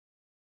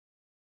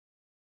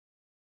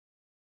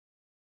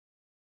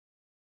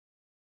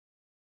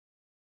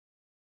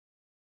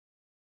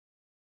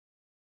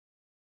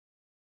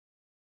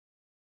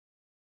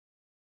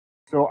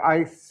So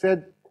I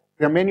said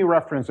there are many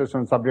references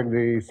on subject.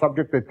 The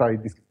subject that I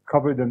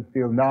discovered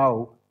until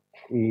now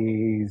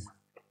is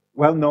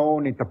well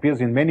known. It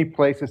appears in many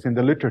places in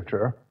the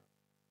literature.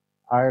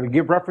 I'll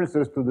give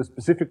references to the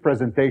specific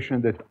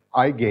presentation that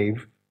I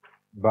gave,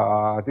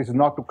 but this is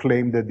not to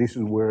claim that this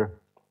is where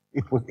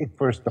it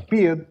first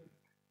appeared.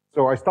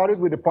 So I started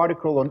with a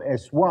particle on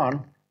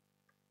S1.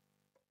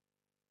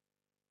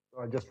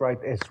 So I just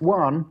write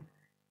S1,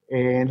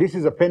 and this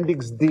is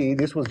Appendix D.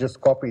 This was just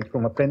copied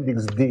from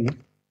Appendix D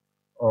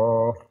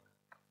of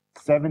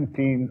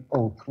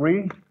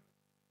 1703,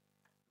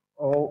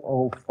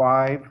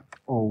 005,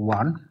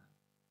 01.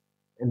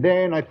 And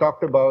then I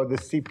talked about the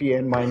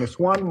CPN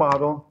 -1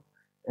 model,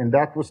 and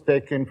that was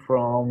taken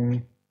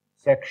from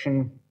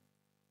section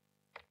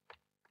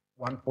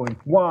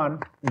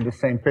 1.1 in the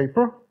same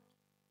paper.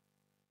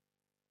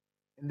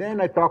 And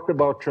then I talked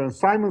about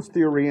Chern-Simons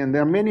theory, and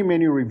there are many,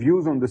 many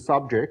reviews on the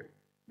subject.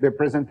 The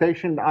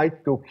presentation I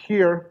took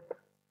here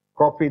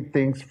copied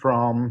things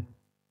from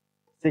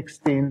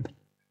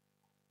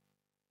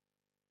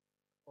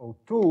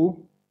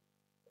 1602,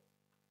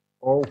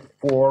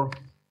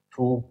 04251.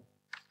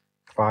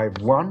 I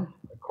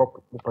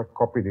hope I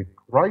copied it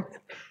right.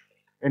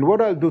 And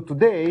what I'll do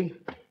today,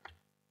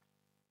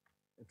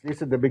 at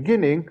least at the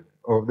beginning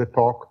of the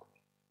talk,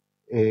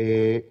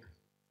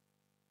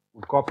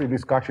 we'll copy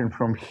discussion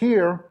from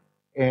here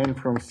and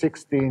from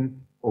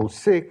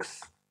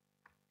 1606,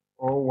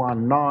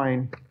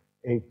 019,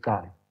 8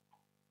 times.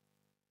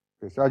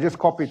 Okay, so I just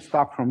copied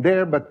stuff from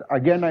there, but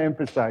again, I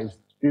emphasize,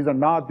 these are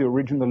not the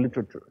original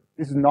literature.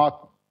 This is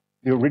not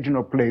the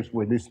original place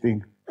where this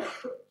thing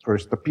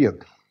first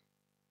appeared.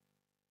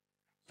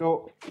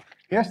 So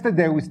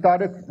yesterday we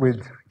started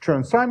with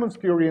Chern-Simons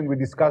theory, and we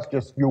discussed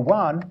just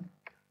U1,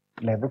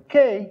 level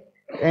K,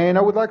 and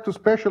I would like to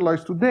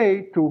specialize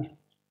today to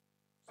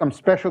some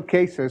special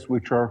cases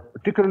which are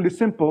particularly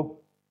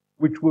simple,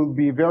 which will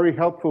be very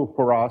helpful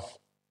for us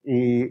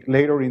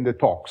later in the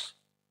talks.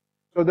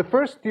 So the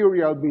first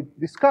theory I'll be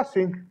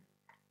discussing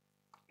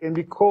can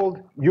be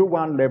called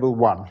U1 level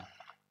 1.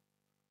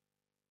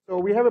 So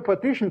we have a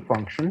partition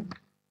function,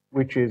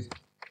 which is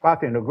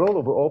path integral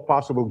over all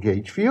possible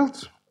gauge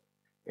fields,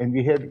 and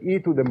we have e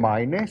to the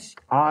minus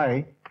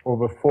I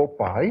over 4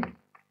 pi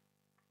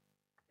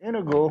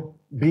integral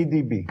b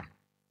dB.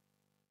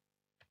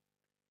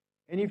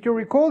 And if you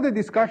recall the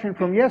discussion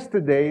from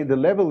yesterday, the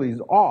level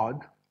is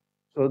odd,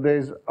 so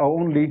there's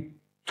only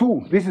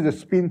two. This is a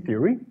spin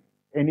theory,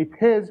 and it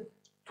has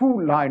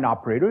two line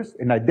operators,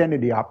 an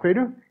identity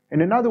operator,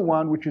 and another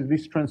one, which is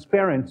this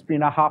transparent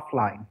spin a half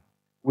line,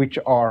 which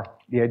are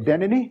the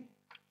identity,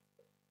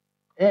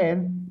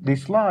 and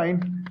this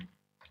line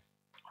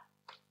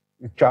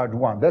is charge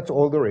 1. That's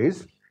all there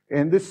is.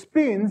 And the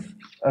spins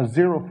are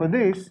 0 for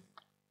this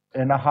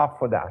and a half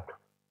for that.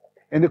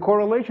 And the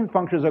correlation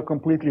functions are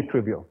completely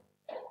trivial.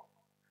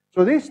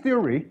 So this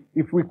theory,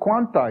 if we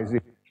quantize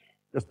it,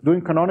 just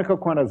doing canonical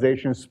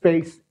quantization,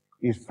 space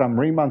is some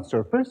Riemann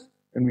surface,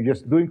 and we're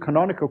just doing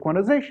canonical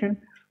quantization,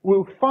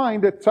 we'll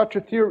find that such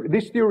a theory,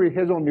 this theory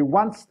has only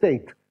one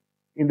state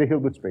in the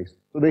Hilbert space.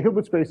 So the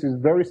Hilbert space is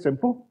very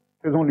simple,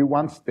 there's only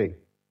one state.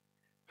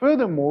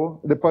 Furthermore,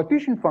 the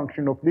partition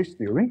function of this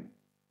theory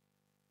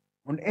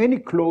on any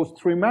closed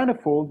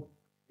three-manifold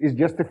is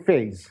just a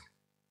phase.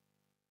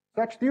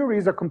 Such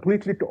theories are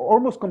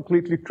almost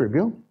completely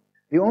trivial.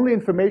 The only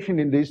information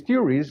in these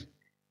theories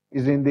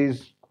is in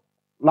these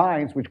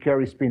lines which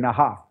carry spin a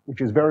half,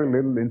 which is very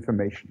little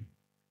information.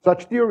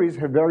 Such theories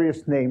have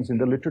various names in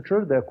the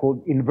literature. They're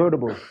called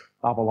invertible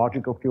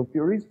topological field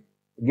theories.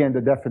 Again, the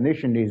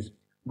definition is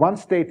one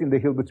state in the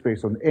Hilbert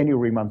space on any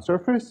Riemann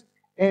surface,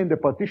 and the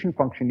partition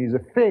function is a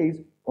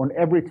phase on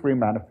every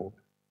three-manifold.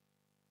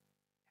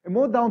 A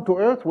more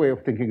down-to-earth way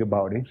of thinking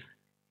about it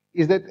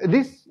is that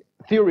this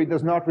theory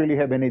does not really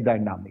have any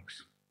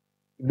dynamics.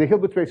 The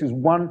Hilbert space is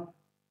one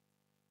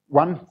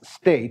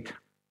state.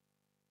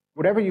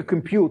 Whatever you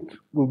compute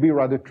will be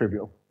rather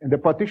trivial. And the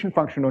partition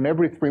function on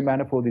every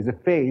three-manifold is a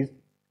phase.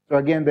 So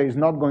again, there is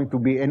not going to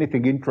be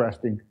anything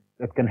interesting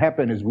that can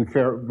happen as we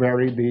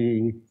vary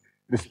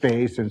the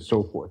space and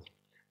so forth.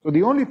 So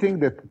the only thing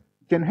that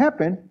can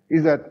happen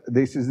is that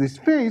this is this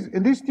phase,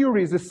 and this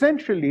theory is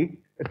essentially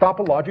a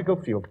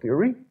topological field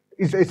theory,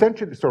 is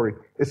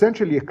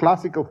essentially a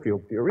classical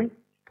field theory.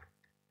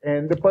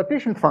 And the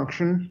partition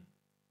function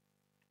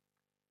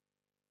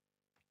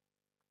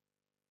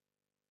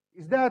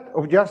is that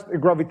of just a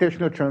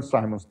gravitational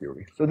Chern-Simons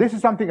theory. So this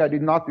is something I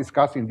did not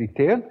discuss in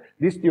detail.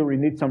 This theory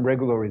needs some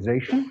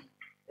regularization.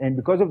 And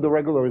because of the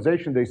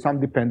regularization, there is some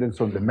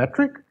dependence on the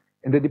metric.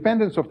 And the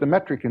dependence of the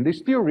metric in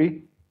this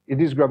theory,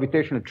 it is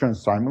gravitational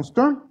Chern-Simons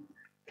term.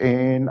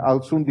 And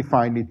I'll soon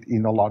define it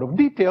in a lot of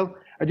detail.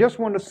 I just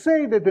want to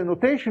say that the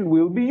notation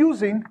we'll be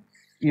using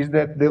is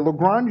that the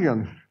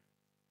Lagrangian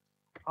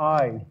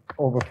I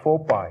over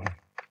 4 pi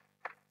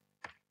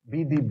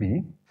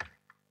BdB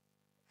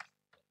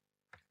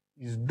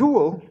is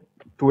dual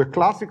to a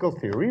classical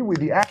theory with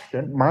the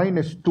action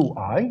minus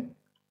 2I,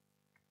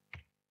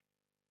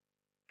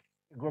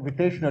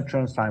 gravitational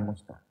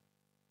Chern-Simons term.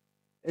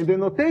 And the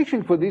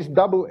notation for this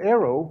double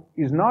arrow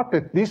is not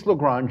that this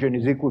Lagrangian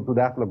is equal to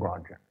that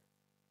Lagrangian.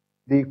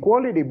 The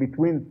equality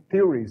between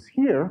theories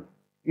here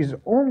is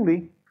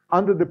only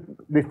under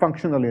the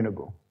functional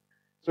integral.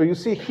 So you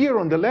see here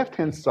on the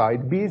left-hand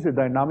side, B is a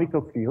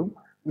dynamical field.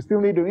 We still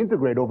need to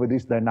integrate over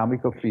this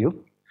dynamical field.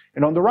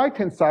 And on the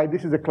right-hand side,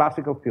 this is a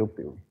classical field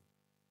theory.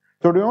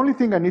 So the only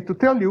thing I need to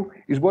tell you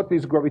is what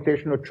is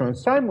gravitational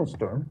Chern-Simons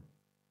term.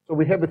 So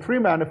we have a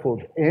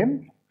three-manifold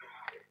M,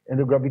 and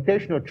the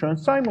gravitational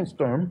Chern-Simons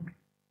term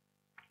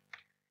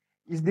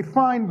is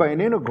defined by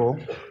an integral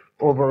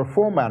over a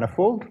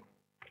four-manifold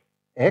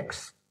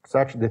X,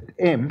 such that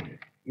M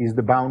is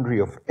the boundary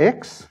of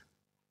X,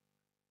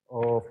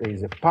 of there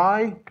is a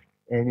pi,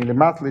 and in the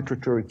math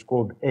literature it's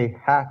called A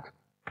hat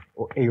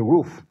or A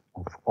roof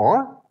of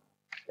R,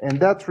 and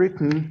that's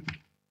written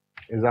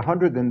as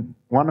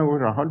 1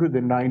 over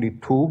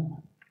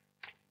 192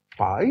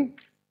 pi,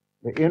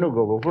 the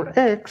integral over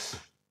X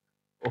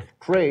of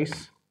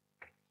trace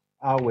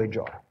R wedge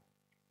R.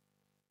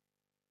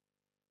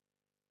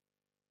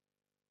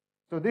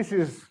 So this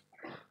is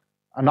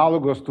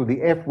analogous to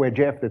the F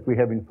wedge F that we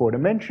have in 4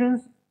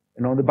 dimensions,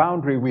 and on the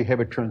boundary we have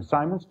a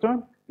Chern-Simons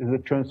term. This is a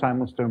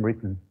Chern-Simons term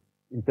written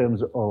in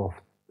terms of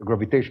the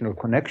gravitational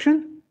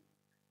connection,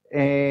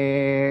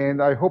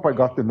 and I hope I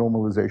got the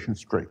normalization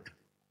straight.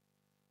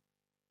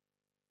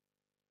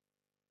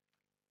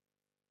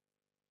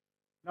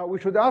 Now we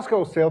should ask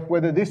ourselves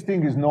whether this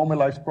thing is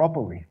normalized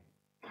properly.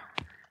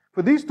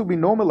 For this to be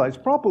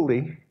normalized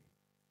properly,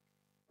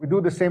 we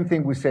do the same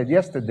thing we said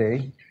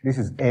yesterday. This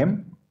is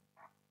M,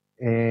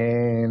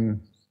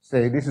 and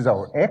say this is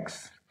our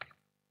X,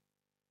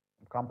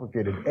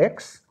 complicated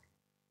X.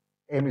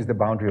 M is the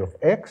boundary of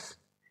X,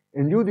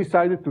 and you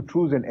decided to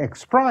choose an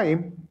X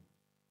prime,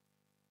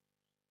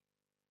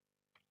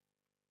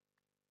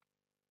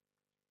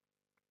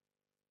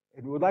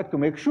 and we would like to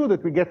make sure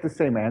that we get the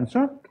same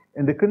answer,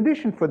 and the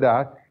condition for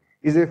that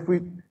is if we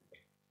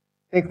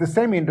take the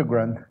same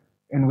integrand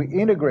and we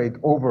integrate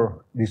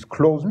over this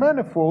closed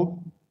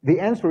manifold, the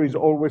answer is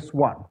always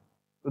 1.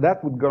 So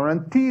that would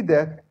guarantee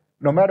that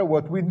no matter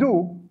what we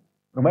do,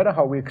 no matter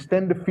how we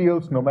extend the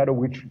fields, no matter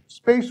which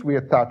space we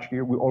attach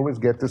here, we always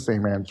get the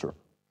same answer.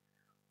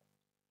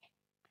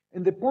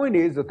 And the point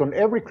is that on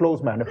every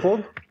closed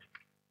manifold,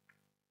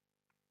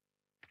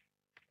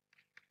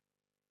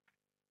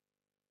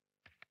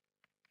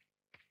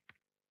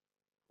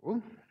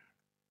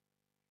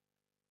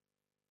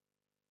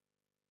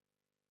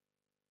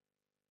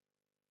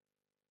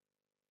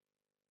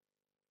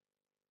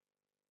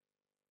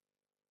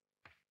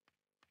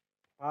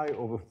 pi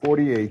over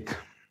 48,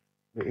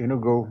 the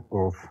integral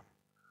of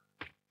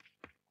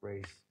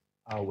trace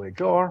R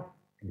wedge R,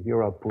 and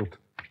here I'll put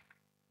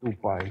 2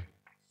 pi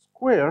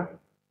square.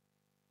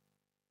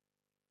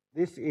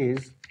 This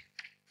is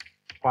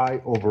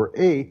pi over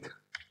 8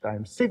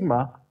 times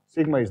sigma.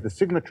 Sigma is the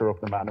signature of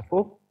the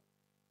manifold.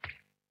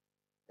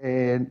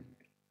 And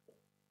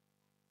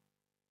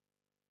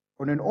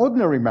on an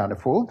ordinary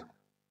manifold,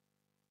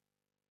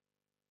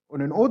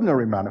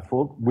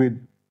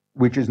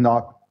 which is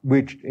not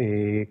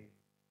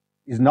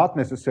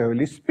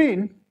necessarily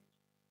spin,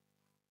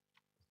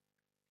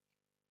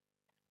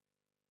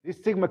 this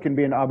sigma can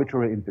be an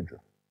arbitrary integer.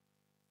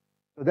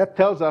 So that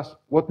tells us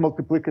what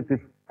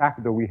multiplicative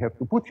factor we have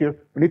to put here.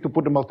 We need to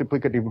put a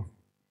multiplicative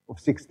of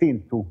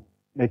 16 to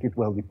make it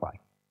well defined.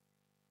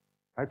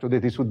 Right? So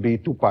that this would be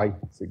 2 pi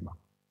sigma.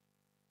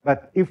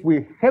 But if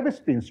we have a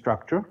spin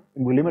structure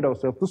and we limit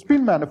ourselves to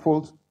spin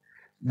manifolds,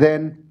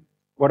 then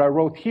what I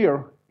wrote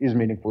here is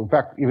meaningful. In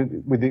fact,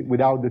 even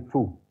without the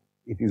 2,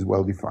 it is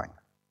well defined.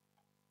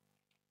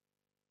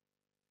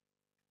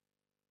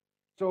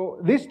 So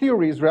this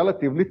theory is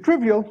relatively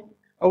trivial.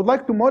 I would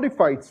like to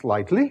modify it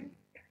slightly.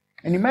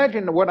 And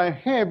imagine what I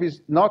have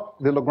is not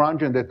the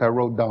Lagrangian that I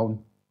wrote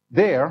down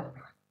there,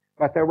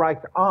 but I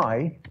write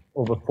I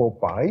over 4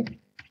 pi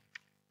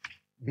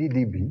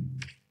BdB,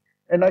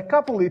 and I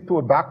couple it to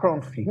a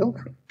background field.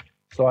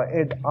 So I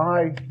add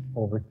I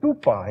over 2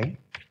 pi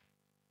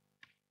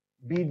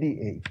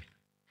BdA.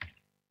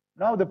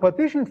 Now the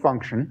partition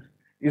function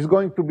is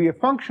going to be a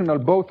functional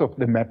both of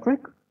the metric,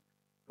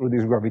 through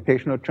this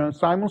gravitational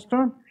Chern-Simons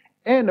term,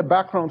 and a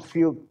background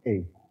field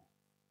A.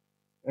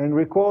 And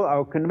recall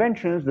our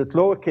conventions that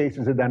lowercase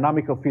is a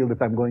dynamical field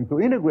that I'm going to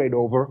integrate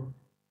over,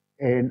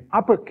 and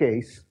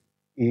uppercase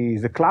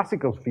is a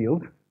classical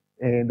field,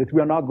 and that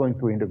we are not going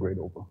to integrate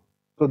over.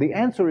 So the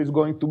answer is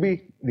going to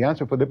be, the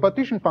answer for the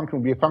partition function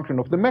will be a function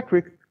of the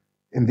metric,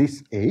 and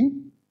this A.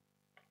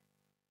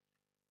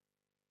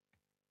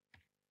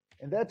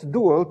 And that's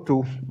dual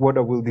to what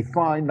I will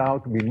define now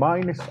to be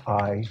minus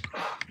I,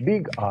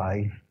 big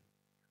I,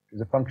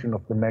 is a function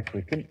of the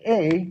metric, and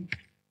A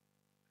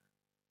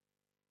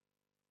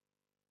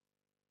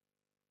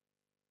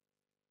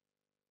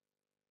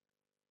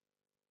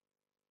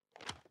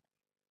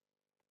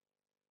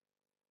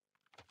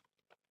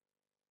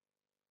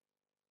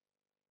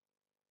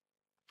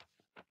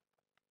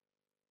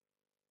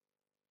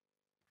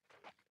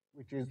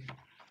which is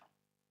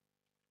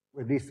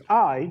where this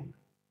I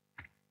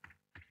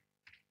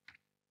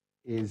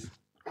is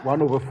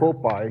 1 over 4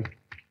 pi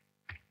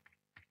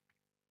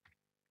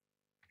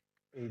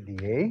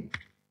AdA.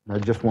 I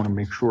just want to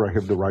make sure I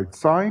have the right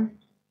sign.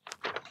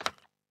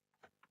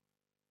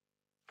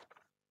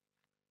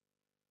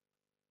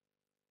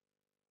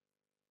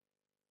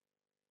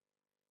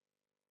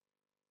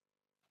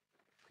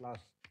 Plus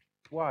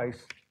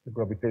twice the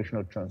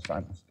gravitational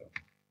Chern-Simons term.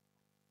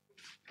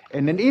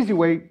 And an easy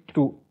way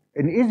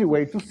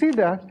to see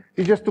that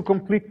is just to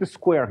complete the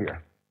square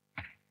here.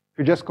 If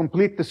you just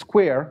complete the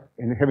square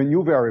and have a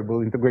new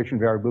variable, integration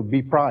variable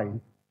b prime,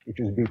 which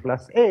is b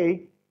plus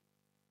a,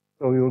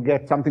 so you'll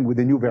get something with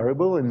a new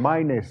variable and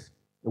minus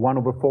the 1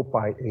 over 4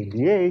 pi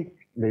AdA.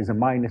 There's a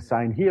minus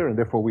sign here, and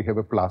therefore we have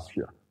a plus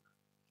here.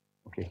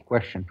 Okay,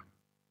 question?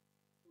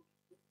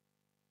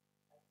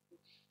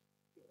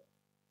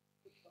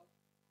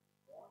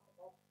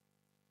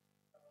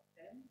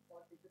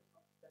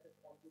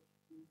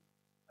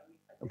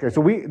 Okay,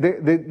 so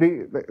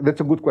that's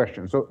a good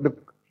question. So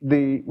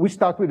we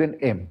start with an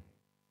M.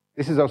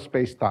 This is our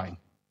space-time.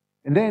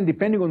 And then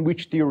depending on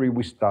which theory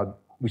we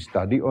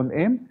study on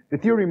M, the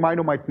theory might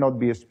or might not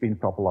be a spin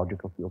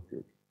topological field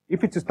theory.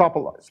 If it's a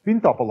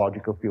spin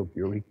topological field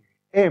theory,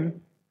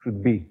 M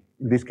should be,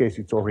 in this case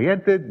it's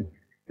oriented,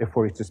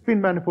 therefore it's a spin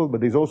manifold,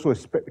 but there's also a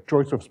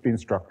choice of spin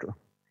structure.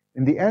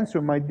 And the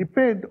answer might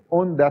depend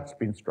on that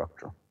spin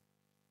structure.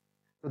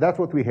 So that's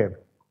what we have.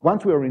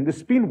 Once we are in the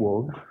spin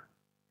world,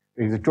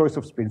 there is a choice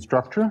of spin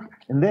structure,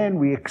 and then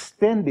we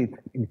extend it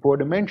in 4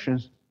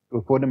 dimensions to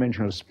a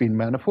 4-dimensional spin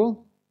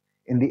manifold,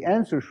 and the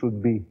answer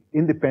should be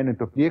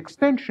independent of the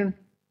extension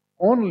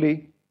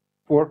only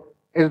for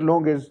as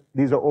long as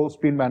these are all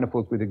spin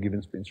manifolds with a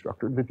given spin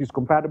structure that is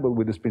compatible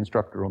with the spin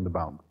structure on the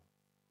boundary.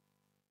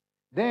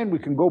 Then we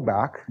can go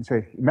back and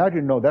say,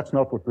 imagine, no, that's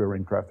not what we're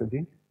interested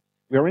in.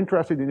 We are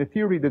interested in a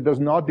theory that does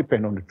not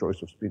depend on the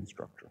choice of spin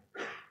structure.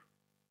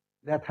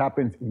 That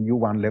happens in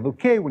U1 level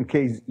K when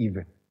K is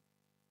even.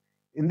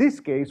 In this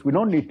case, we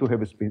don't need to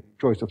have a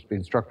choice of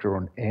spin structure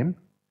on M,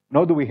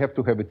 nor do we have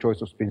to have a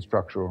choice of spin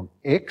structure on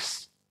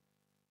X,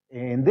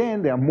 and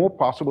then there are more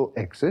possible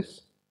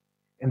X's,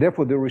 and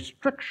therefore the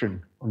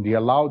restriction on the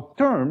allowed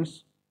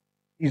terms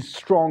is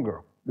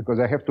stronger, because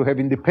I have to have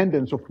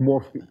independence of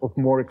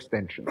more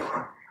extensions.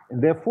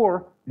 And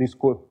therefore,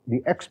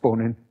 the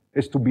exponent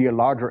has to be a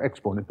larger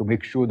exponent to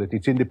make sure that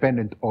it's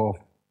independent of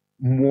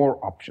more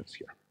options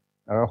here.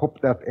 I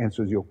hope that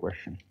answers your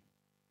question.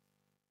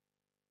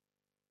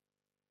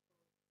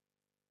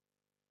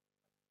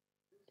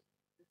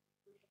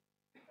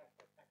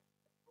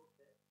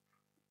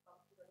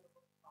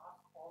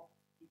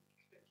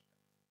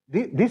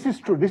 This is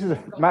true. This is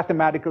a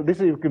mathematical,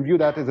 you can view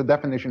that as a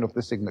definition of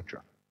the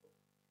signature.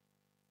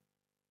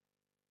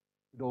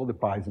 With all the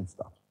pi's and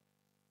stuff.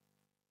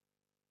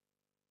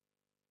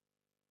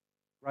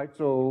 Right,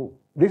 so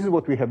this is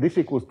what we have. This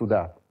equals to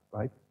that,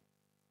 right?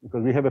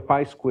 Because we have a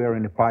pi square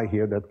and a pi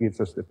here that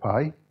gives us the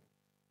pi.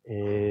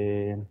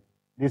 And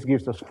this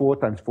gives us 4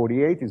 times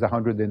 48 is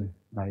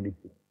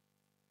 192.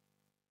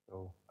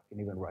 So I can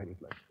even write it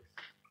like this.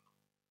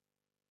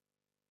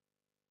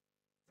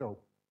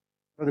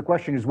 So the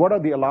question is, what are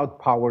the allowed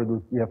power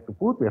that we have to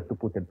put? We have to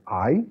put an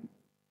I.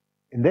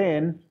 And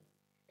then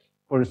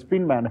for a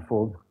spin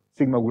manifold,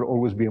 sigma will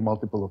always be a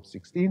multiple of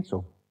 16.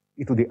 So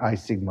e to the I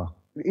sigma,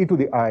 e to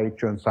the I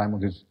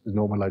Chern-Simons is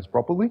normalized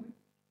properly.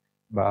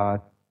 But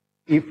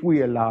if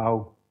we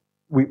allow,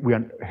 we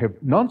have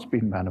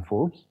non-spin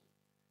manifolds,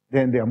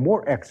 then there are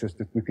more x's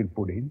that we can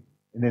put in.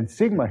 And then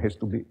sigma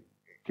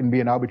can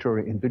be an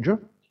arbitrary integer.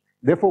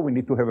 Therefore, we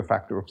need to have a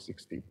factor of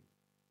 16.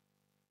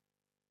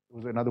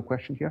 Was there another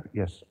question here?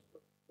 Yes.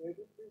 Where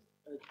did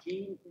this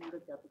G in the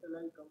capital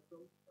I come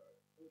from?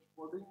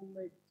 What do you mean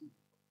by G?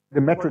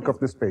 The metric of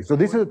the space. So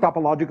this is a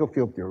topological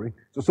field theory.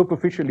 So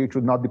superficially, it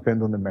should not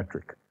depend on the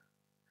metric.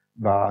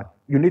 But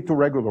you need to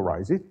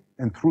regularize it.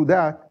 And through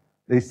that,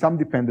 there is some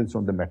dependence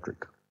on the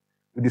metric.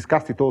 We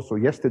discussed it also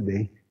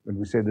yesterday when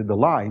we said that the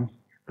line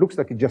looks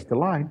like it's just a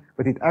line,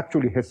 but it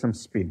actually has some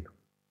spin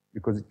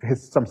because it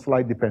has some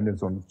slight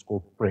dependence on its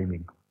called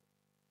framing.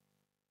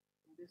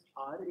 This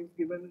R is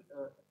given,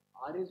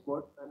 R is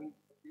what? I mean,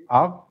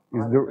 R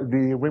is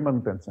the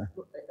Riemann tensor.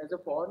 So as a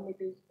form,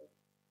 it is?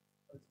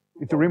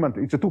 It's a Riemann,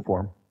 it's a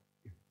 2-form.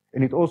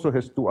 And it also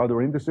has 2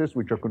 other indices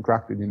which are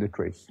contracted in the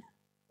trace.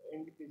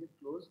 And is it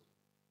closed?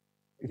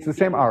 It's the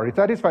same R. It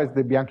satisfies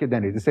the Bianchi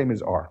identity, the same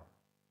as R.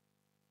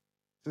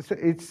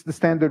 It's the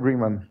standard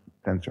Riemann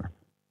tensor.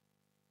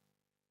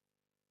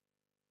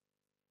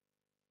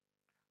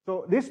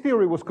 So this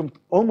theory was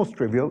almost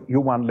trivial,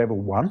 U1 level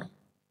 1.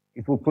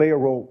 It will play a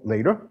role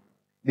later.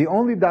 The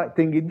only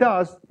thing it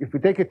does, if we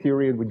take a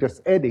theory and we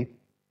just add it,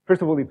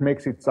 first of all, it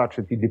makes it such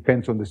that it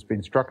depends on the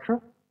spin structure.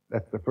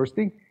 That's the first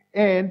thing.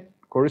 And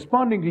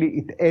correspondingly,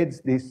 it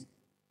adds this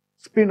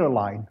spinor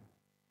line,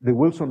 the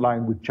Wilson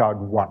line with charge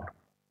 1.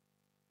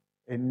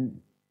 And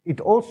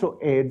it also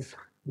adds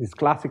these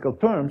classical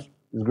terms,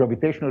 these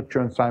gravitational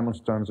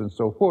Chern-Simons terms and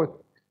so forth,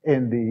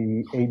 and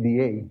the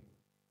AdA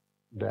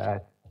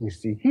that we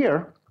see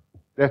here,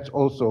 that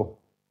also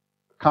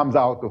comes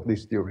out of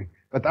this theory.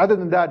 But other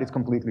than that, it's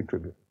completely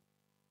trivial.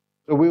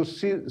 So we'll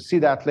see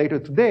that later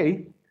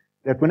today,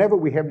 that whenever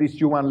we have this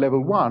U1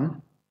 level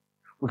 1,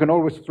 we can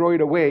always throw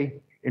it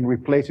away and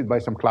replace it by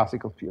some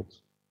classical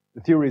fields.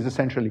 The theory is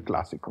essentially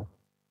classical.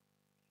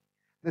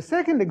 The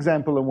second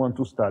example I want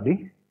to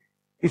study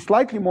is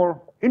slightly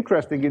more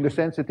interesting in the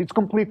sense that it's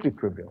completely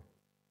trivial.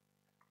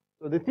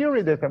 So the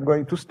theory that I'm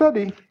going to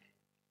study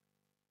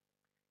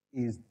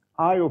is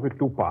I over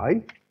 2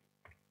 pi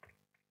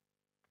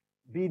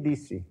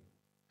BDC.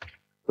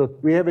 So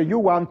we have a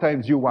U1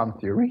 times U1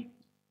 theory,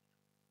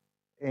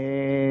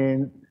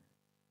 and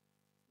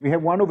we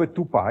have 1 over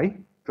 2 pi,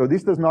 so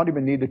this does not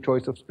even need a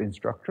choice of spin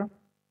structure.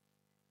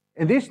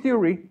 And this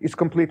theory is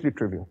completely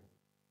trivial.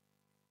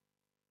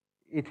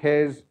 It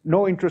has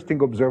no interesting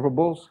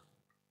observables,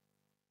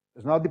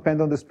 does not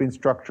depend on the spin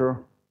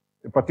structure.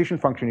 The partition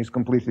function is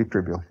completely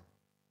trivial.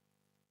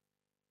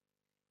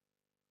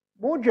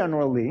 More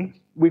generally,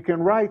 we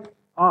can write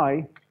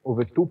I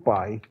over 2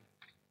 pi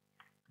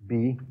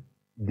be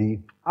the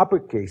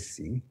uppercase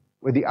C,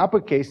 where the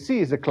uppercase C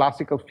is a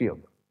classical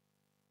field.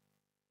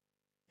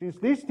 Since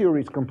this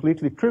theory is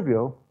completely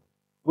trivial,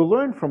 we'll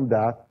learn from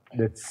that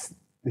that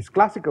this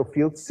classical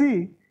field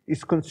C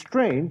is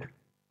constrained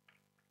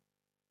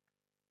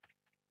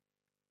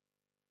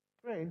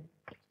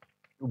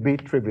to be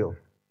trivial.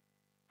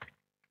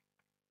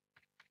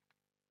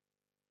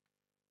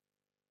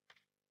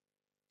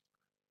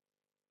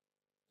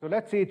 So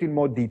let's see it in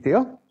more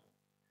detail.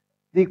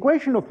 The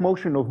equation of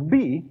motion of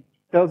B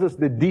tells us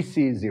that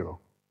dC is 0.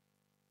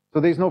 So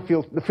there's no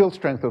field, the field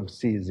strength of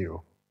C is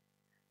 0.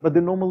 But the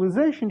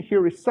normalization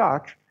here is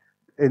such,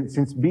 and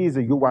since B is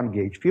a U1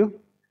 gauge field,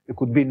 it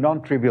could be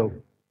non-trivial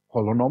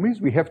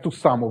holonomies. We have to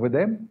sum over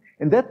them,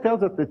 and that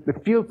tells us that the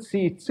field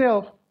C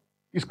itself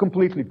is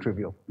completely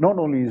trivial. Not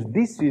only is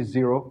dC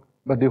 0,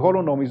 but the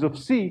holonomies of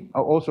C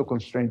are also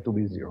constrained to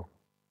be 0,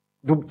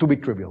 to be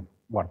trivial,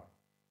 1.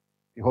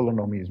 The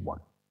holonomy is 1.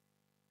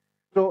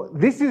 So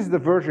this is the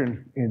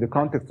version in the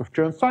context of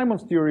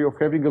Chern-Simon's theory of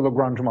having a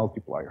Lagrange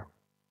multiplier.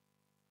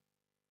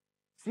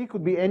 C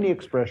could be any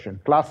expression,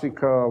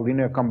 classical,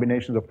 linear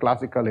combinations of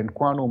classical and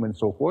quantum and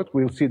so forth.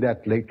 We'll see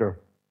that later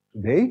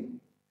today.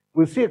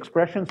 We'll see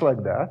expressions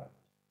like that.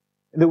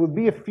 And there would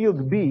be a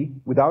field B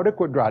without a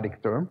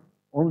quadratic term,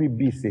 only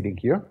B sitting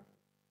here.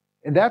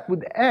 And that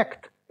would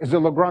act as a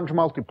Lagrange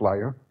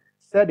multiplier,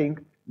 setting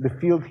the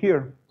field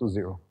here to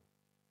 0.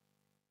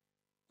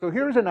 So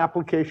here's an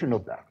application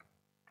of that.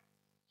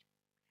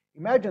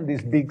 Imagine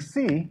this big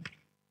C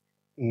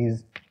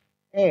is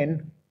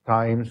n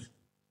times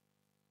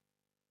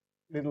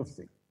little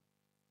c.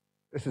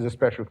 This is a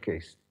special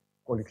case.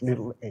 Call it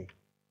little a.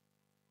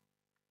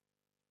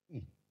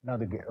 E,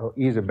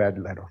 E is a bad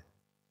letter.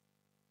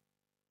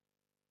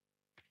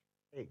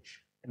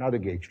 H, another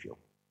gauge field.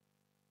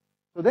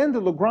 So then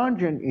the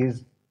Lagrangian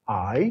is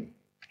I,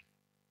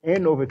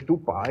 n over 2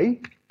 pi,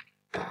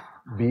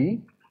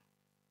 b,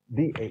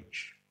 dh,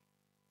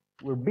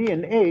 where b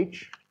and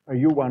h are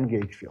U1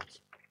 gauge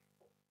fields.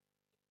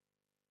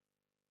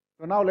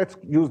 So now let's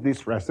use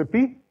this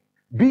recipe.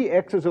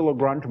 Bx is a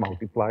Lagrange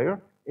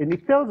multiplier, and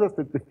it tells us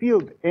that the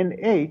field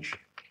nh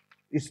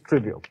is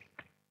trivial.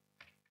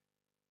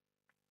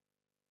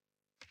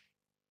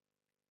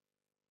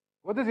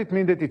 What does it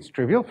mean that it's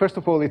trivial? First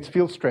of all, its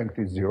field strength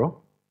is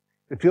 0.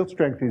 The field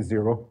strength is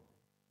 0.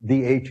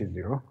 dH is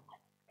 0.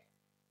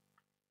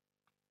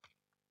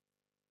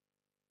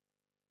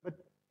 But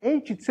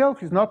h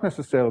itself is not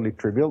necessarily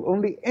trivial.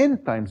 Only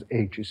n times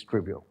h is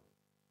trivial.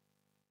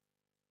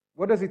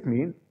 What does it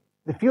mean?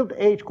 The field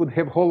H could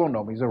have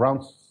holonomies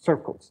around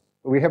circles.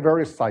 We have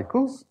various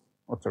cycles,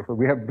 not circles,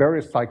 we have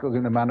various cycles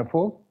in the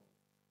manifold.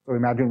 So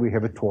imagine we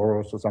have a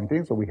torus or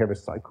something, so we have a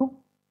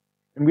cycle.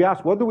 And we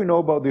ask, what do we know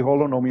about the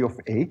holonomy of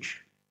H?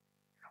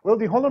 Well,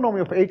 the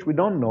holonomy of H we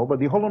don't know, but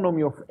the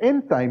holonomy of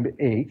n times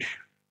H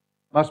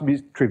must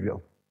be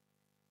trivial.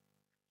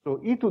 So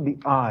e to the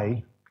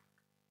I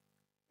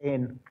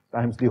n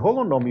times the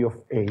holonomy of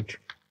H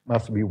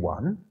must be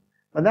 1.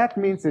 And that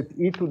means that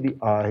e to the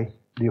I,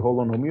 the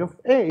holonomy of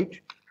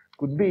H,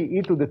 could be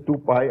e to the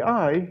 2 pi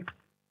I,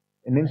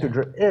 an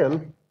integer L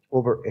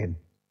over n.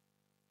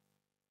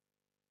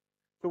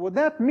 So what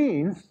that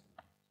means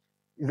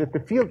is that the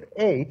field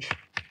H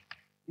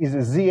is a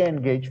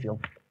Zn gauge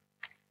field.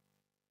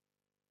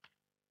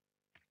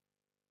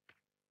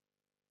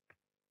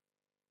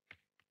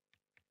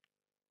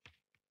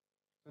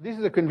 So this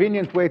is a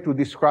convenient way to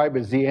describe a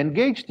Zn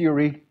gauge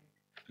theory.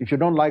 If you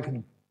don't like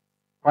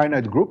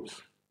finite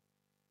groups,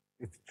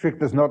 this trick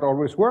does not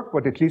always work,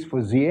 but at least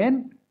for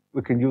Zn,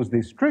 we can use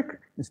this trick.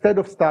 Instead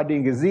of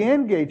studying a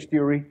Zn gauge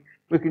theory,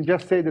 we can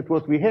just say that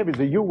what we have is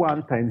a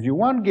U1 times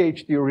U1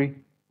 gauge theory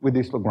with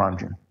this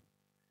Lagrangian.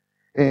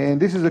 And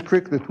this is a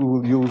trick that we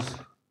will use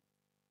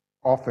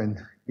often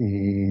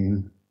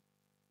in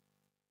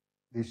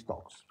these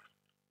talks.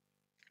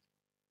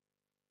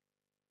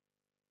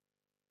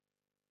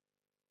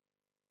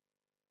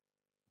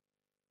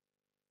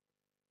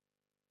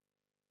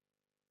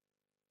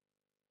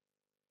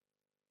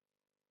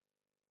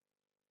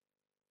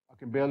 I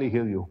can barely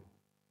hear you.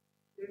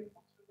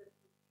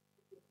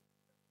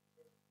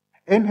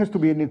 N has to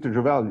be an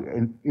integer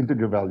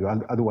value,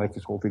 otherwise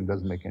this whole thing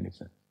doesn't make any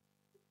sense.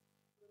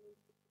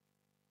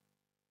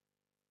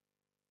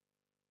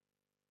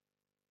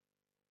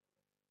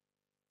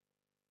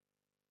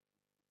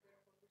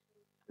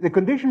 The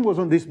condition was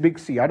on this big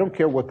C. I don't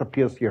care what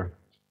appears here.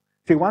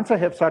 See, once I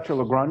have such a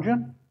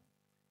Lagrangian,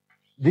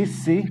 this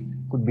C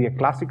could be a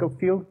classical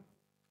field,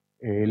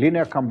 a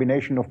linear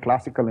combination of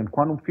classical and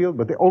quantum field,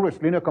 but they're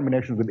always linear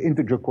combinations with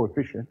integer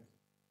coefficients.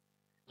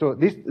 So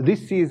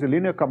this C is a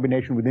linear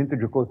combination with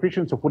integer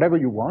coefficients of whatever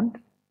you want,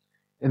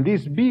 and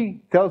this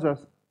B tells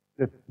us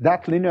that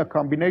that linear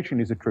combination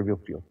is a trivial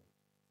field.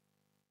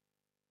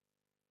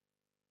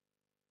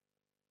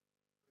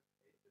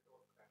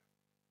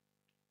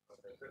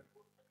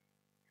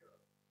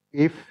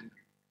 If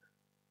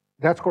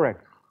that's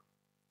correct.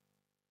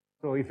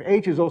 So if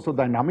H is also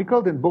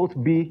dynamical, then both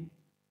B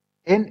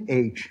and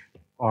H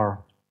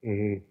are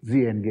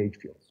ZN gauge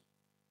fields.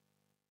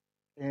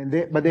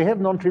 But they have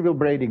non-trivial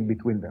braiding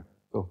between them.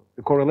 So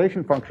the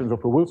correlation functions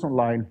of a Wilson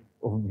line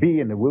of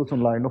B and a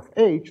Wilson line of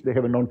H, they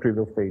have a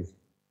non-trivial phase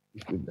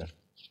between them.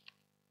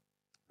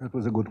 That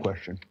was a good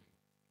question.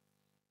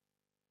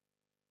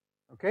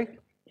 Okay?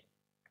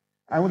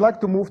 I would like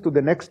to move to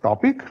the next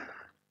topic,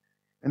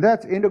 and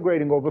that's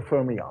integrating over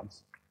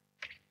fermions.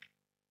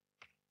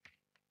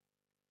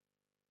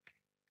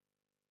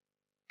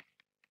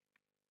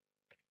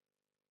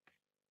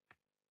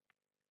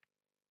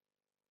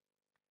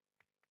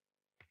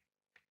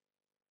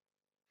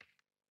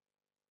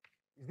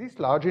 Is this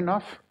large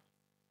enough?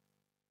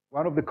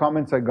 One of the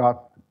comments I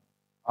got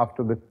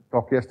after the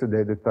talk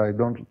yesterday that I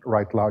don't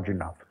write large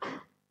enough.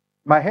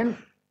 My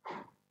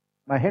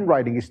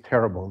handwriting is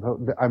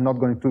terrible. I'm not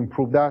going to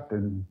improve that,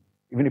 and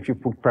even if you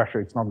put pressure,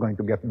 it's not going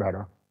to get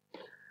better.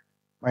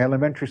 My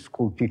elementary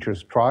school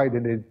teachers tried,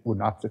 and they were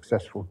not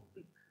successful.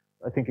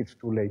 I think it's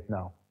too late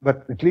now.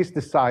 But at least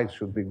the size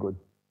should be good.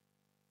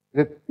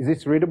 Is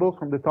this readable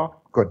from the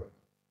talk? Good.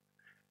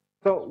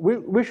 So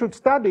we should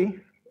study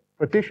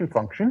partition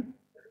function.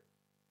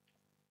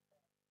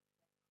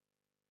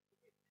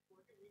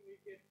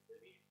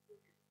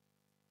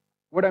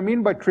 What I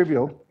mean by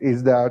trivial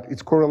is that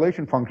its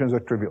correlation functions are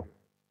trivial.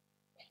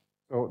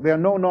 So there are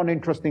no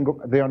interesting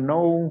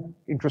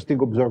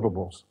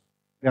observables.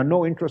 There are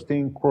no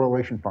interesting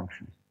correlation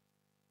functions.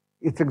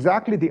 It's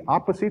exactly the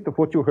opposite of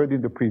what you heard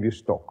in the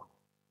previous talk.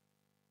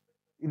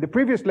 In the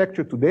previous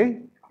lecture today,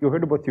 you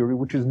heard about theory,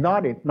 which is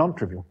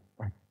non-trivial.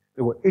 Right?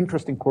 There were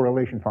interesting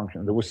correlation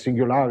functions. There was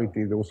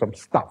singularity. There was some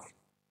stuff.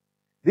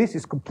 This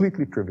is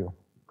completely trivial.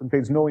 It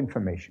contains no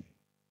information.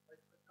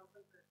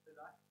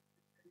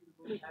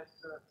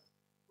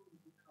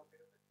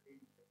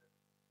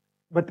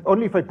 But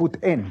only if I put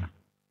n.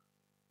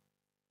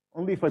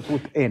 Only if I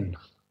put n.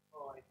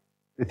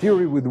 The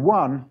theory with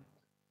 1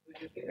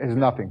 is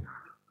nothing.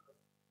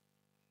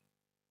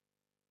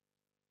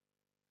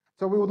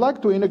 So we would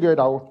like to integrate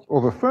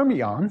over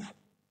fermions.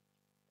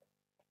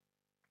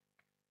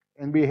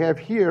 And we have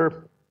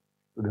here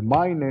the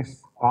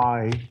minus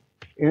I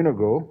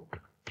integral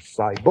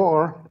psi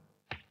bar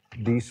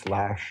d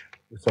slash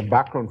some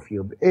background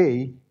field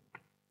A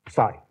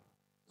psi.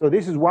 So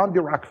this is one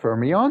Dirac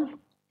fermion.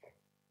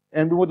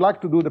 And we would like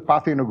to do the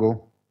path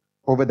integral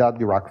over that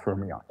Dirac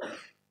fermion.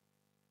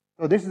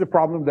 So this is a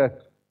problem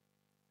that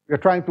we're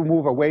trying to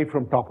move away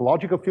from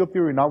topological field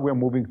theory. Now we're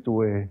moving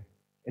to a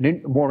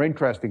more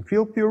interesting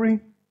field theory.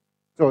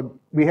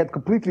 So we had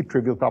completely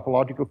trivial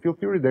topological field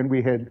theory. Then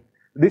we had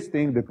this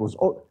thing that was,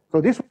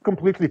 so this was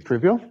completely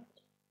trivial.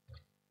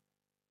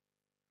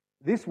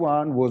 This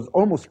one was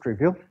almost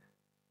trivial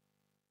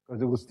because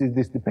there was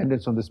this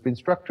dependence on the spin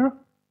structure.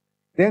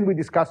 Then we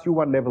discussed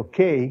U1 level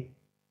K,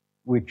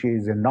 which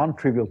is a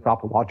non-trivial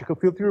topological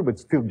field theory, but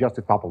still just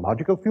a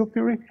topological field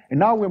theory. And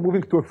now we're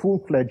moving to a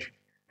full-fledged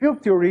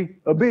field theory,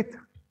 a bit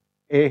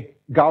a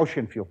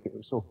Gaussian field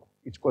theory. So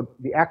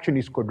the action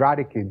is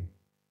quadratic in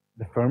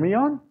the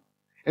fermion,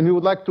 and we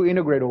would like to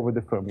integrate over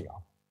the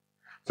fermion.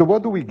 So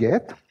what do we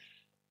get?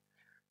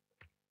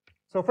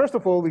 So first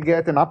of all, we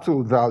get an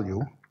absolute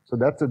value. So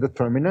that's a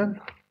determinant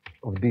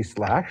of d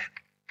slash,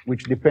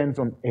 which depends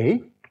on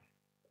A.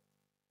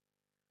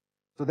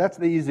 So that's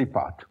the easy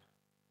part.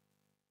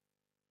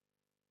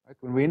 Right?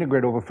 When we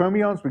integrate over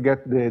fermions, we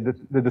get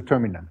the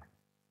determinant.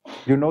 Do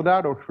you know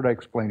that, or should I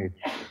explain it?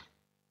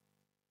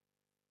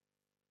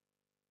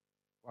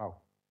 Wow.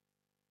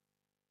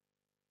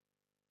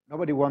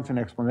 Nobody wants an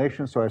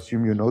explanation, so I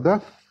assume you know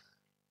that.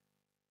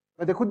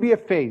 But there could be a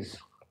phase.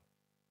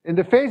 And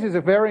the phase is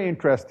very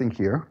interesting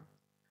here.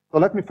 So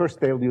let me first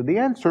tell you the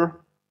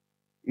answer.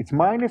 It's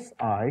minus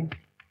I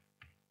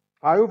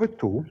pi over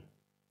 2,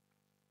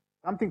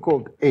 something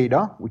called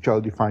eta, which I'll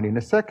define in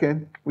a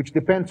second, which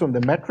depends on the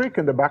metric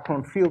and the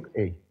background field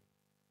A.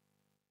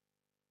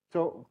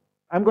 So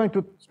I'm going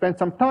to spend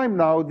some time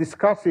now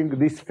discussing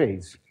this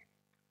phase.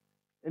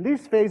 And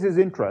this phase is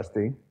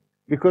interesting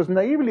because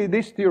naively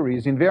this theory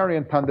is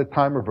invariant under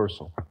time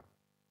reversal.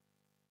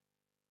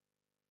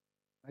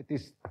 We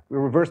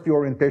reverse the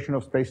orientation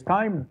of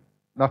space-time,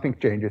 nothing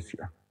changes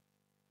here.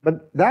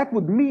 But that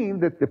would mean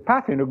that the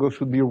path integral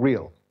should be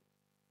real.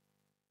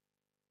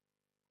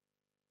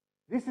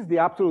 This is the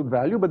absolute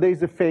value, but there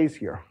is a phase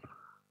here.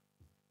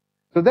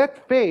 So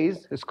that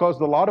phase has caused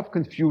a lot of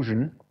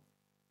confusion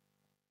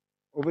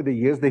over the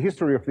years. The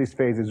history of this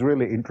phase is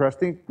really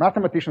interesting.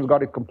 Mathematicians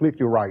got it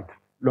completely right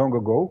long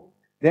ago.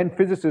 Then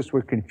physicists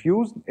were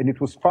confused, and it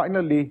was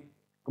finally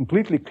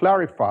completely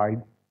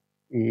clarified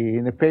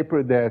in a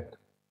paper that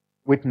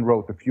Witten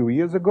wrote a few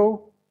years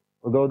ago,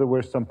 although there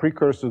were some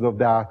precursors of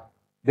that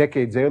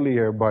decades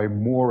earlier by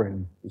Moore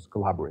and his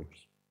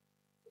collaborators.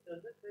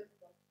 Does that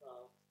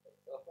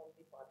come from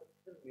the particle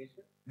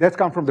measure? That's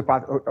come from the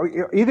part.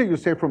 Either you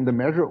say from the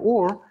measure,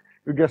 or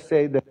you just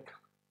say that,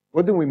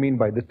 what do we mean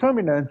by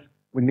determinant?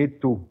 We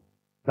need to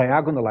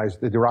diagonalize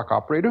the Dirac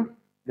operator.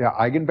 There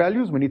are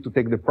eigenvalues. We need to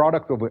take the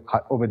product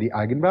over the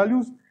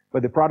eigenvalues,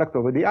 but the product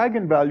over the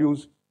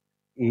eigenvalues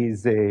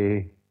is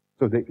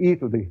so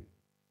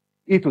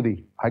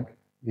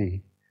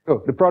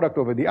the product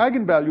over the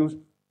eigenvalues,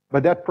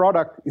 but that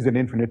product is an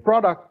infinite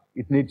product.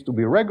 It needs to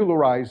be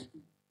regularized.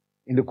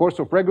 In the course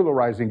of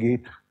regularizing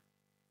it,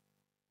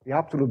 the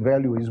absolute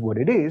value is what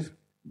it is,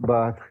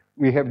 but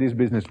we have this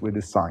business with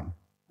the sign,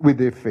 with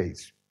the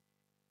phase.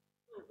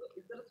 So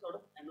is there a sort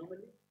of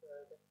anomaly?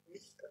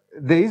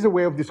 There is a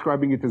way of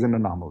describing it as an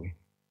anomaly.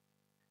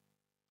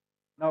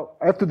 Now,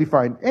 I have to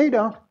define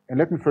eta, and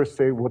let me first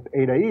say what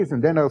eta is,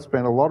 and then I'll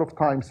spend a lot of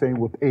time saying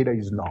what eta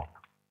is not.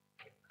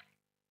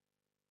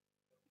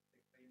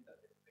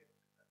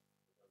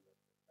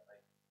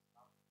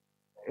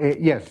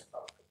 Yes.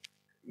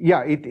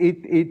 Yeah,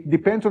 it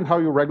depends on how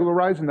you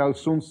regularize, and I'll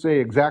soon say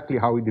exactly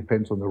how it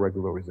depends on the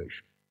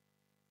regularization.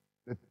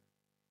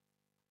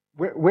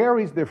 Where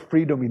is the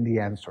freedom in the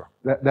answer?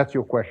 That's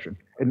your question.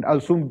 And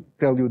I'll soon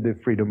tell you the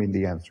freedom in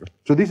the answer.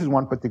 So this is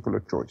one particular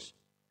choice.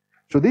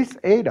 So this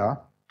eta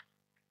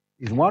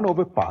is 1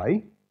 over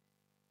pi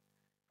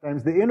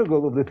times the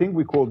integral of the thing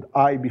we called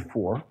I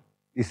before,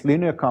 this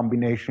linear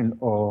combination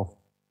of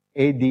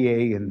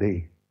ADA and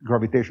the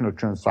gravitational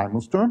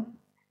Chern-Simons term.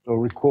 So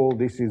recall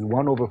this is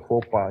 1 over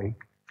 4 pi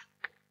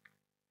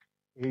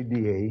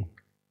ADA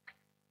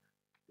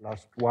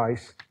plus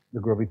twice the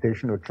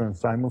gravitational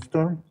Chern-Simons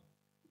term,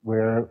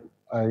 where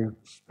I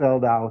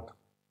spelled out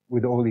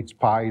with all its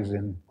pi's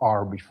and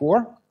r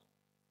before.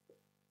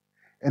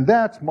 And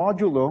that's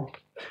modulo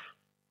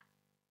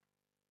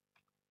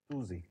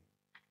 2z.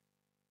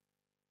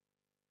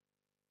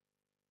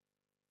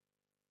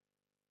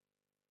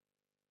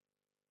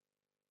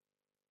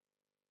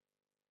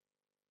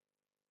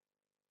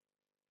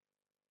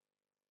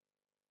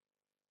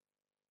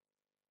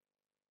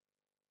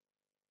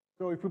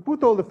 So if we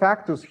put all the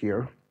factors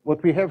here,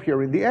 what we have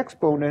here in the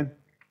exponent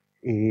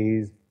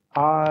is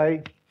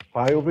I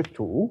pi over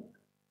 2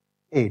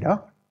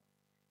 eta,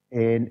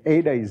 and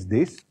eta is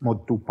this,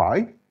 mod 2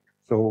 pi.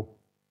 So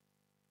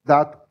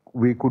that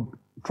we could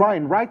try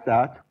and write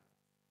that.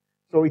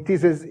 So it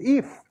is as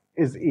if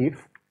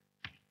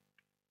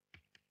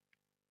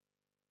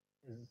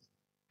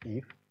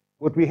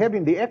what we have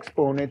in the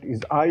exponent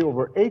is I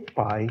over 8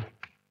 pi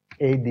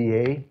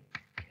ADA,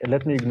 and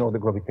let me ignore the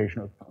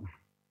gravitational term.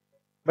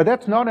 But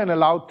that's not an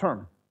allowed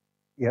term.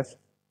 Yes?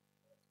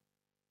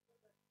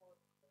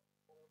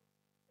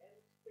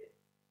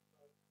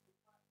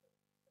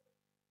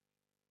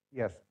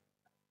 Yes.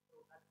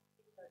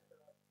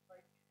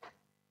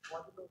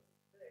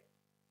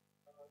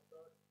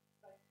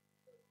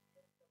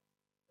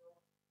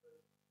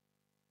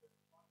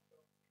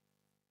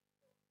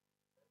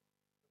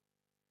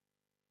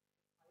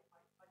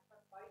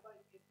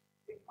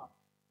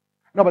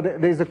 No,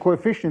 but there's a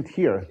coefficient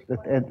here.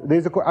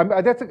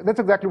 That's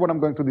exactly what I'm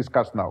going to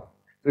discuss now.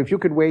 So if you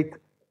could wait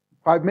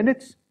 5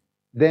 minutes,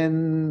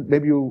 then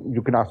maybe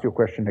you can ask your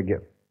question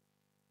again.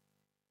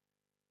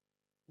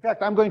 In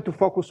fact, I'm going to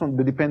focus on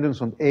the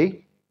dependence on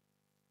A,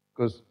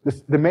 because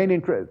the main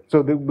interest,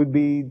 so there would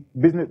be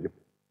business,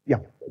 yeah.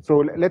 So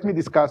let me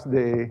discuss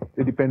the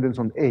dependence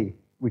on A,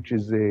 which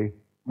is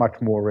much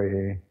more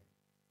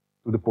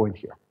to the point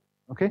here,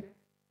 okay?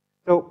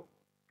 So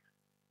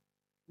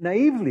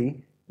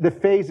naively, the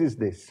phase is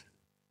this.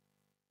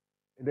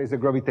 There's a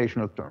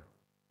gravitational term.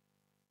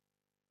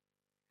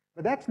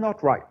 But that's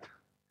not right.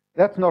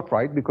 That's not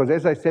right, because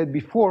as I said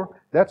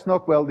before, that's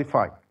not well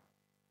defined.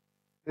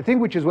 The thing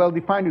which is well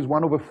defined is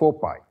 1 over 4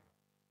 pi.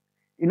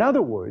 In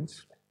other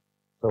words,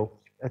 so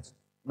that's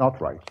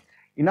not right.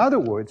 In other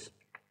words,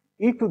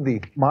 e to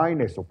the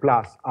minus or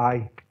plus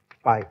I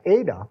pi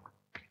eta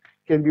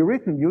can be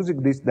written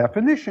using this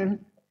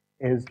definition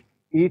as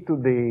e to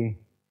the,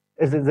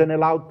 as an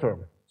allowed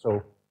term.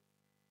 So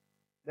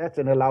that's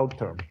an allowed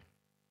term.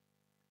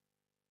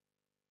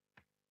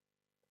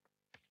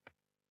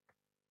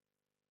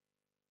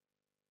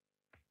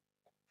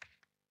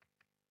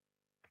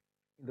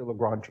 In the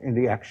Lagrange, in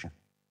the action.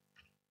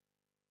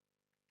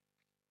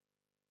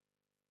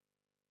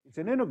 It's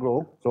an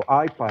integral, so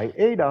I pi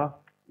eta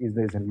is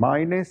there's a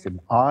minus in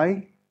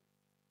I,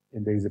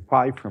 and there's a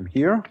pi from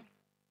here,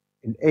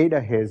 and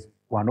eta has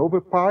 1 over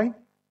pi,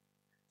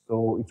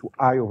 so it's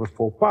I over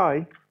 4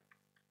 pi,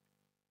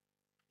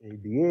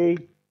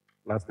 ADA,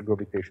 plus the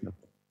gravitational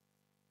term.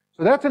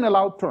 So that's an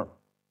allowed term.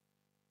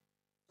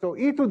 So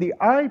e to the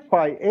I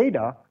pi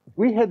eta, if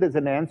we had as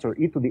an answer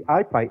e to the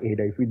I pi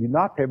eta, if we did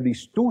not have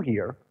these two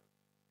here,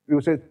 we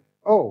would say,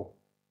 oh,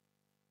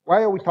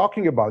 why are we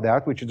talking about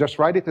that? We should just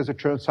write it as a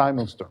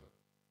Chern-Simons term.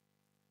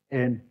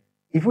 And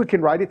if we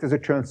can write it as a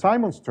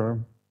Chern-Simons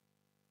term,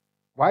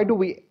 why do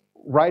we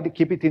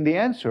keep it in the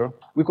answer?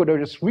 We could have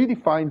just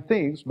redefined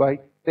things by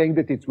saying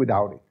that it's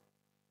without it.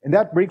 And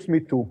that brings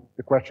me to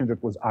the question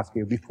that was asked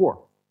here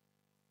before.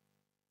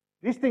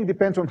 This thing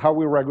depends on how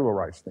we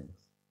regularize things.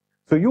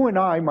 So you and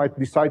I might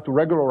decide to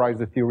regularize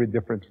the theory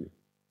differently.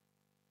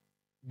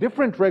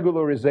 Different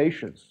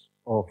regularizations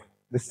of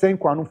the same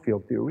quantum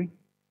field theory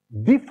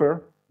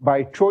differ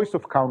by choice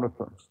of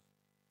counterterms.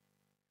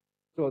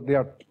 So there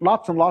are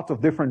lots and lots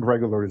of different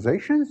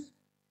regularizations,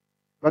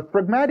 but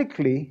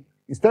pragmatically,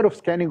 instead of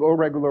scanning all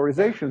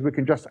regularizations, we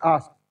can just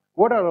ask,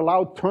 what are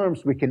allowed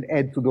terms we can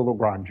add to the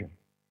Lagrangian?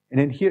 And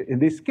in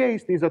this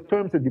case, these are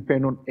terms that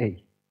depend on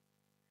A.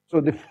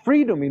 So the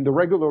freedom in the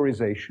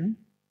regularization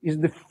is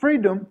the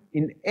freedom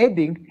in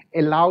adding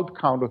allowed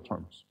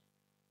counterterms.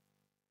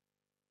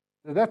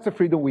 So that's the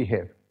freedom we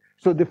have.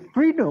 So the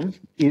freedom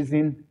is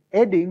in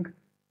adding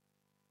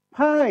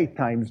pi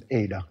times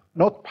eta,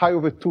 not pi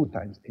over 2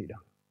 times eta.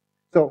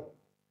 So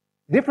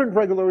different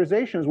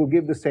regularizations will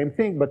give the same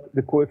thing, but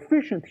the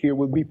coefficient here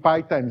will be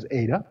pi times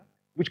eta,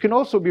 which can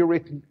also be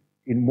written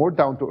in more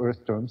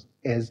down-to-earth terms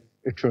as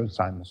a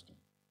Chern-Simons term.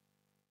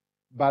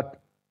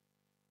 But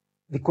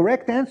the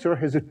correct answer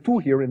has a 2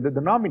 here in the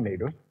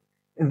denominator,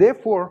 and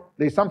therefore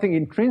there's something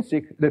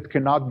intrinsic that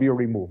cannot be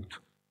removed.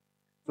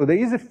 So there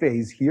is a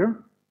phase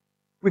here.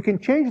 We can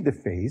change the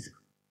phase,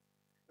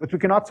 but we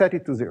cannot set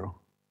it to 0.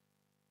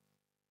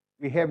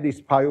 We have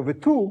this pi over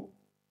 2,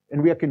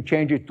 and we can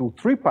change it to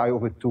 3 pi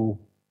over 2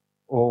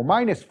 or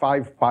minus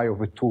 5 pi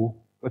over 2,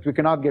 but we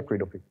cannot get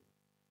rid of it.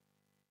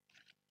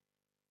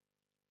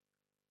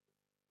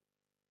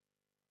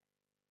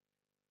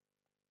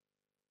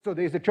 So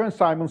there's a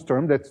Chern-Simons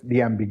term, that's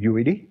the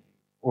ambiguity,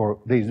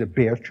 or there's a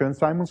bare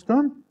Chern-Simons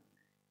term.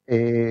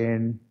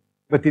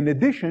 But in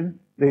addition,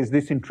 there's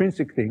this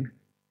intrinsic thing,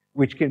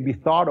 which can be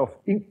thought of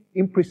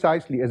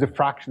imprecisely as a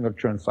fractional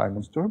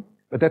Chern-Simons term,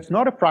 but that's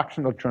not a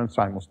fractional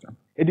Chern-Simons term.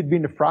 Had it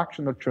been a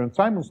fractional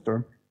Chern-Simons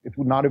term, it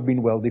would not have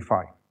been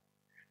well-defined.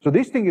 So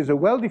this thing is a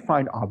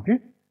well-defined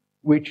object,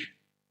 which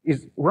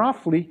is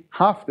roughly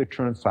half the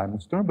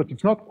Chern-Simons term, but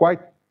it's not quite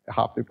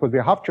half, because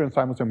the half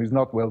Chern-Simons term is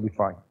not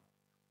well-defined.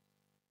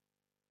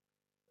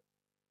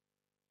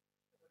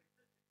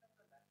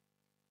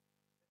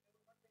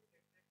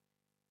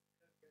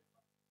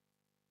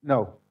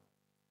 No,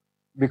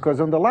 because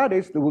on the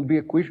lattice, there will be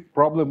a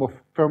problem of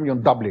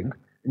fermion doubling,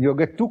 and you'll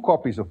get 2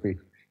 copies of it.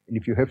 And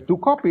if you have 2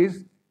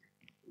 copies,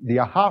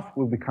 the half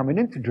will become an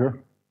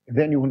integer, and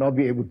then you will not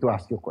be able to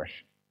ask your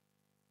question.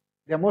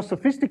 There are more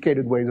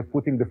sophisticated ways of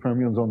putting the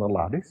fermions on the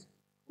lattice,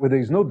 where there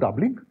is no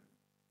doubling.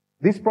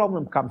 This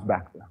problem comes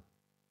back there.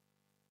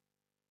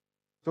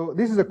 So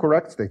this is a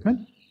correct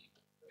statement.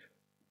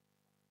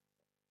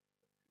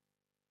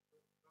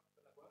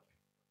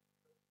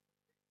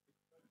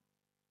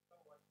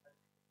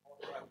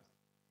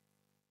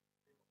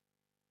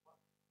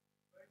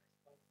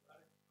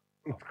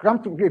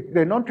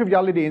 The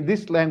non-triviality in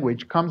this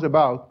language comes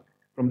about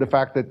from the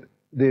fact that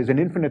there's an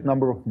infinite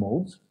number of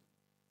modes.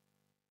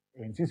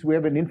 And since we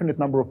have an infinite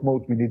number of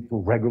modes, we need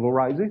to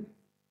regularize it.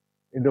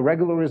 And the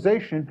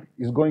regularization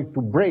is going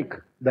to break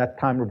that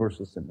time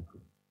reversal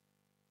symmetry.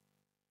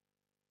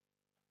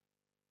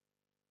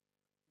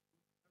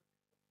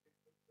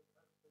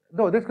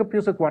 No, this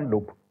computes at one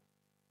loop.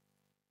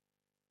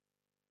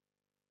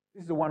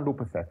 This is a one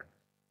loop effect.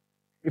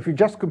 If you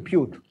just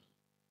compute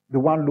the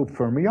one loop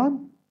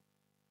fermion,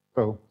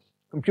 so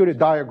compute a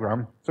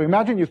diagram. So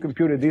imagine you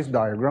computed this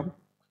diagram.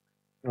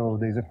 So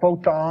there's a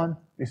photon,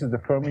 this is the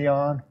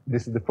fermion,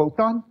 this is the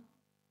photon.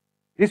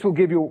 This will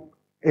give you,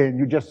 and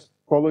you just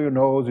follow your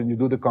nose and you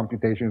do the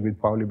computation with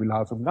Pauli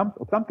Vilas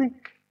or something.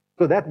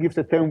 So that gives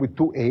a term with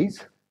 2 A's,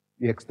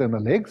 the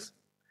external legs.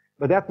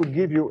 But that would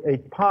give you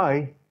 8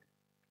 pi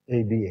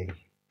ADA.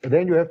 But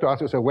then you have to ask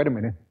yourself, wait a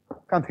minute,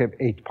 can't have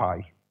 8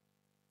 pi.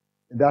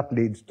 And that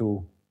leads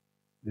to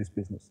this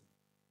business.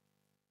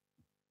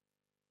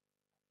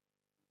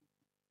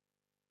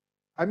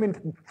 I mean,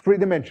 3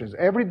 dimensions.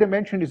 Every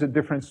dimension is a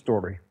different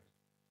story.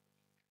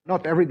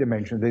 Not every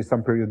dimension, there's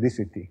some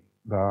periodicity,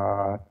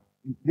 but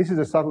this is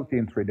a subtlety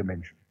in 3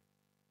 dimensions.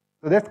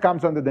 So that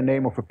comes under the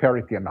name of a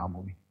parity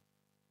anomaly.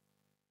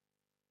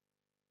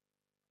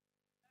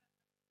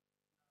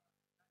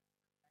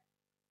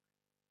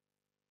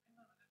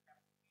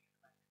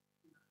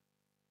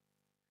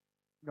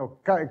 No,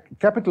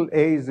 capital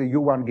A is a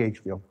U1 gauge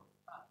field.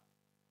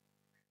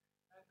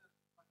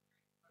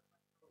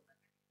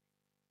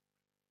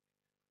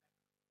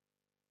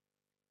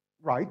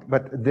 Right,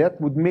 but that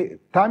would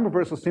make time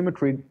reversal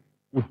symmetry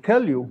would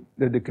tell you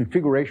that the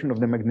configuration of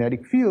the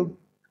magnetic field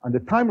on the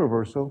time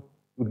reversal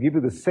would give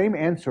you the same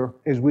answer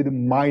as with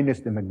minus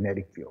the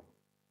magnetic field.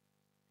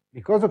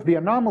 Because of the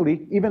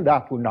anomaly, even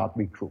that will not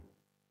be true.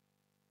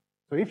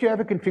 So if you have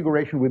a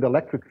configuration with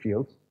electric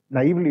fields,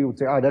 naively you would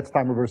say, oh, that's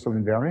time reversal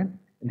invariant.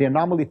 The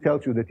anomaly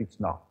tells you that it's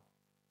not.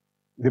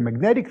 The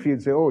magnetic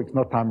field say, oh, it's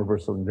not time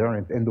reversal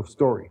invariant, end of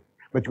story.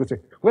 But you would say,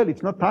 well,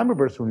 it's not time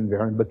reversal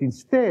invariant, but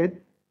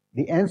instead,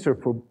 the answer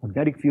for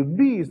magnetic field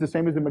B is the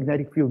same as the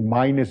magnetic field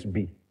minus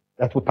B.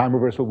 That's what time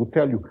reversal would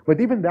tell you.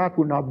 But even that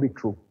will not be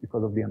true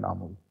because of the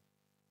anomaly.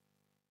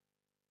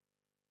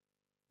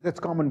 That's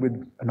common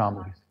with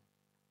anomalies.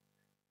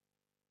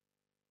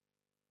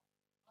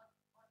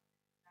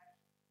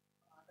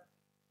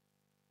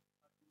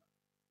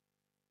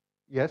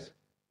 Yes?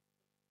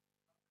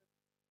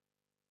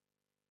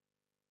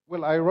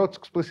 Well, I wrote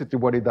explicitly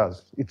what it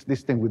does. It's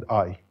this thing with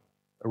I.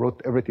 I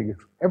wrote everything.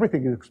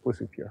 Everything is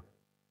explicit here.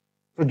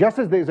 So just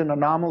as there's an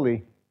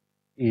anomaly,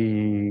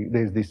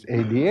 there's this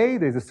ADA,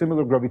 there's a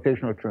similar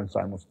gravitational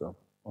Chern-Simons term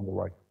on the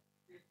right.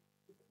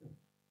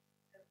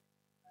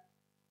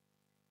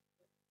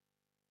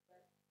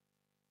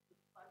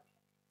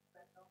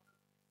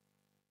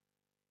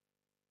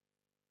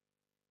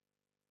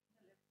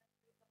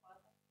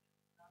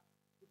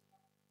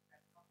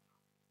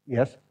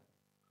 Yes?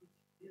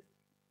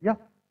 Yeah.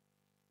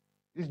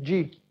 This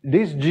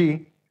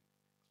G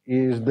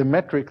is the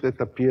metric that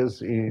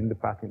appears in the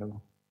path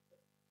integral.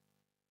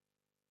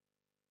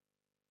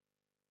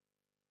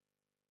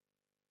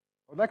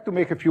 I'd like to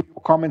make a few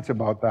comments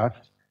about that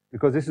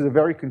because this is a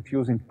very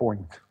confusing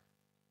point.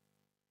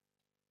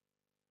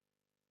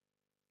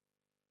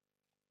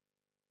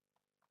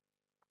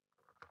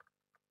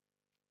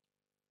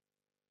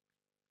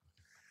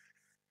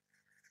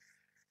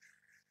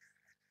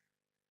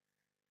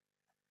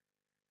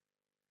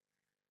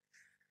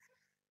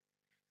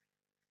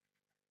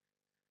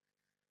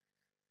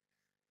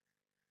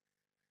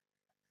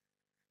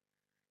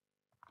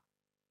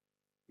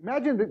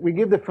 Imagine that we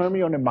give the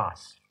fermion a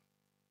mass.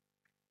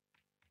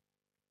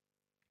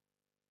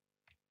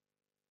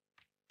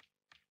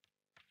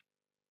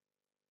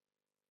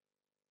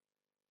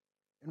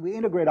 And we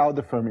integrate out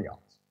the fermions.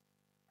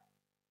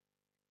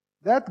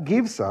 That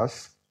gives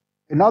us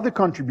another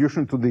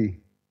contribution to the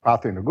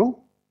path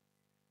integral,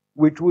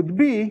 which would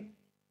be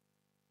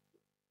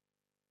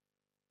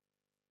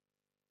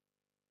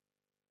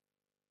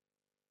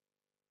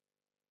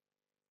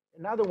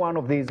another one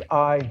of these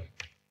I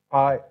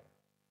pi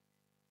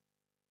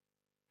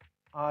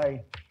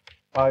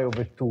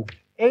over 2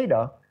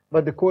 eta,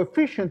 but the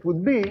coefficient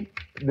would be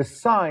the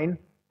sign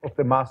of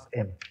the mass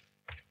m.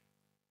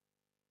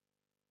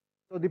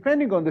 So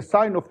depending on the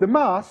sign of the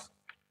mass,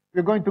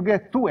 we're going to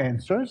get two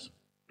answers,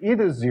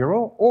 either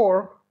 0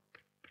 or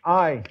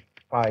I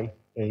pi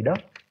eta,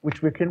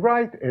 which we can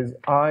write as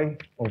I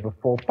over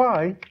 4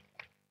 pi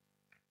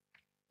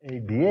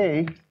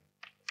AdA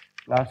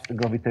plus the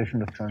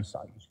gravitational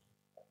Chern-Simons.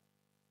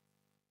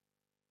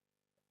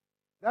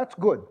 That's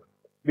good,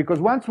 because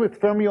once the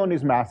fermion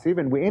is massive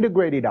and we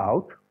integrate it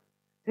out,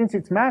 since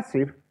it's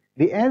massive,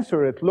 the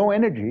answer at low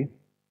energy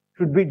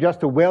should be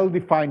just a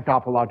well-defined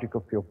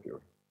topological field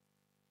theory,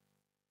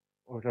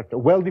 or just a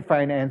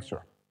well-defined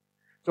answer.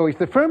 So if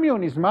the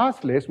fermion is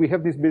massless, we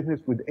have this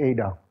business with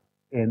eta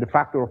and the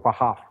factor of a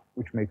half,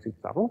 which makes it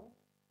subtle.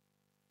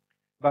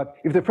 But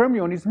if the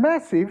fermion is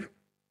massive,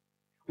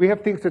 we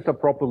have things that are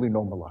properly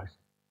normalized.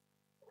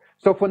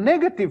 So for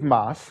negative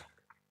mass,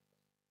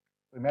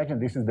 imagine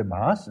this is the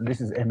mass, and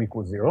this is m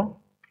equals 0.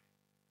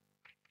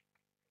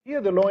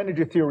 Here the low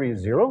energy theory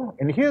is 0,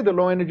 and here the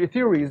low energy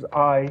theory is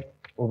I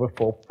over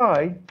 4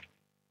 pi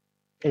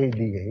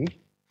AdA.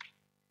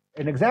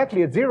 And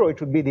exactly at 0, it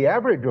should be the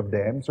average of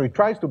them, so it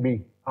tries to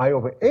be I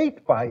over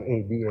 8 pi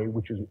AdA,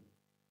 which is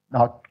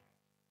not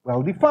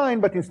well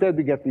defined, but instead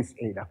we get this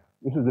eta.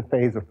 This is the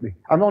phase of the,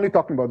 I'm only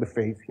talking about the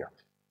phase here.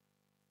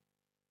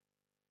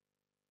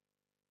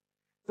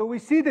 So we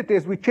see that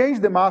as we change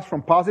the mass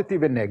from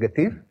positive and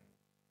negative,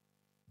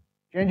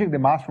 changing the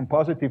mass from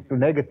positive to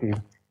negative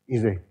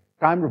is a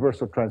time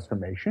reversal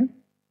transformation.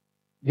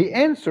 The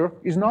answer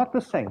is not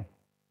the same.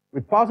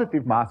 With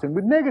positive mass and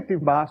with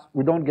negative mass,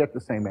 we don't get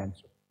the same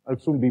answer. I'll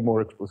soon be more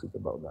explicit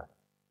about that.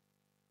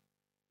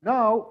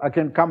 Now I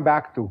can come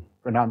back to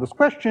Fernando's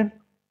question.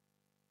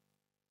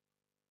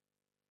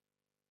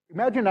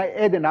 Imagine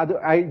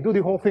I do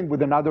the whole thing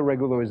with another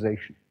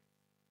regularization.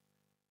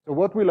 So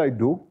what will I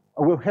do?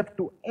 I will have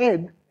to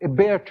add a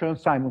bare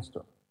Chern-Simons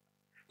term.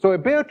 So a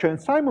bare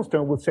Chern-Simons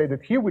term will say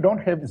that here we don't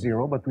have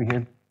 0, but we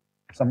have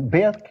some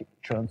bare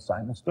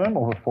Chern-Simons term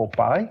over 4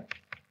 pi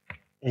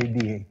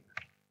AdA.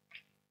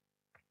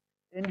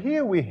 And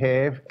here we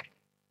have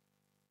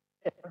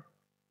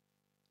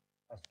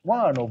plus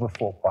 1 over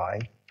 4 pi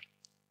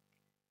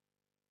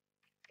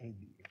AdA.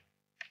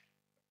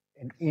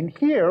 And in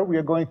here, we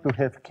are going to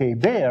have k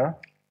bare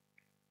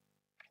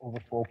over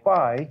 4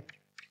 pi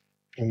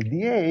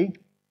AdA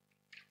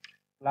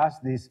plus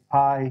this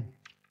pi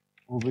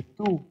over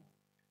 2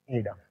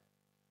 eta.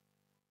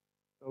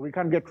 So we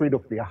can't get rid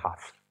of the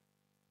half.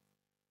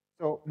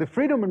 So the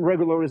freedom in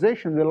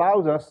regularization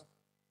allows us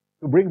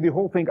to bring the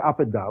whole thing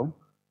up and down.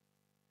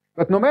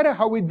 But no matter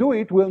how we do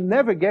it, we'll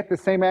never get the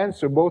same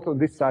answer both on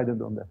this side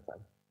and on that side.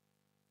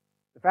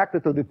 The fact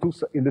that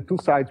in the two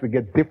sides we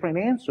get different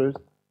answers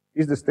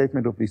is the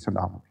statement of this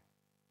anomaly.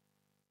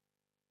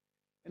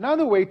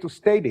 Another way to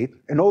state it,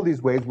 and all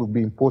these ways will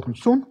be important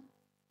soon,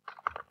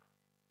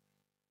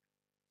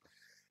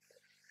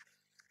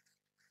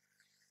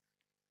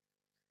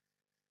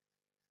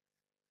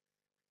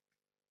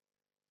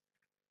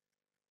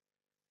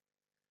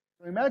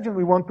 so imagine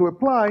we want to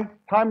apply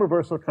time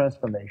reversal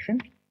transformation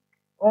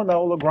on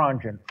our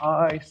Lagrangian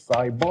I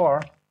psi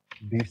bar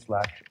d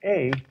slash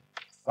a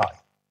psi.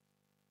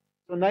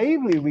 So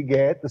naively, we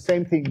get the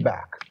same thing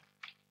back.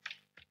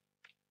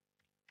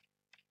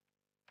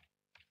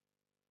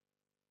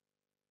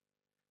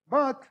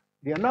 But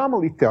the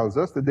anomaly tells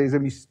us that there's a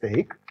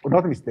mistake, or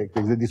not a mistake,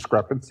 there's a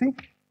discrepancy,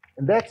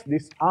 and that's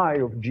this I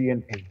of G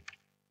and A.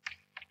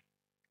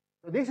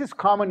 So this is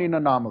common in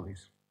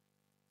anomalies.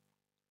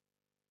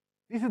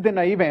 This is the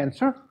naive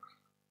answer,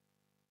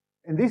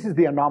 and this is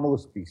the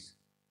anomalous piece.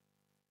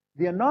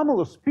 The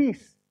anomalous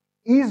piece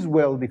is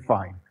well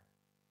defined.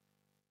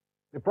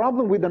 The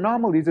problem with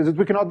anomalies is that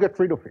we cannot get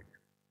rid of it.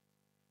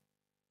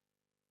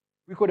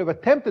 We could have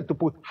attempted to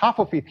put half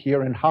of it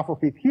here and half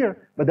of it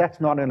here, but that's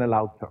not an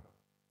allowed term.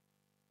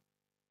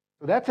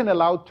 So that's an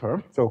allowed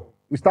term. So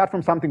we start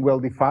from something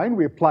well-defined,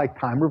 we apply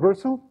time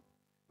reversal,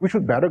 we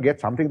should better get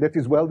something that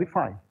is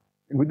well-defined.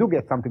 And we do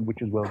get something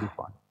which is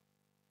well-defined.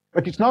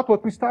 But it's not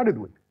what we started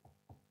with.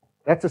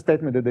 That's a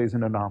statement that there is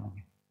an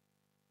anomaly.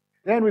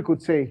 Then we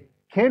could say,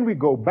 can we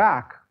go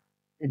back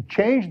and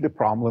change the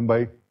problem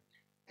by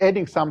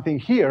adding something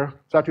here,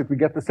 such that we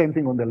get the same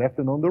thing on the left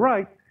and on the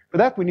right? For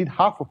that, we need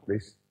half of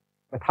this,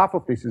 but half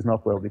of this is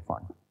not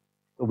well-defined.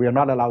 So we are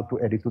not allowed to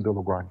add it to the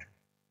Lagrangian.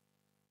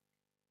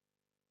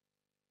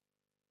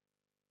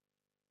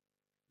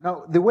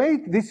 Now, the way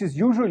this is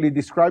usually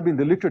described in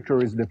the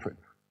literature is different.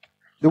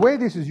 The way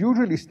this is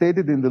usually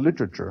stated in the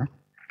literature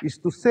is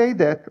to say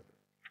that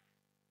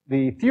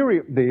the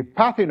theory, the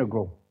path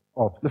integral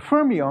of the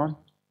fermion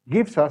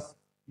gives us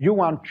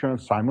U1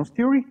 Chern-Simons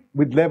theory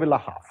with level a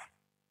half.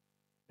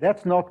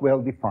 That's not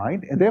well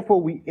defined, and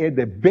therefore we add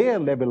a bare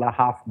level a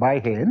half by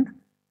hand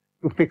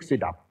to fix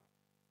it up.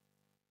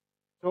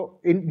 So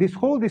in this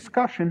whole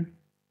discussion,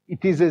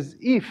 it is as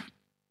if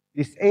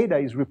this eta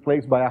is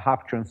replaced by a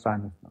half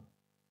Chern-Simons number.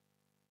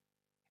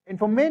 And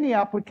for many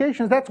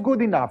applications, that's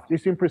good enough.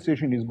 This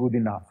imprecision is good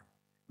enough.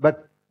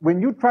 But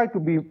when you try to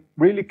be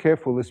really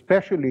careful,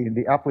 especially in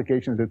the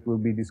applications that we'll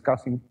be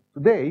discussing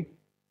today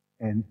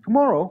and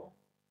tomorrow,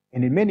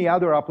 and in many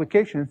other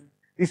applications,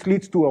 this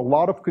leads to a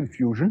lot of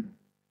confusion,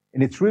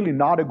 and it's really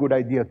not a good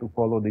idea to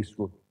follow this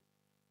route.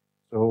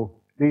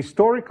 So the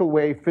historical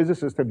way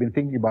physicists have been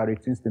thinking about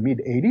it since the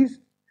mid-80s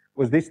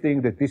was this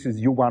thing that this is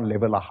U1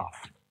 level a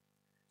half.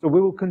 So we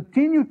will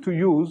continue to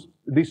use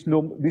this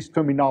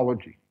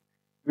terminology.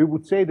 We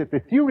would say that the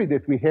theory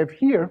that we have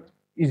here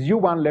is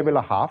U1 level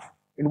a half,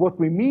 and what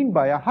we mean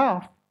by a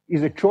half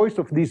is a choice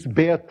of this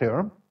bare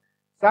term,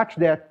 such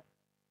that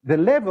the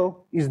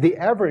level is the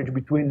average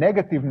between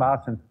negative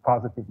mass and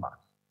positive mass.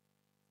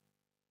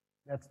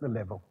 That's the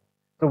level.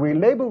 So we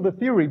label the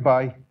theory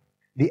by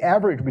the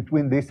average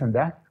between this and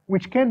that,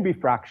 which can be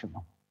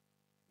fractional.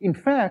 In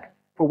fact,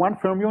 for one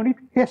fermion, it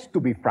has to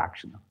be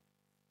fractional.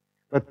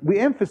 But we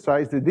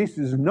emphasize that this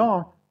is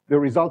not the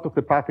result of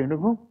the path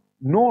integral,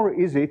 nor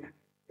is it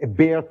a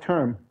bare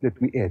term that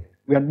we add.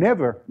 We are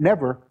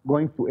never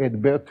going to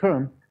add bare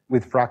term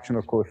with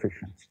fractional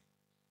coefficients.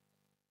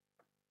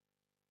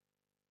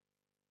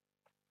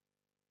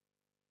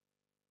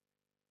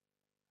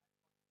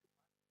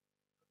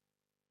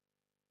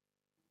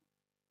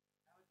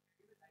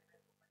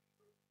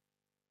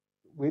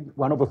 With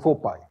 1 over 4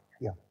 pi,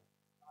 yeah.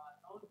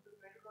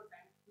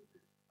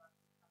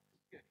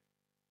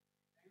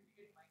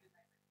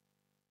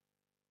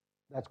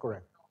 That's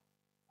correct.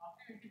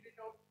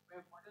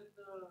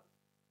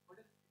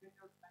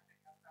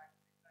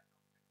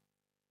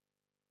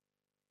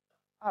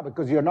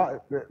 Because you're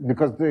not,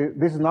 because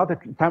this is not a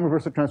time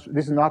reversal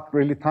this is not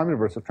really time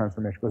reversal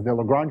transformation, because the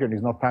Lagrangian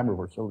is not time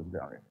reversal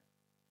invariant.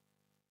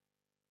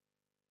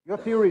 Your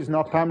theory is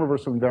not time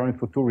reversal invariant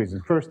for two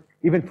reasons. First,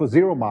 even for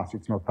zero mass,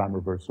 it's not time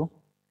reversal.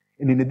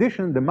 And in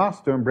addition, the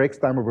mass term breaks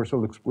time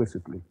reversal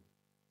explicitly.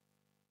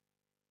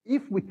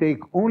 If we take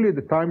only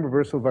the time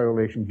reversal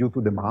violation due to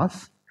the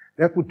mass,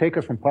 that would take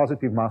us from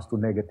positive mass to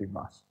negative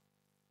mass.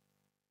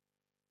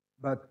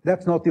 But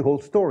that's not the whole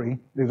story.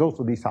 There's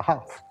also this a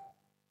half.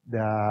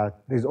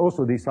 There's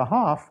also this a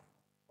half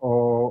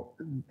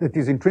that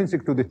is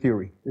intrinsic to the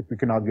theory that we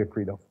cannot get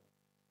rid of.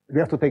 We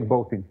have to take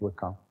both into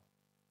account.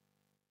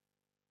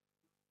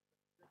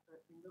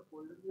 In the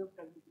older way of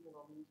calculating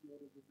anomalies,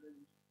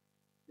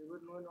 there were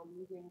no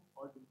anomalies in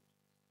all terms.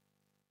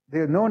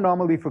 There are no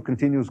anomaly for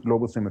continuous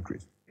global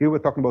symmetries. Here we're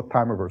talking about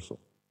time reversal.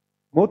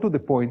 More to the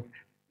point,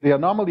 the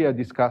anomaly I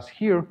discuss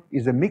here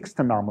is a mixed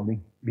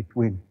anomaly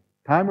between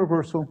time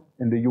reversal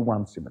and the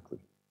U1 symmetry.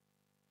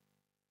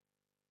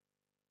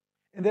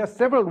 And there are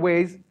several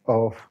ways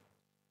of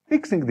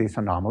fixing this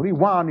anomaly.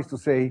 One is to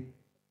say,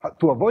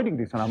 to avoiding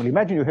this anomaly,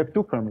 imagine you have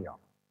two fermions.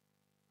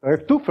 I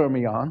have two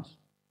fermions,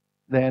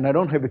 then I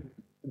don't have it,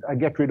 I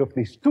get rid of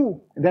these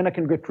two, and then I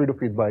can get rid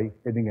of it by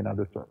adding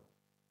another term.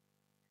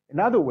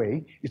 Another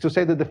way is to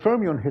say that the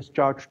fermion has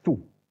charge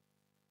 2.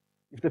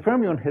 If the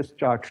fermion has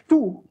charge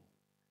 2,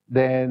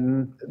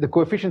 then the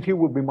coefficient here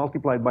will be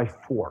multiplied by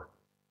 4.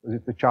 Because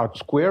it's a charge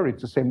square,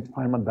 it's the same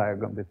Feynman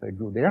diagram that I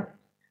drew there.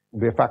 It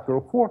will be a factor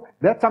of 4.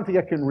 That's something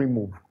I can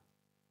remove.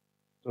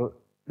 So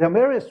there are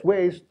various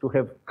ways to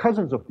have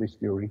cousins of this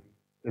theory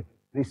that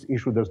this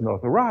issue does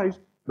not arise,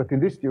 but in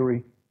this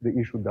theory, the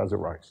issue does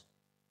arise.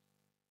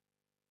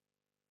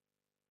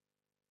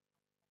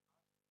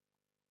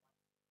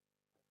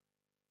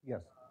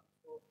 Yes.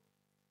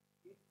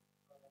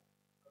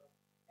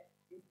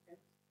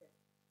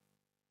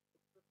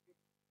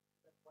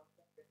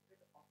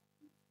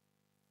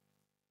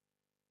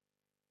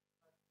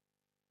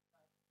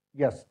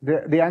 Yes,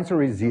 the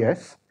answer is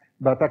yes,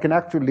 but I can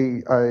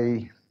actually,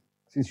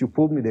 since you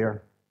pulled me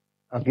there,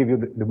 I'll give you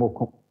the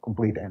more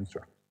complete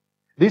answer.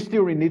 This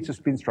theory needs a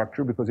spin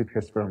structure because it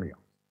has fermions.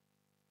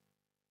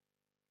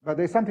 But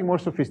there's something more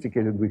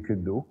sophisticated we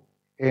could do,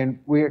 and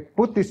we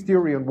put this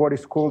theory on what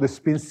is called a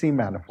spin C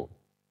manifold.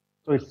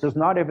 So it does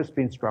not have a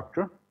spin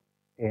structure,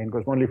 and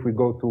because only if we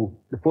go to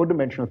the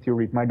four-dimensional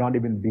theory, it might not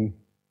even be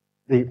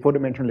the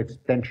four-dimensional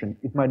extension,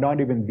 it might not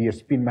even be a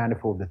spin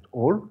manifold at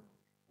all.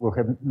 We'll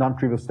have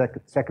non-trivial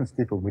second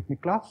state or Whitney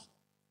class.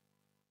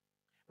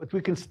 But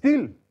we can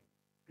still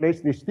place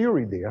this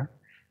theory there,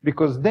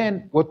 because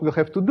then what we'll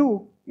have to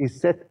do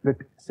is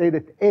say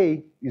that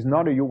A is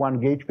not a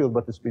U1 gauge field,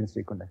 but a spin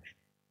C connection.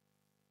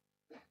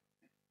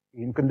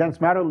 In condensed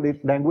matter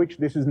language,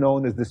 this is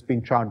known as the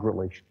spin-charge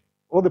relation.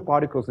 All the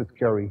particles that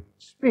carry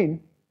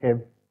spin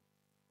have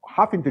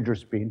half-integer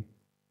spin,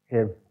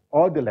 have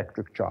odd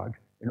electric charge,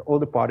 and all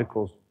the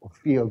particles of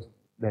fields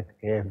that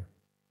have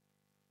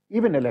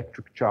even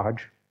electric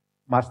charge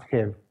must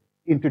have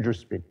integer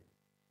spin.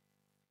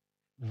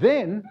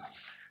 Then,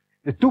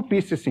 the two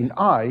pieces in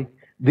I,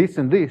 this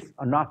and this,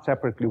 are not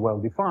separately well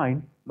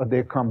defined, but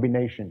their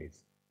combination is.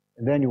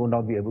 And then you will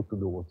not be able to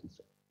do what you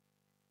said.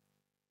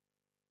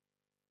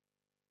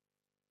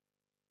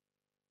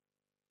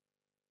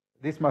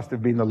 This must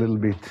have been a little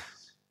bit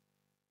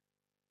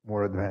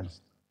more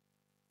advanced.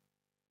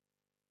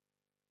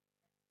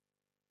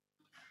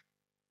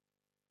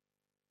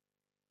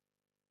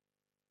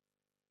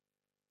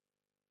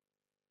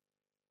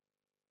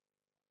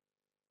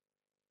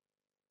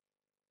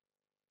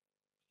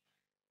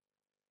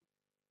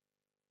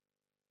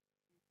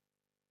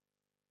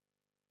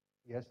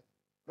 Yes,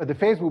 but the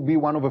phase will be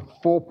 1 over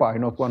 4 pi,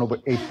 not 1 over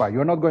 8 pi.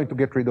 You're not going to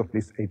get rid of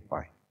this 8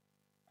 pi.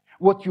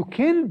 What you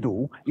can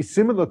do is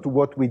similar to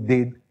what we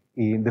did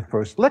in the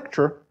first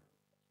lecture.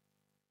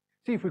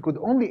 See, if we could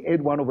only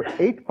add 1 over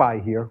 8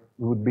 pi here,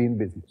 we would be in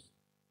business.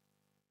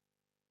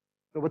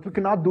 So, but we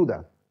cannot do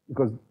that,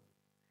 because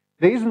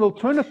there is an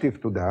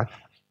alternative to that.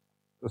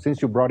 So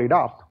since you brought it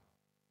up,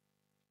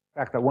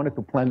 in fact,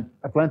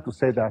 I planned to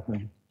say that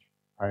and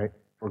I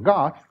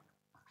forgot.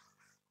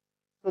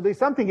 So there's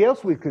something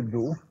else we could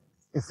do,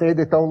 is say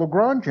that our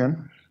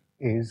Lagrangian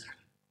is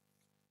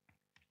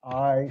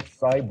I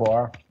psi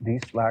bar d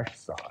slash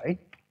psi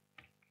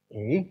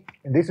A,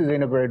 and this is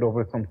integrated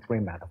over some 3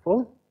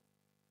 manifold.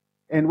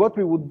 And what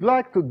we would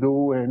like to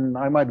do, and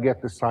I might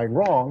get the sign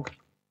wrong,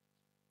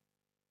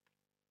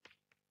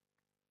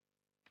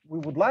 we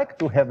would like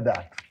to have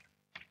that.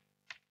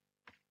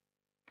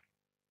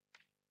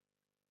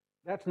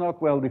 That's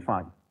not well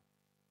defined.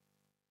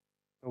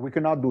 So we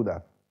cannot do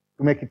that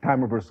to make it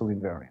time reversal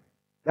invariant.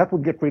 That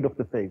would get rid of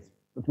the phase,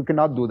 but we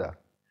cannot do that.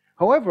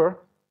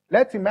 However,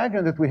 let's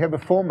imagine that we have a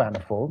 4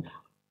 manifold,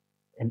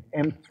 and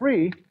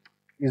M3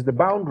 is the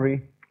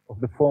boundary of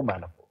the 4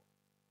 manifold.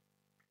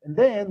 And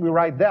then we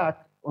write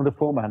that on the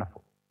 4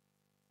 manifold.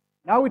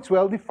 Now it's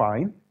well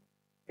defined,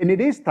 and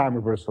it is time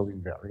reversal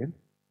invariant,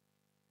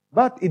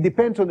 but it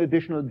depends on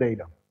additional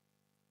data.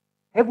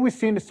 Have we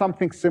seen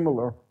something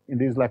similar in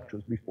these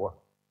lectures before?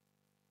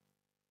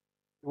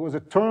 There was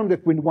a term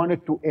that we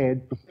wanted to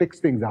add to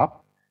fix things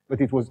up, but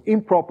it was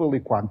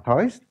improperly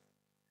quantized.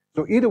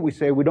 So either we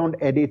say we don't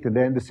add it and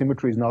then the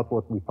symmetry is not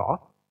what we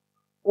thought,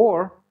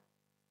 or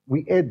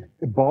we add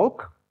a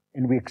bulk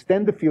and we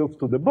extend the fields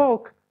to the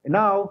bulk, and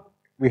now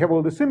we have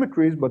all the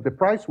symmetries, but the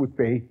price we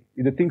pay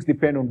is the things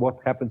depend on what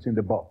happens in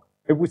the bulk.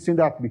 Have we seen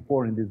that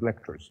before in these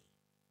lectures?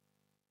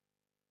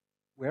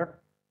 Where?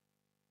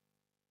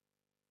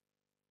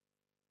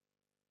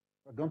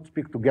 But don't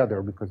speak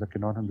together because I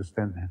cannot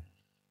understand that.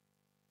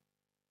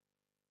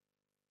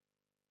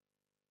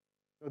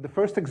 So the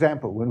first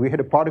example, when we had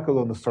a particle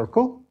on a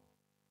circle,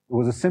 it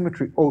was a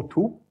symmetry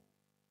O2.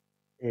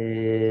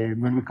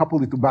 And when we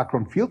coupled it to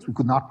background fields, we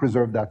could not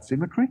preserve that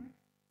symmetry.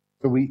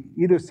 So we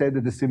either said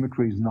that the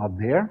symmetry is not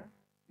there,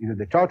 either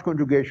the charge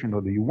conjugation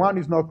or the U1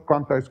 is not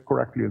quantized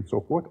correctly and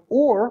so forth,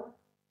 or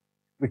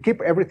we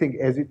keep everything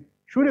as it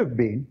should have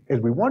been, as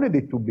we wanted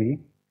it to be.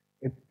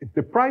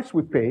 The price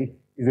we pay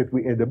is that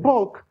we add a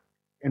bulk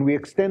and we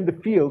extend the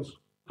fields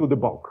to the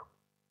bulk.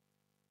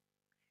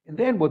 And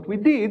then what we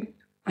did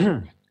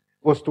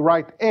was to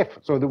write f.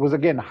 So there was,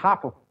 again,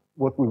 half of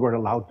what we were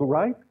allowed to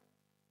write.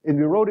 And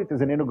we wrote it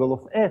as an integral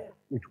of f,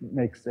 which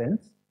makes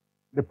sense.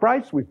 The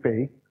price we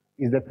pay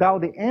is that now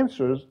the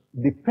answers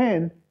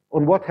depend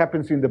on what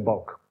happens in the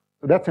bulk.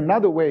 So that's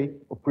another way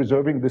of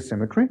preserving this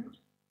symmetry.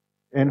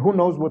 And who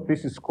knows what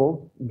this is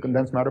called in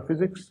condensed matter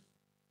physics?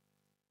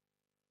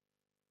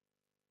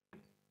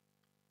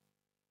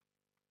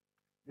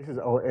 This is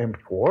our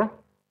M4.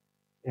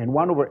 And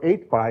 1 over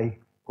 8 pi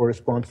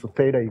corresponds to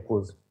theta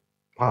equals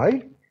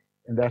pi,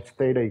 and that's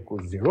theta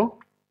equals 0.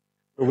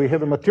 So we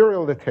have a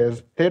material that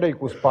has theta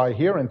equals pi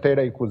here and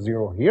theta equals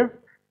 0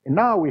 here. And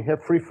now we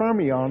have free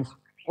fermions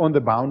on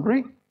the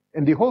boundary,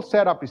 and the whole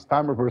setup is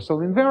time reversal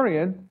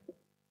invariant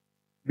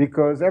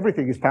because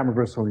everything is time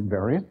reversal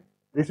invariant.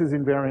 This is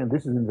invariant,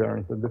 this is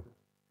invariant, and the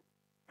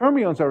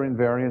fermions are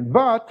invariant,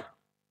 but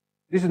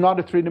this is not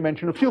a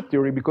three-dimensional field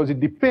theory because it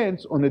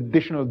depends on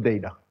additional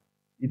data.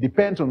 It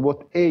depends on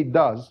what A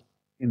does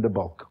in the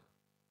bulk.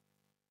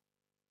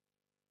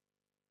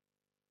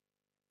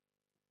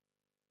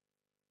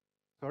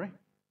 Sorry?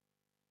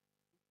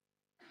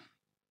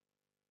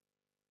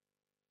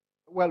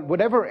 Well,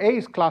 whatever A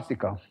is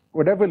classical,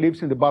 whatever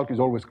lives in the bulk is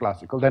always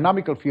classical.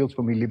 Dynamical fields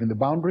for me live in the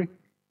boundary.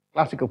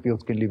 Classical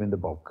fields can live in the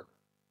bulk.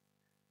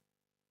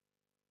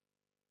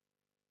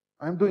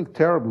 I'm doing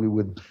terribly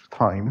with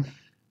time.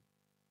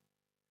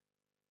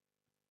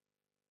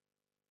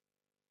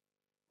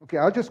 Okay,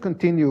 I'll just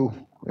continue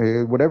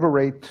whatever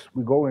rate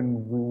we go,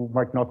 and we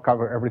might not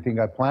cover everything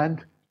I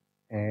planned,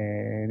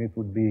 and it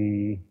would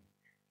be,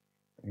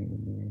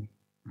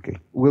 okay,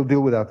 we'll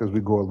deal with that as we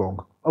go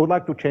along. I would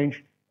like to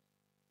change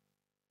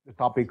the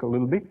topic a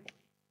little bit.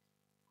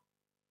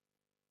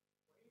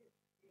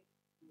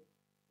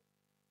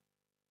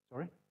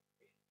 Sorry?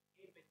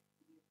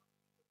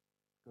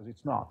 Because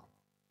it's not.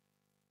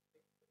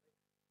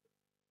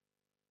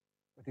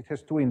 But it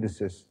has two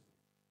indices.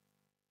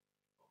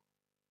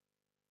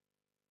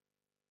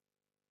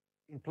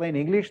 In plain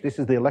English, this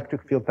is the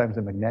electric field times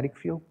the magnetic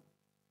field.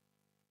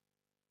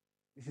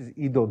 This is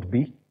E dot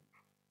B.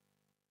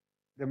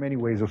 There are many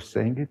ways of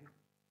saying it.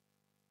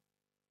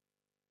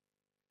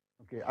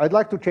 Okay, I'd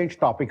like to change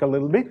topic a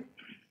little bit.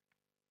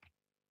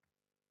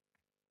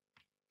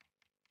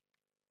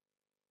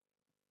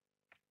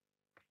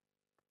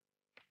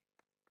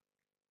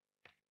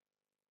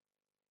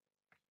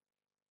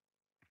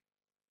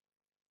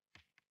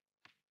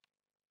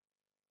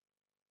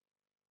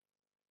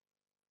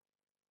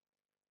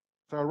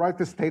 So I'll write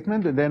the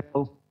statement and then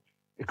I'll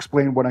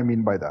explain what I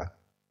mean by that.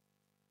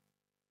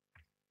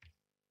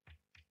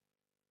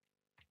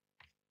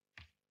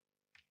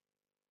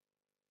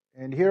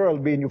 And here I'll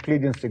be in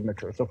Euclidean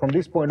signature. So from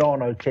this point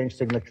on, I'll change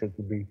signature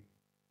to be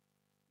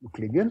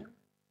Euclidean.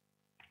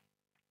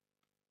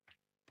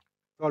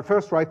 So I'll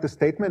first write the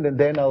statement and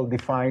then I'll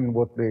define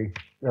what the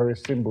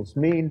various symbols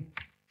mean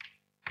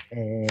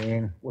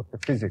and what the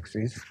physics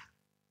is.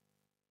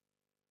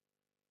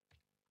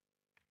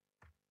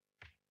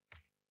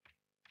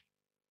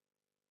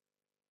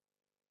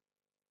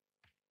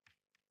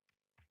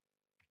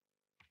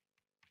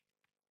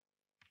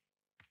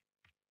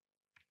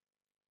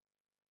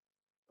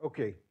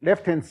 Okay,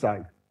 left-hand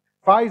side.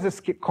 Phi is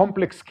a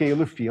complex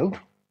scalar field.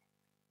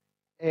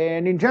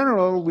 And in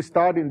general, we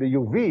start in the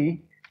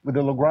UV with a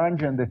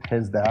Lagrangian that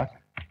has that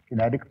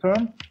kinetic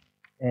term.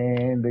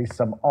 And there's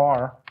some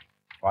R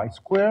phi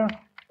square,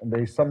 and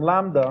there's some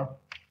lambda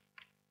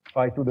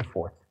phi to the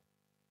fourth.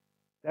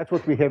 That's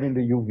what we have in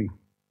the UV.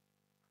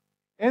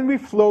 And we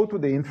flow to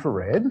the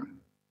infrared.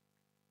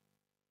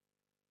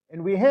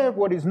 And we have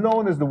what is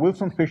known as the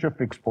Wilson-Fisher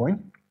fixed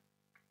point.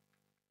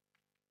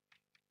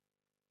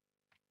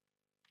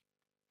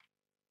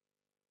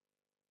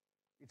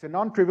 It's a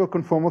non-trivial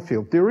conformal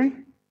field theory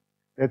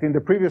that in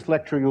the previous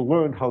lecture you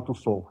learned how to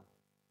solve.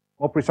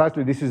 More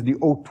precisely, this is the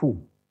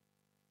O2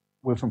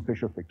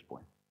 Wilson-Fisher fixed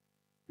point.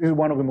 This is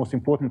one of the most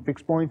important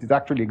fixed points. It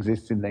actually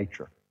exists in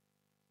nature.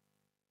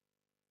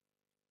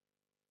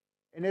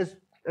 And as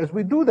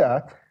we do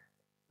that,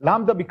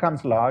 lambda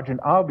becomes large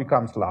and R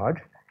becomes large,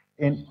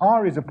 and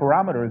R is a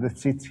parameter that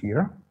sits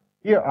here.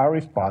 Here R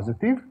is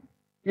positive,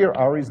 here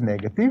R is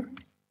negative,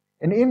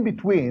 and in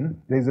between,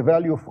 there's a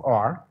value of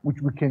R,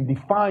 which we can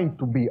define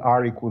to be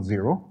R equals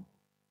 0.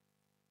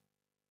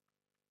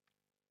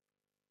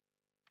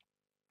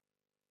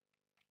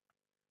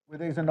 Where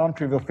there's a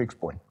non-trivial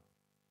fixed point.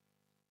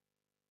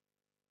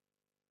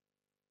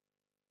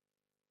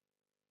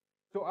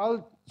 So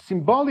I'll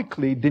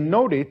symbolically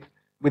denote it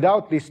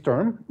without this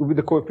term, with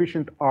the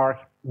coefficient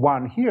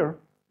R1 here,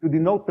 to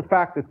denote the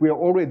fact that we are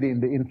already in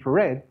the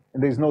infrared,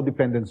 and there's no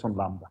dependence on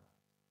lambda.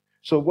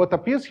 So what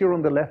appears here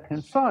on the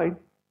left-hand side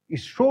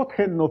is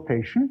shorthand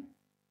notation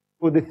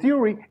for the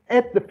theory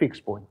at the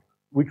fixed point,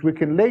 which we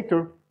can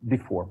later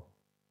deform.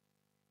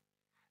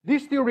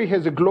 This theory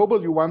has a global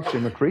U1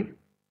 symmetry,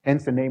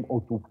 hence the name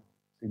O2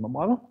 sigma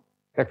model.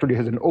 It actually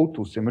has an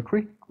O2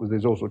 symmetry, because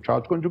there's also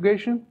charge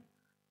conjugation.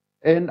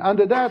 And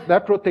under that,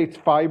 that rotates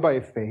phi by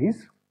a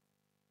phase.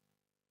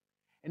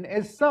 And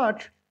as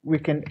such, we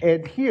can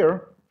add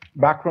here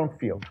background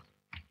field.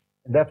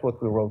 And that's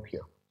what we wrote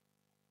here.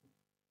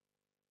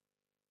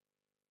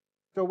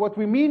 So what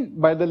we mean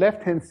by the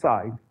left-hand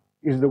side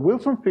is the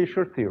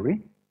Wilson-Fisher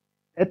theory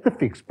at the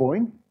fixed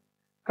point,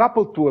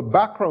 coupled to a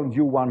background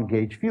U1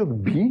 gauge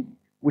field, B,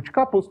 which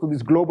couples to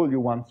this global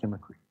U1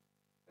 symmetry.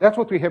 That's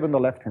what we have on the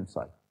left-hand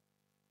side.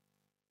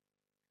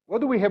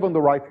 What do we have on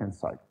the right-hand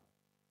side?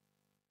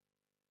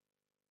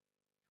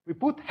 We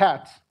put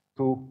hats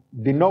to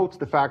denote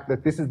the fact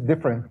that this is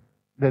different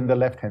than the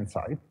left-hand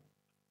side.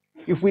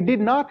 If we did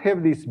not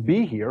have this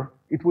B here,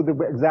 it would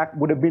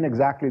have been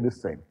exactly the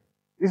same.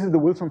 This is the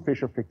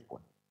Wilson-Fisher fixed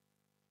point.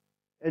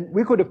 And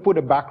we could have put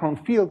a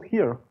background field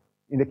here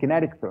in the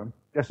kinetic term,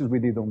 just as we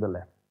did on the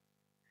left.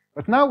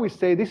 But now we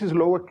say this is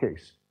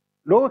lowercase.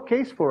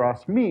 Lowercase for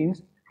us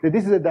means that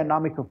this is a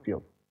dynamical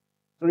field.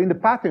 So in the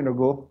path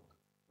integral,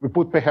 we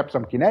put perhaps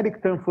some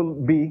kinetic term for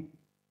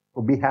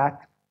B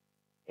hat,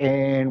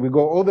 and we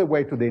go all the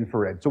way to the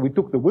infrared. So we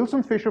took the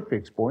Wilson-Fisher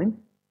fixed point,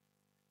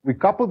 we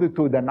coupled it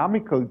to a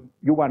dynamical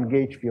U1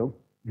 gauge field,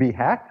 B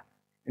hat,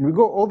 and we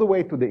go all the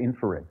way to the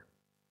infrared.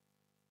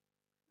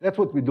 That's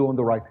what we do on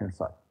the right-hand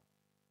side.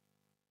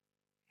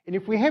 And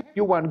if we have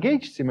U1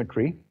 gauge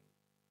symmetry,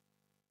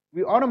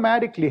 we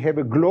automatically have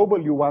a global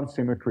U1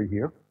 symmetry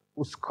here,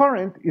 whose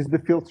current is the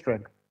field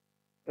strength.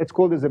 It's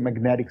called as a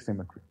magnetic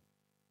symmetry.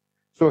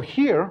 So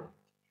here,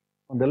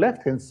 on the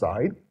left-hand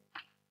side,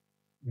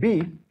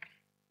 B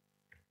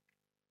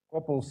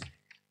couples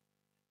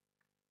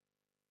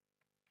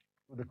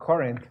to the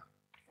current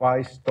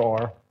phi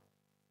star,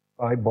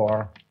 phi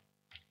bar,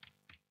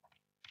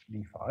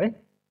 d phi.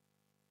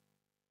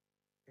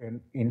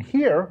 And in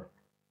here,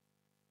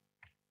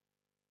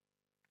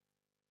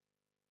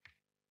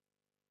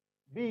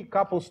 B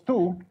couples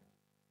to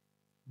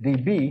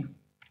dB,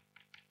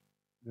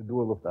 the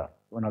dual of that,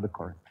 to another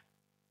current.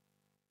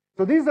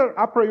 So these are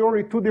a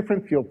priori two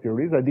different field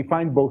theories. I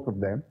defined both of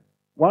them.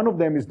 One of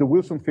them is the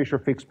Wilson-Fisher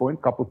fixed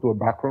point coupled to a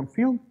background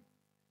field,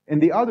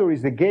 and the other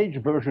is the gauge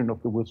version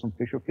of the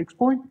Wilson-Fisher fixed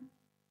point,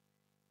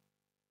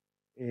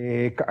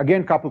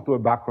 again coupled to a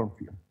background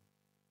field.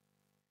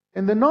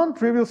 And the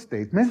non-trivial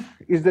statement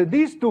is that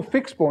these two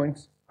fixed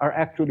points are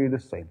actually the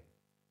same.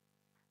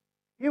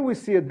 Here we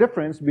see a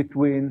difference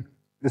between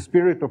the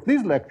spirit of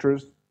these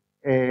lectures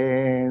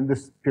and the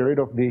spirit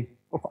of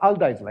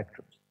Aldai's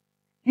lectures.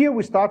 Here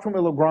we start from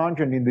a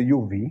Lagrangian in the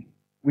UV,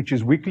 which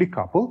is weakly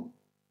coupled,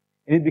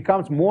 and it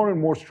becomes more and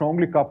more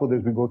strongly coupled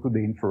as we go to the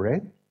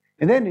infrared.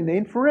 And then in the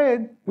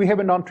infrared, we have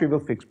a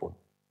non-trivial fixed point.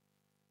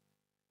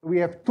 We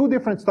have two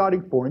different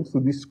starting points to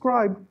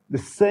describe the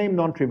same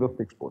non-trivial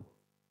fixed point.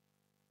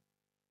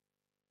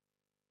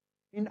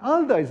 In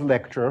Aldai's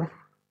lecture,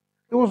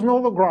 there was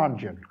no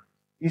Lagrangian.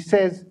 He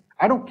says,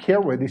 I don't care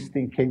where this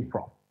thing came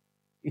from.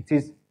 It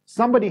is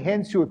somebody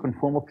hands you a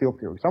conformal field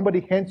theory.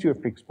 Somebody hands you a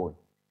fixed point.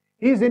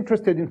 He's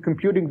interested in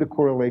computing the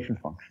correlation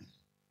functions.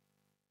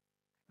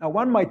 Now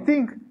one might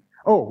think,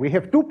 oh, we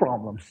have two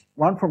problems.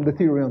 One from the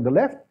theory on the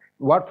left,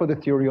 one for the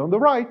theory on the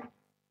right.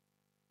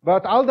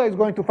 But Aldai is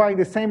going to find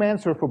the same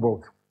answer for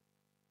both.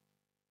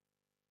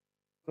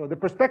 So the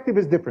perspective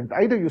is different.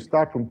 Either you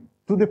start from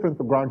two different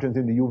Lagrangians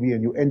in the UV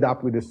and you end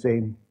up with the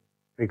same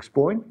fixed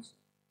points,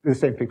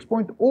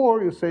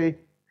 or you say,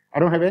 I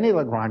don't have any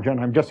Lagrangian,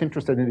 I'm just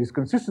interested in these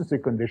consistency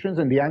conditions,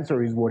 and the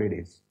answer is what it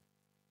is.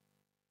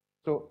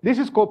 So this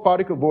is called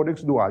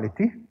particle-vortex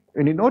duality,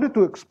 and in order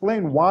to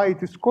explain why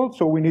it is called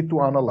so, we need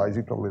to analyze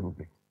it a little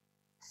bit.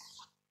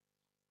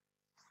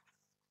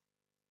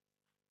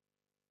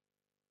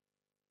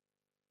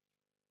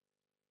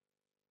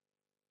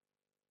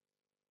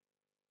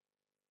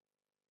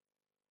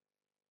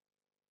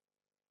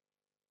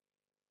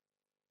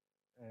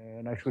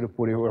 And I should have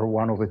put it over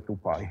 1 over 2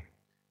 pi.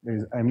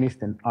 I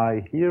missed an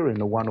I here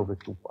and a 1 over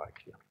 2 pi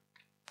here.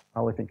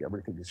 Now I think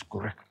everything is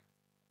correct.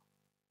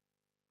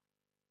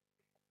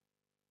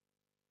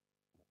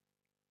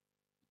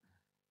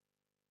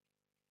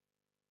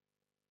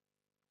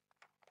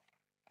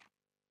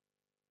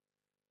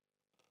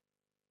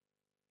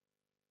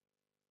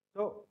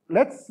 So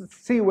let's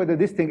see whether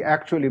this thing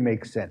actually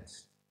makes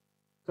sense.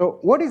 So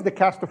what is the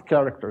cast of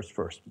characters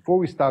first? Before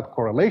we start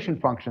correlation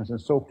functions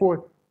and so forth,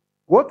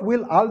 what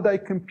will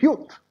Aldai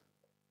compute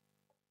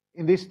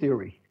in this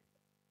theory?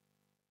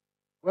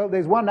 Well,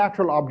 there's one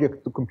natural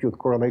object to compute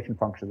correlation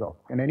functions of.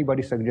 Can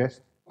anybody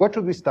suggest? What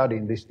should we study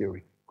in this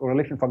theory?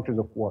 Correlation functions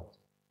of what?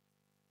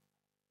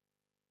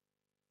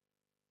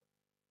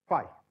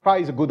 Phi. Phi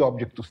is a good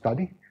object to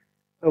study.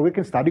 So we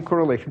can study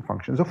correlation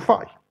functions of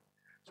phi.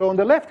 So on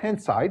the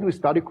left-hand side, we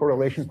study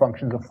correlation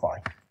functions of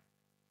phi.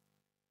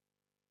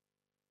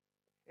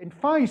 And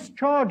phi is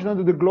charged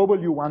under the global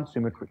U1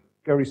 symmetry.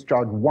 Carries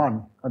charge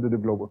 1 under the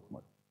global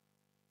symmetry.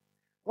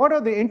 What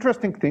are the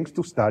interesting things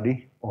to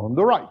study on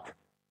the right?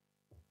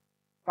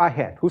 Phi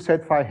hat. Who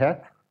said phi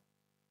hat?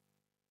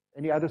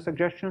 Any other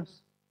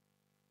suggestions?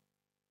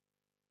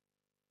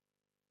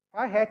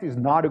 Phi hat is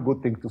not a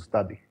good thing to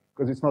study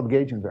because it's not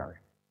gauge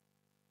invariant.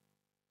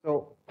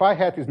 So phi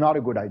hat is not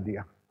a good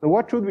idea. So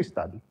what should we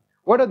study?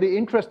 What are the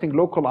interesting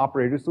local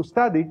operators to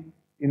study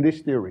in this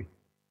theory?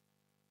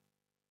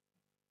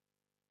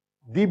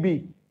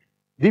 dB.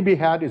 dB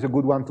hat is a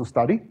good one to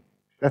study.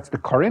 That's the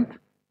current.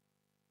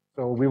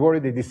 So we've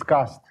already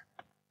discussed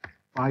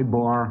phi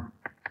bar.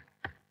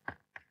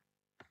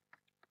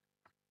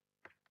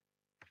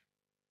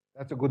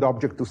 That's a good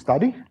object to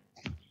study.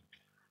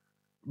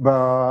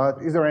 But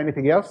is there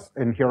anything else?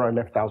 And here I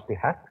left out the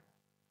hat.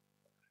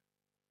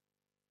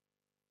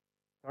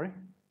 Sorry?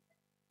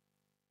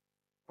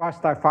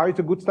 Fast type phi is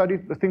a good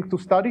thing to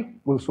study.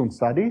 We'll soon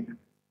study it.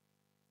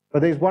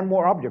 But there's one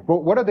more object.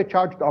 Well, what are the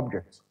charged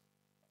objects?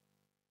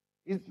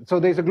 So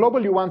there's a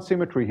global U1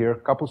 symmetry here,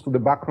 couples to the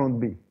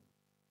background B.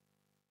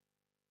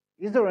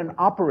 Is there an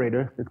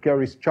operator that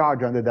carries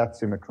charge under that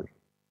symmetry?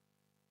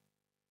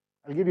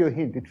 I'll give you a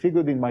hint. It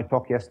figured in my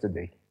talk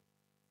yesterday.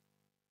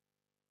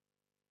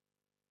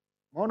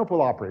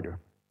 Monopole operator.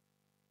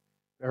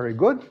 Very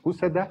good. Who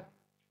said that?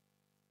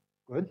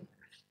 Good.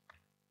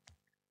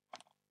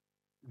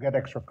 You get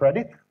extra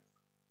credit.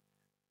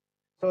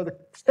 So the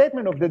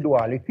statement of the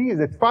duality is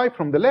that phi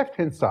from the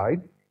left-hand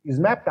side is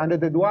mapped under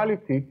the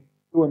duality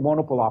to a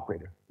monopole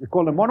operator. We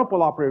call a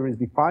monopole operator is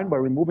defined by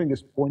removing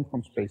this point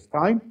from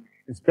space-time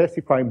and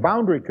specifying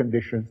boundary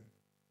conditions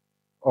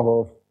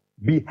of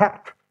B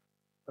hat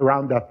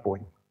around that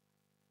point.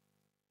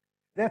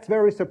 That's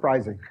very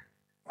surprising.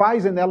 Phi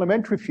is an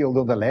elementary field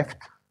on the left,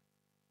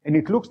 and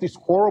it looks this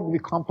horribly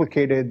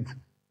complicated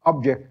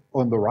object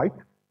on the right.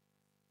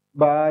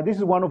 But this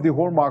is one of the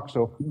hallmarks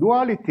of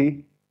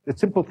duality, that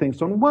simple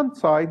things on one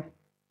side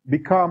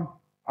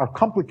are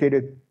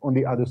complicated on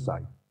the other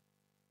side.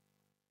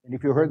 And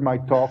if you heard my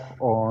talk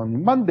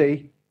on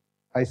Monday,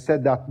 I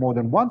said that more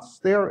than once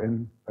there,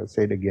 and I'll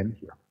say it again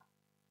here.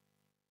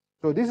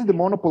 So this is the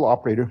monopole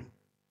operator,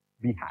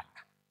 B hat.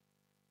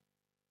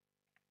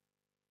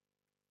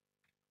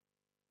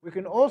 We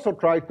can also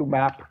try to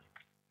map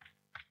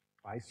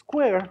phi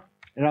square,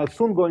 and I'm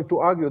soon going to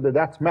argue that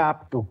that's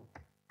mapped to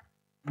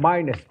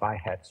minus phi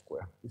hat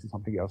square. This is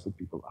something else that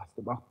people asked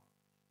about.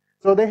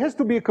 So there has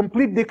to be a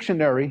complete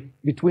dictionary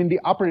between the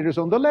operators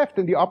on the left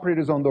and the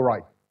operators on the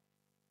right.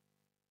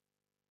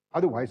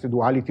 Otherwise, the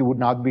duality would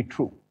not be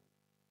true.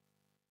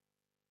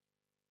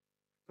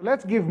 So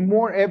let's give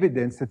more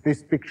evidence that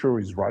this picture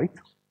is right.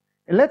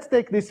 And let's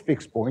take this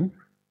fixed point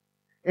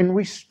and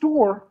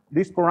restore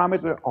this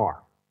parameter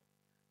r.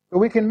 So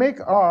we can make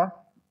r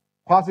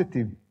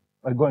positive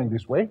by going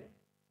this way,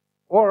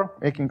 or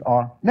making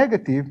r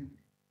negative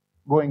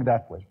going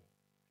that way.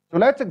 So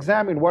let's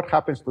examine what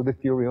happens to the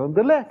theory on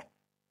the left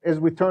as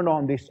we turn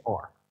on this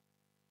r.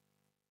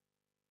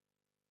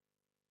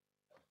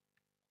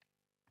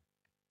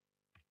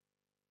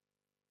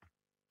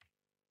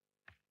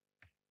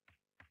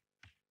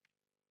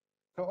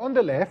 So on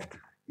the left,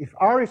 if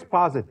r is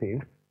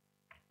positive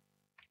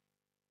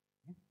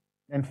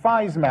and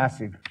phi is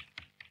massive,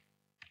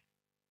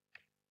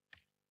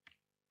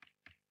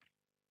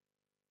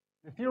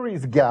 the theory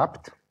is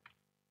gapped,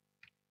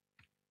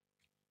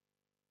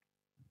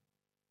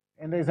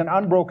 and there's an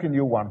unbroken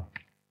U1.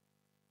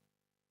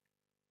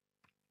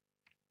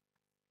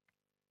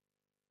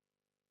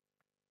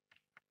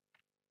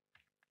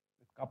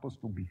 It couples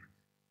to B.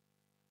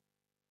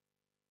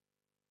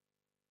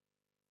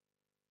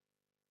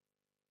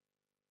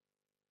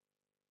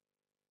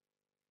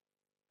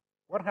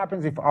 What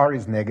happens if r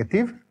is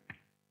negative?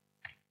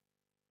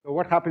 So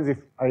what happens if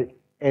I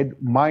add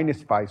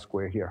minus phi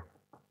square here?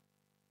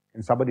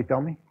 Can somebody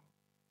tell me?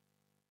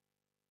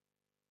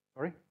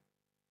 Sorry?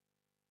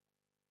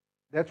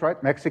 That's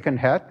right, Mexican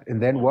hat, and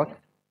then what?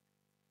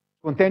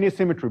 Spontaneous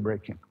symmetry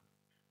breaking.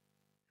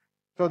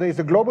 So there's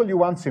a global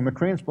U1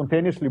 symmetry and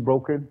spontaneously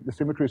broken, the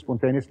symmetry is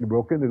spontaneously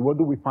broken, and what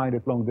do we find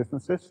at long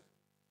distances?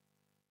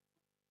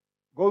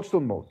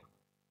 Goldstone mode.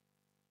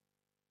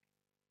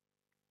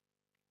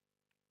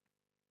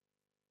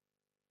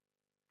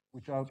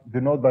 Which I'll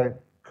denote by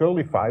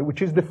curly phi,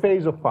 which is the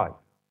phase of phi.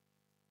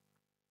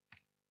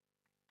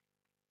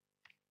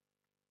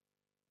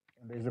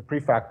 And there's a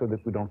prefactor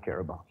that we don't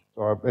care about.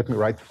 So let me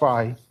write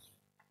phi. It's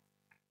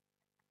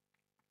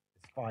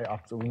phi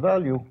absolute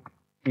value,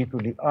 e to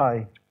the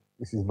I.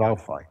 This is val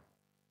phi.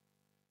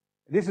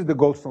 This is the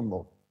Goldstone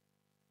mode.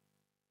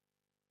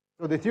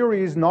 So the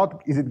theory is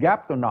not, is it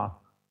gapped or not?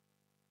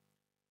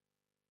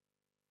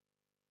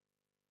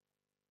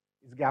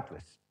 It's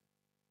gapless.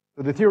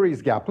 So the theory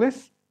is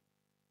gapless,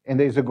 and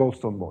there's a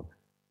Goldstone mode.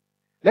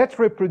 Let's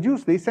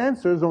reproduce these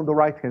answers on the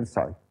right-hand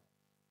side.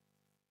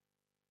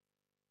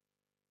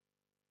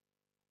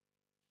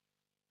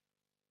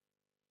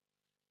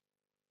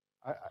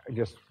 I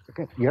just,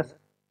 okay, yes?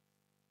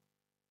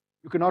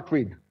 You cannot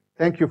read.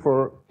 Thank you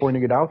for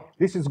pointing it out.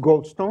 This is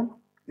Goldstone.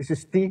 This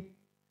is T.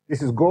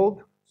 This is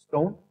Gold,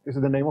 Stone. This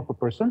is the name of a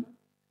person.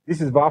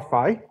 This is Va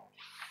Phi.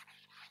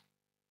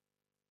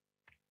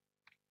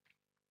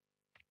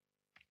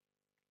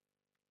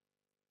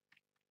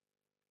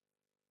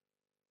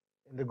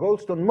 And the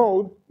Goldstone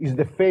mode is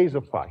the phase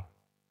of phi.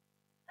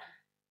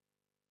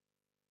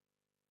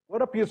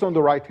 What appears on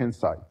the right-hand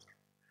side?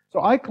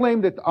 So I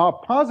claim that R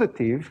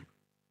positive,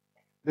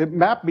 the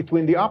map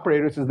between the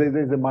operators is that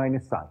there's a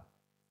minus sign.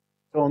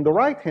 So on the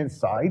right-hand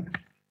side,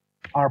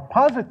 R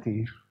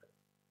positive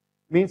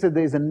means that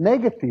there's a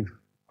negative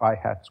phi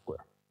hat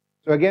square.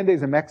 So again,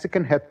 there's a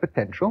Mexican hat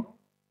potential.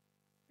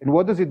 And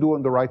what does it do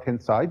on the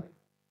right-hand side?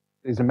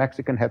 There's a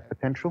Mexican hat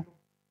potential.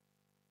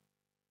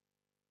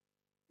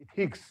 It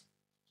Higgs.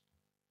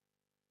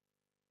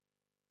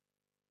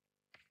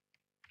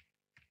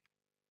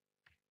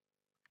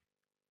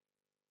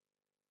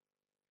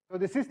 So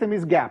the system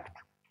is gapped.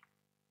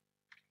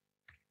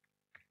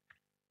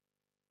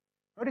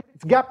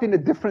 It's gapped in a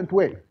different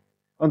way.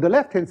 On the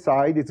left-hand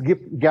side, it's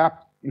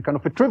gapped in kind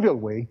of a trivial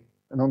way,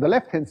 and on the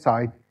left-hand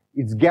side,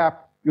 it's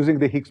gapped using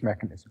the Higgs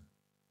mechanism.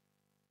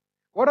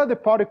 What are the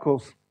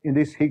particles in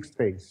this Higgs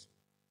phase?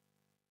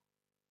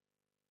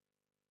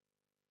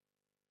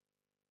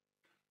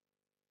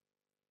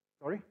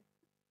 Sorry?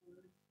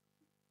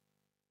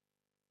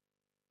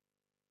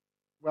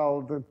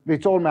 Well,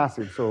 it's all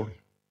massive, so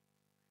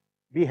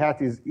B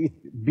hat is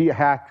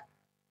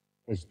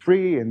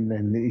three, and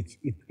then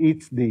it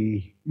eats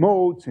the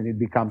modes, and it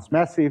becomes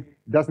massive.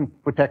 It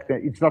doesn't protect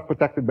it. It's not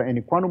protected by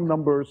any quantum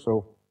numbers,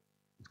 so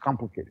it's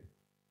complicated.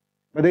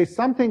 But there's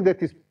something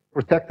that is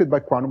protected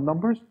by quantum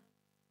numbers,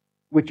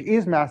 which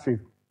is massive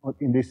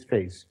in this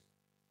phase.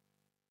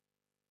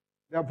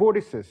 There are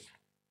vortices.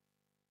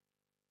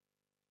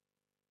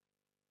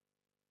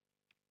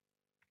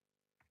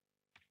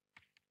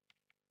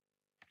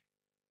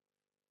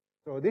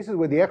 So this is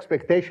where the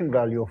expectation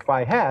value of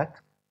phi hat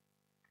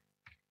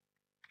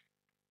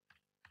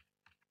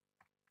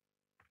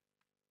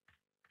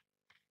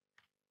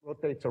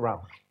rotates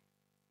around.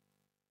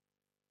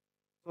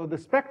 So the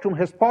spectrum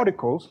has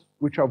particles,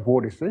 which are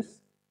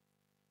vortices,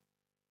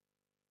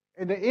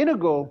 and the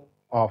integral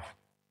of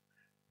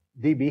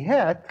dB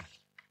hat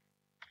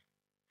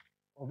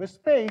of a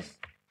space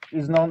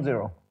is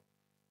non-zero.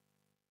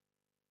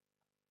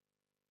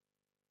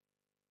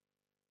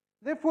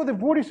 Therefore, the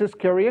vortices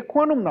carry a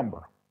quantum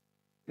number.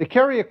 They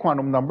carry a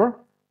quantum number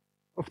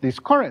of this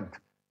current.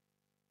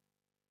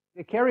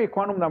 They carry a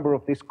quantum number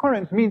of this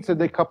current means that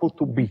they couple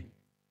to B.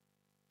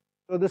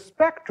 So the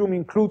spectrum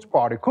includes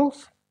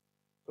particles.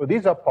 So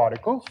these are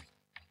particles,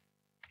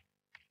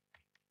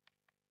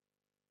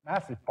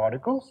 massive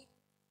particles,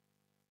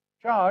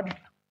 charged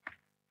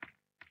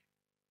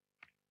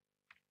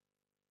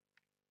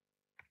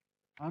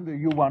under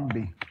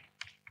U1B.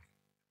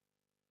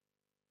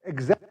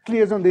 Exactly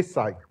as on this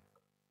side.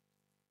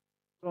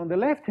 So on the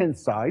left-hand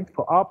side,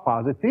 for R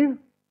positive,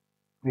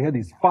 we have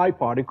these phi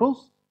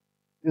particles.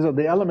 These are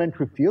the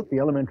elementary field, the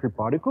elementary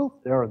particles.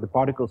 They are the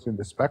particles in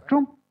the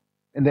spectrum,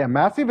 and they are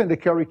massive and they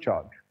carry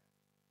charge.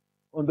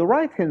 On the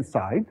right-hand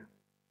side,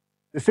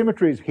 the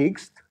symmetry is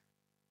Higgs,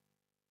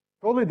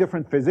 totally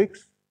different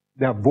physics.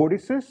 They are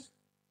vortices,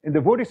 and the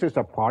vortices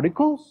are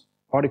particles,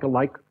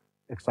 particle-like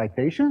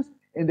excitations,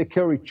 and they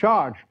carry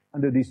charge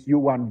under this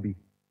U1B.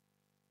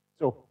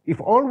 So if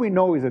all we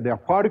know is that they are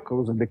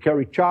particles and they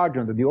carry charge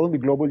under the only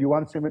global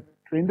U1 symmetry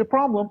in the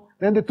problem,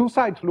 then the two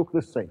sides look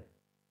the same.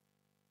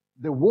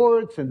 The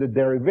words and the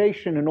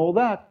derivation and all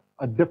that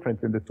are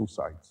different in the two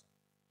sides.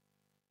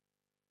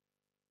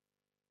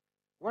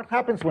 What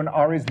happens when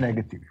R is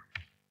negative?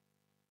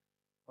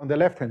 On the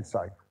left-hand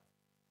side.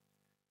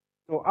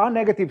 So R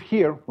negative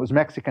here was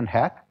Mexican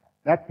hat.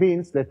 That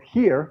means that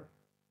here,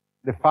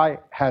 the phi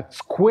hat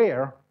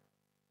square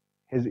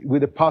is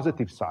with a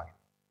positive sign.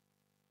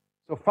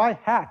 So phi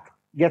hat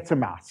gets a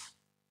mass.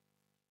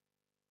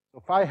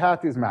 So phi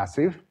hat is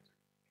massive.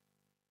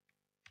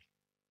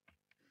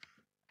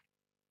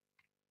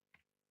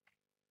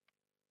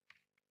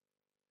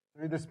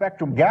 Is the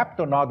spectrum gapped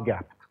or not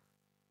gapped?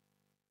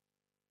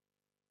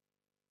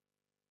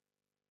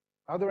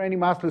 Are there any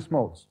massless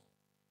modes?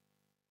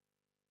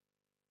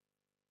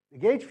 The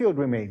gauge field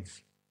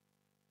remains.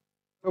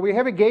 So we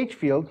have a gauge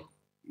field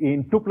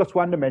in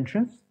 2+1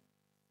 dimensions.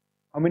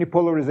 How many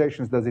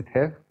polarizations does it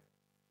have?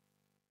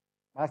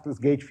 Massless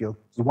gauge field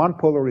is one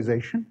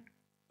polarization.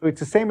 So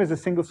it's the same as a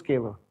single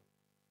scalar.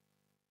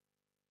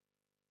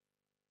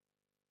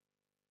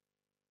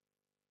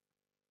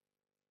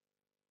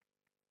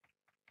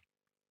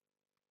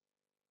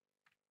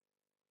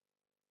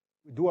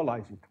 We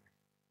dualize it.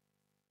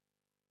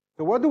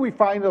 So what do we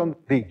find on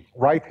the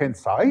right-hand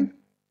side?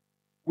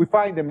 We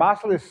find a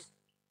massless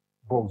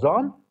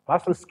boson,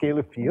 massless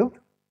scalar field,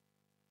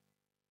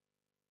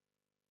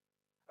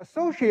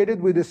 associated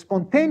with a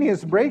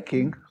spontaneous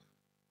breaking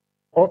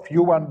of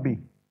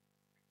U1B.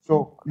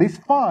 So this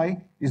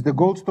phi is the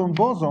Goldstone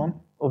boson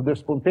of the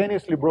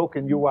spontaneously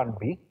broken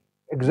U1B,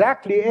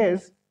 exactly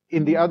as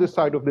in the other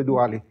side of the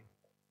duality.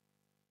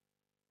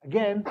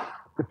 Again,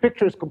 the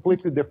picture is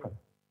completely different.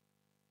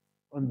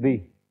 On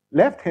the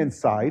left-hand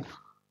side,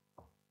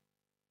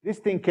 this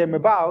thing came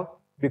about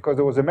because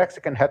there was a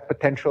Mexican hat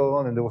potential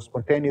and there was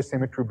spontaneous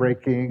symmetry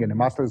breaking and a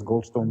massless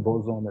Goldstone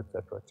boson,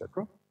 etc.,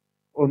 etc.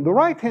 On the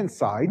right-hand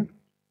side,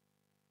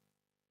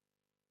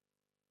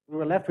 we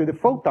were left with a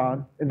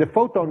photon, and the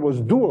photon was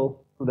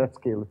dual to that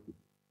scalar field.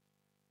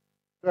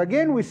 So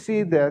again, we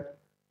see that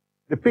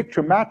the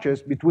picture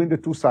matches between the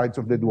two sides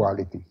of the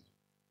duality.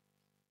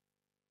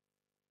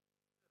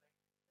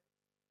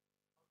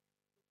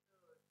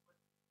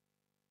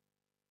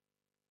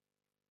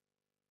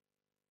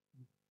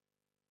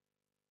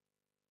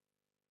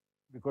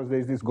 Because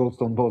there's this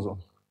Goldstone boson.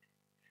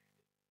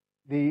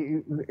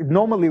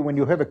 Normally, when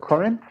you have a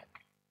current,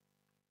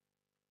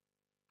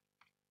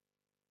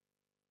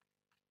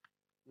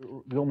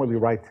 normally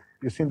write.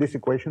 You've seen this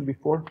equation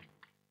before?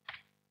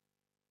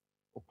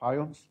 For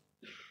pions?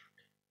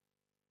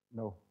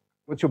 No.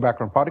 What's your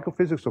background? Particle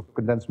physics or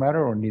condensed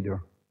matter or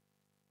neither?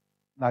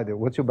 Neither.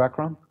 What's your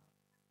background?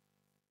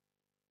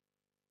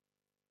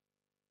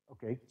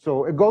 Okay,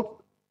 so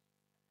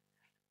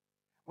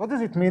what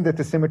does it mean that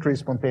the symmetry is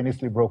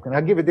spontaneously broken?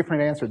 I'll give a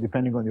different answer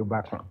depending on your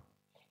background.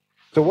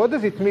 So what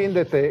does it mean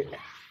that a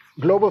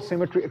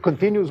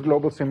continuous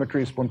global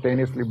symmetry is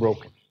spontaneously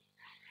broken?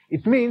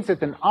 It means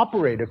that an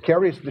operator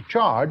carries the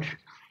charge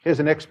as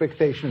an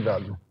expectation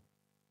value.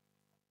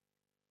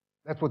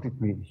 That's what it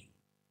means.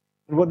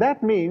 And what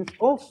that means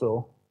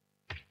also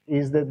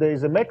is that there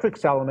is a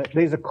matrix element,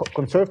 there is a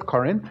conserved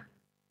current,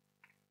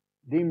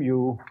 d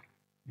mu,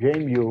 j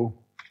mu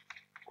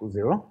equals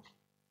 0,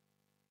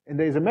 and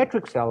there is a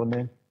matrix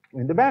element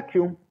in the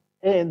vacuum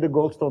and the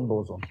Goldstone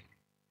boson.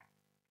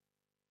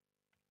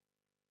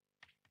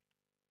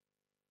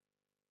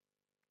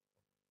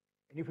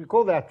 And if we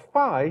call that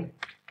phi,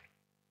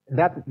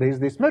 that there's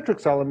this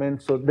matrix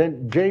element, so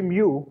then j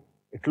mu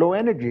at low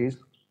energies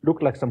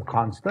look like some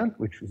constant,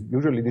 which is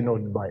usually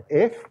denoted by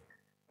f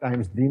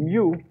times d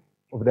mu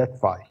of that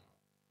phi.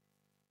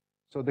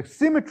 So the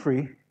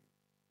symmetry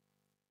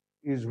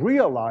is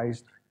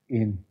realized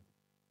on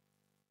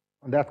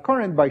that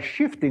current by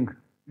shifting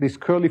this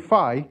curly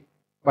phi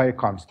by a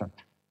constant.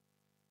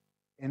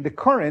 And the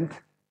current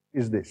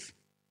is this.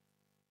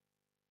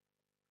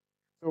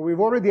 So we've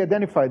already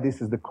identified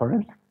this as the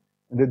current,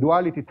 and the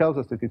duality tells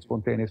us that it's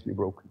spontaneously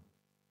broken.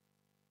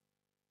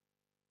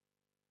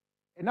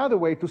 Another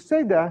way to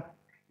say that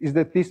is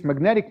that this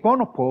magnetic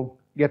monopole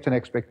gets an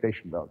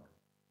expectation value.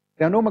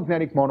 There are no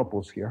magnetic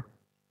monopoles here,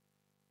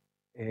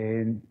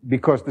 and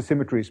because the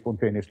symmetry is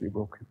spontaneously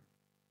broken.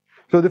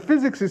 So the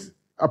physics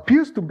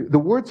the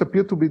words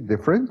appear to be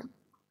different,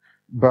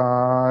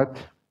 but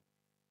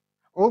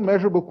all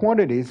measurable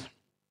quantities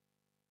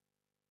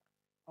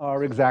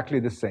are exactly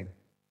the same.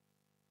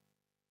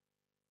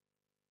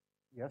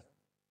 Yes?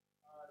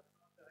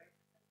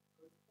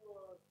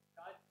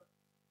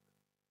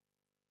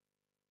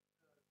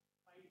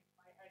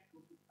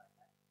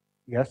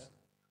 Yes?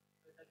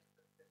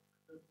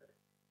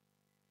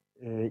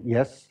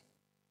 Yes?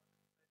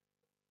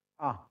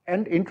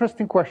 And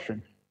interesting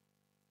question.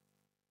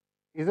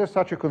 Is there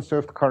such a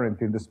conserved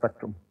current in the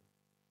spectrum?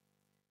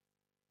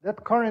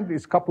 That current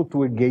is coupled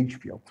to a gauge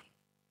field.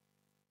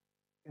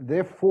 And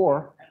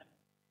therefore,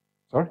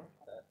 sorry?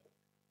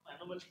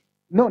 Anomaly?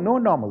 No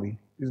anomaly.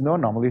 There's no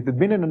anomaly. If it had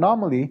been an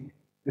anomaly,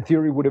 the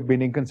theory would have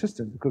been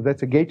inconsistent because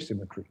that's a gauge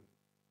symmetry.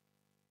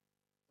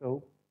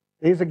 So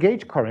there's a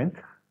gauge current.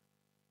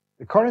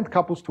 The current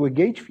couples to a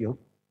gauge field,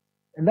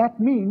 and that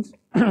means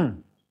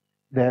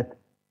that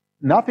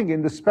nothing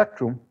in the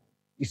spectrum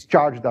is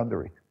charged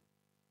under it.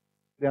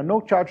 There are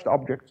no charged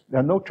objects, there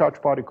are no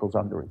charged particles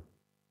under it.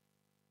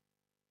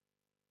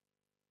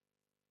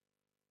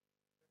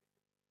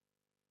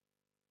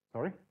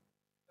 Sorry?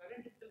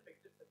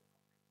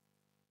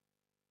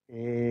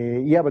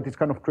 Yeah, but it's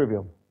kind of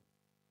trivial.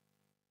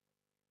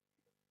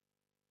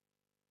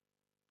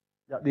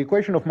 Yeah, the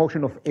equation of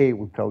motion of A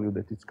will tell you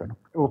that it's kind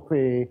of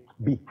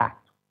B hat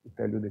will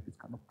tell you that it's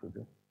kind of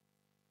trivial.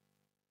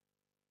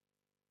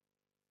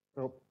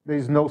 So there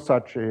is no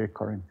such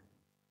current.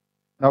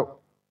 Now,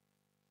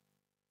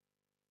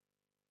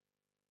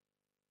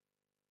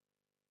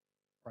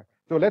 right.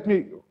 So let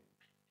me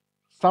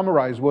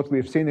summarize what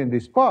we've seen in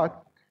this part.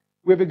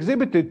 We've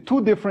exhibited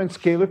two different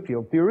scalar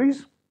field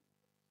theories.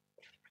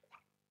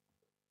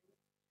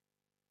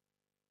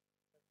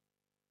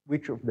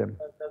 Which of them?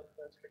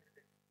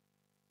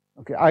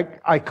 Okay,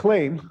 I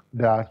claim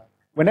that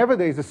whenever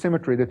there is a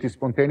symmetry that is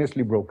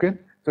spontaneously broken,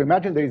 so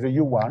imagine there is a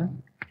U1,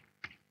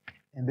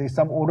 and there is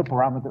some order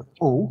parameter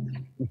O,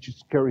 which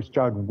carries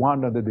charge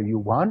 1 under the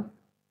U1,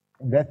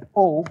 and that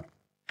O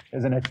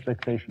has an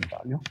expectation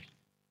value.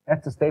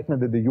 That's a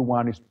statement that the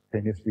U1 is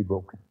spontaneously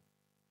broken.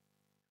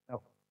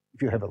 Now,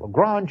 if you have a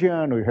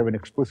Lagrangian or you have an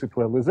explicit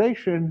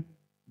realization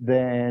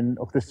then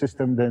of the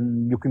system,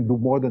 then you can do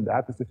more than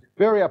that.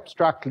 Very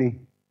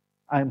abstractly,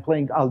 I'm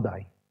playing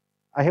Aldai.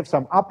 I have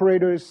some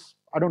operators,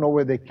 I don't know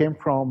where they came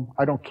from,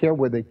 I don't care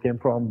where they came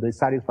from, they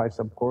satisfy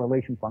some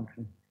correlation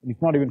function, and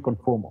it's not even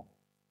conformal.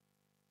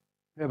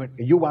 We have a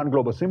U1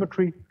 global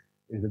symmetry,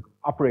 there's an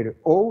operator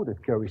O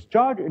that carries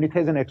charge, and it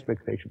has an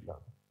expectation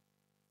value.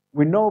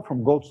 We know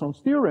from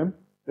Goldstone's theorem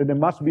that there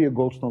must be a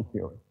Goldstone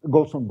theorem, a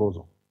Goldstone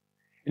boson.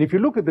 And if you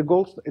look at the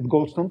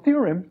Goldstone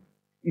theorem,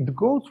 it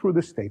goes through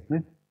the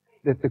statement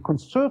that the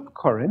conserved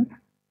current,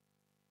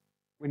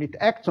 when it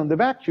acts on the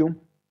vacuum,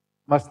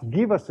 must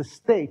give us a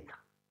state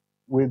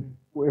with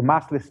a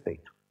massless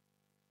state.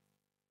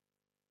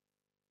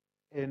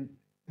 And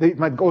it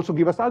might also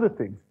give us other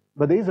things,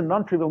 but there is a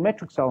non-trivial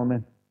matrix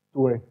element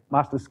to a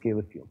massless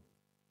scalar field.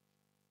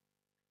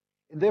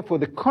 And therefore,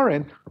 the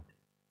current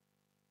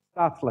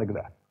starts like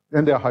that.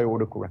 Then there are higher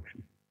order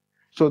corrections.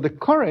 So the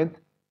current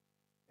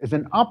is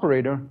an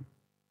operator.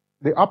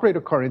 The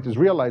operator current is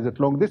realized at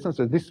long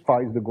distances. This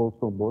phi is the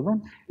Goldstone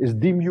boson, is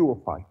d mu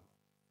of phi.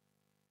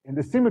 And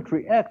the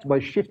symmetry acts by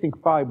shifting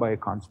phi by a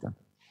constant.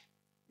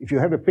 if you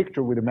have a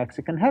picture with a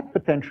Mexican hat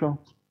potential,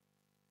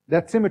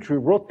 that symmetry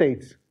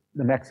rotates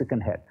the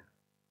Mexican hat.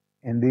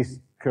 And this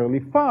curly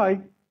phi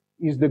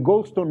is the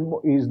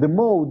Goldstone, is the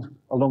mode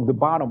along the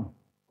bottom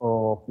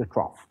of the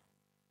trough.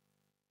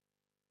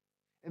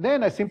 And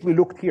then I simply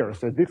looked here.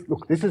 So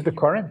look, this is the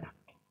current.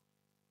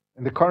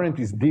 And the current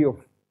is D of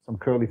some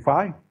curly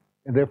phi.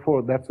 And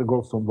therefore, that's the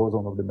Goldstone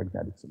boson of the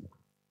magnetic symmetry.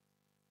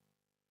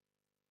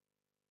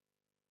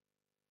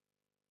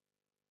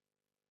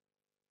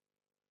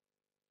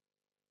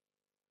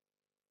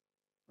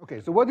 Okay,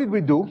 so what did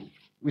we do?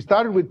 We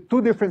started with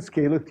two different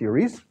scalar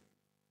theories,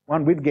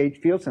 one with gauge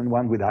fields and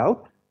one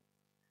without.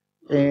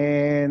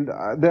 And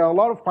there are a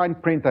lot of fine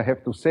print I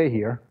have to say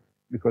here,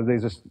 because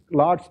there's a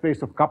large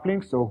space of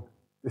coupling. So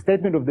the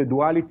statement of the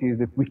duality is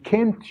that we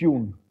can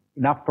tune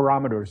enough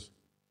parameters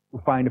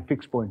to find a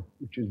fixed point,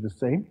 which is the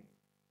same.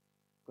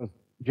 Because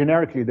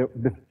generically,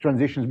 the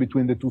transitions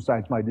between the two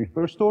sides might be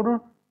first order,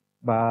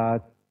 but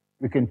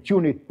we can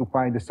tune it to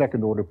find the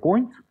second order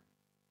point.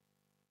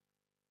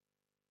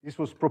 This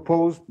was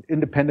proposed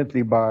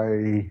independently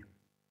by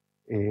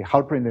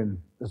Halprin and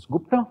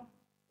Dasgupta,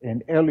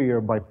 and earlier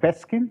by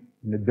Peskin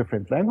in a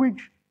different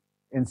language.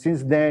 And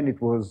since then,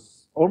 it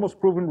was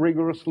almost proven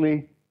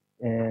rigorously,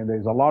 and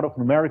there's a lot of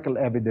numerical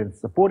evidence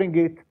supporting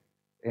it,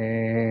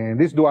 and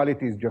this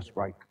duality is just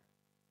right.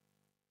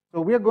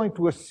 So we are going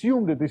to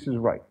assume that this is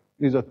right.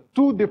 These are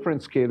two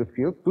different scalar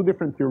fields, two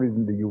different theories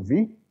in the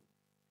UV,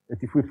 that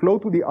if we flow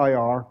to the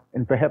IR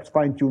and perhaps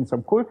fine-tune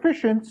some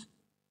coefficients,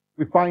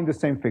 we find the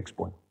same fixed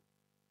point.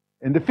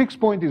 And the fixed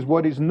point is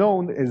what is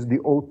known as the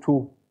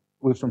O2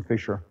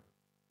 Wilson-Fisher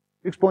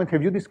fixed point.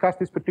 Have you discussed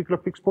this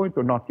particular fixed point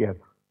or not yet?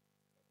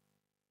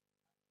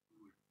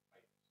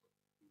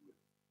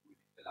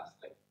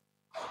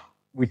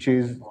 Which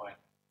is?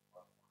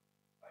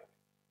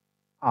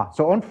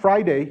 So on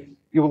Friday,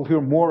 you will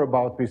hear more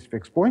about this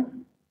fixed point.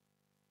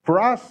 For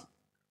us,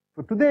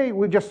 for today,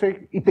 we just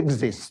say it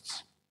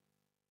exists.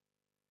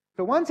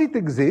 So once it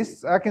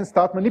exists, I can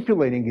start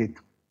manipulating it.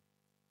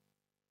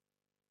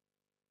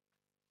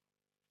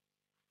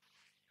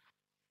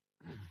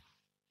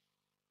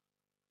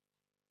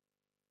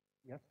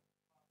 Yes?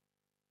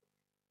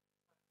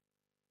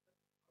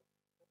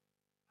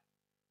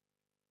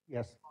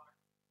 Yes.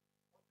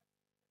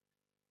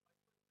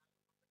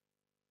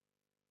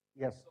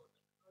 Yes.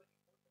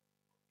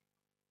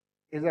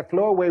 Is a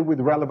flow away with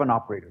relevant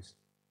operators.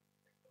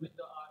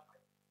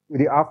 With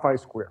the R phi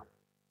square.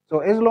 So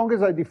as long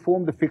as I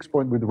deform the fixed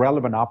point with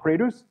relevant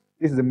operators,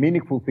 this is a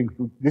meaningful thing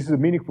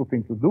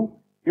to do.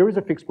 Here is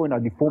a fixed point, I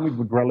deform it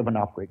with relevant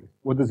operators.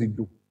 What does it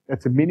do?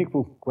 That's a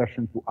meaningful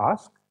question to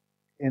ask.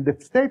 And the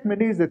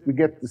statement is that we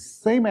get the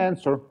same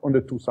answer on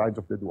the two sides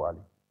of the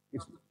duality.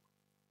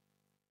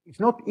 It's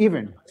not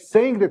even.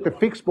 Saying that the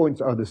fixed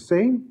points are the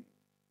same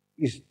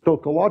is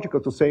tautological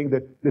to saying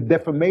that the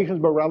deformations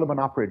by relevant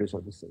operators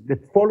are the same.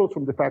 That follows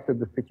from the fact that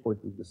the fixed point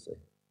is the same.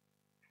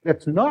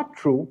 That's not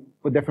true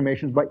for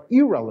deformations by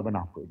irrelevant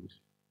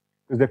operators,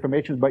 because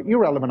deformations by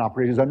irrelevant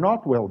operators are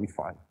not well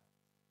defined.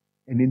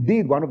 And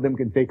indeed, one of them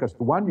can take us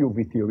to one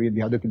UV theory and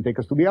the other can take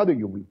us to the other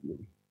UV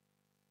theory.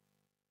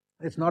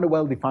 It's not a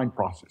well-defined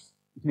process.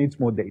 It needs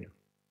more data.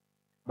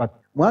 But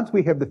once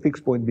we have the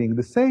fixed point being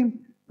the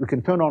same, we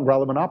can turn on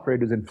relevant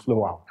operators and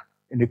flow out,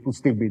 and it will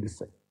still be the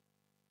same.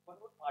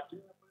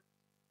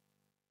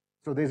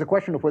 So there's a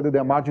question of whether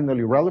they're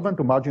marginally relevant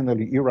or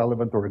marginally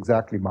irrelevant or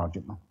exactly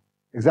marginal.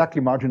 Exactly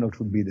marginal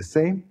should be the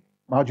same.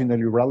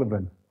 Marginally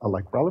relevant are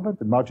like relevant,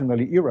 and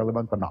marginally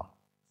irrelevant are not.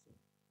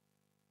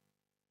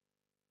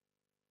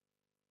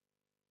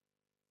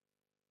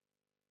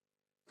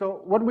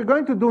 So what we're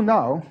going to do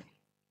now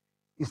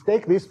is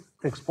take this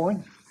fixed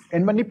point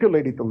and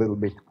manipulate it a little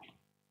bit.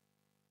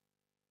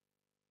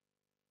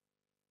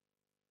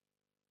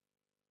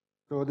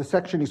 So the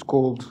section is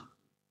called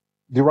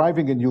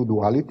Deriving a New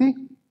Duality.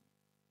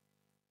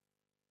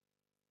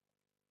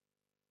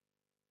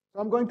 So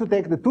I'm going to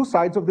take the two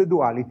sides of the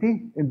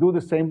duality and do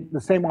the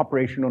same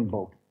operation on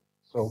both.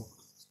 So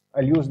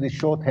I'll use this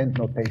shorthand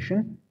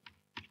notation.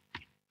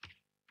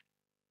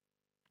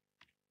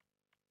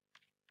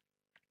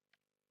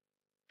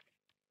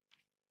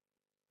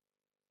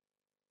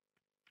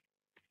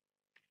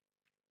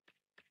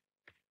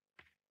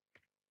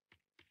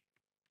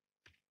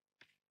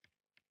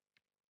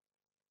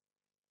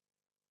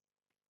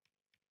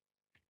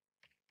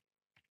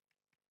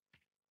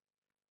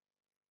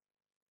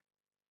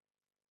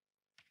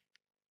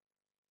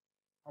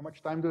 How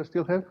much time do I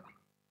still have?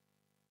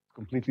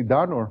 Completely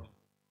done, or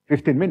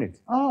 15 minutes?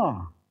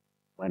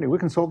 Plenty, we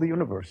can solve the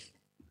universe.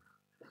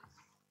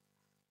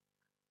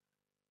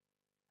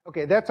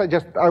 Okay,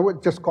 I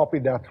would just copy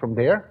that from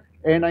there.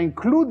 And I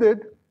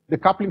included the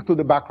coupling to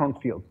the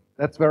background field.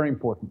 That's very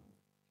important.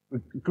 We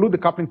include the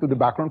coupling to the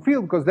background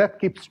field because that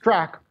keeps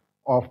track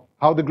of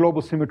how the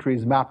global symmetry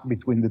is mapped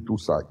between the two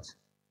sides.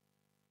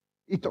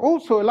 It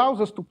also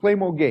allows us to play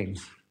more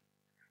games.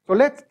 So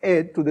let's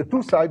add to the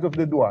two sides of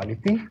the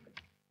duality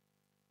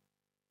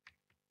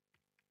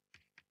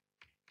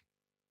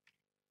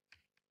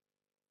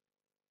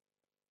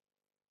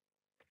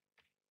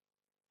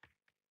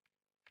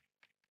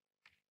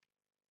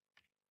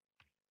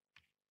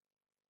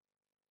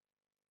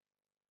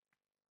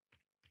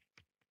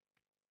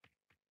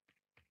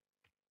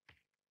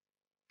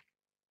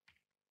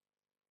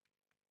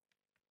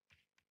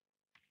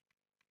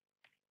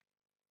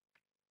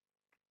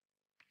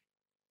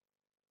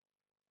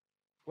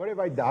What have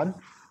I done?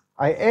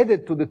 I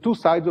added to the two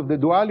sides of the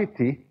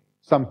duality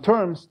some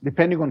terms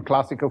depending on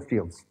classical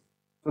fields.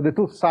 So the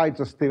two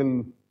sides are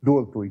still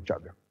dual to each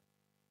other,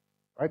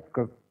 right?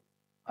 Because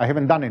I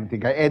haven't done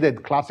anything. I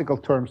added classical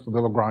terms to the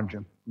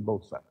Lagrangian on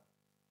both sides.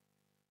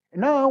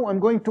 And now I'm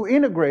going to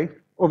integrate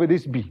over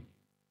this B.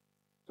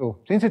 So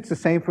since it's the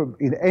same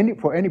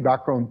for any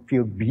background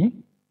field B,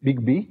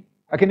 big B,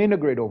 I can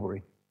integrate over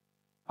it.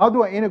 How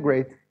do I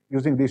integrate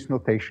using this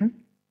notation?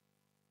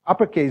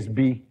 Uppercase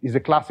B is a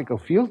classical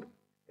field.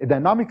 A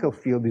dynamical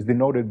field is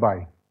denoted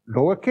by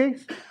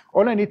lowercase.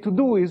 All I need to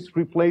do is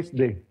replace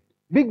the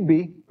big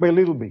B by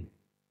little b.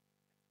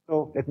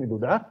 So let me do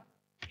that.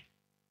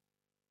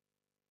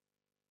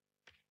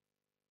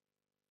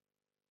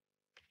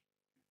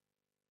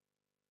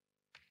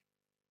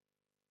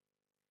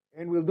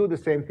 And we'll do the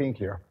same thing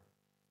here.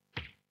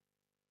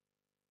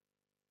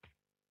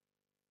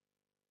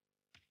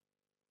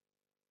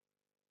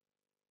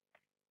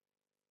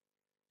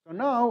 So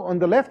now, on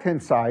the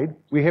left-hand side,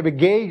 we have a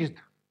gauged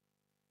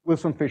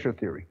Wilson-Fisher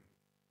theory.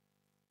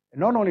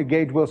 And not only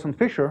gauged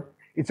Wilson-Fisher,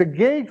 it's a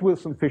gauged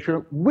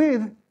Wilson-Fisher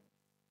with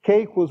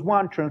k equals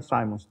 1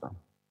 Chern-Simons term.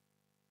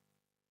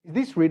 Is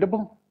this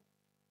readable?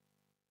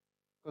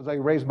 Because I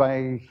raised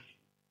my...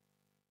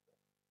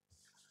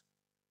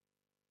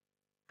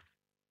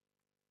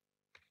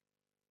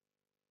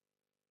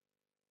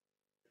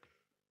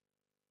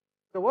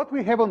 So what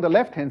we have on the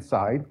left-hand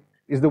side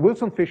is the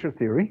Wilson-Fisher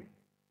theory,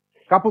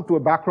 coupled to a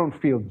background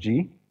field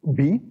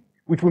B,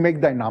 which we make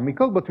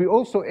dynamical, but we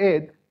also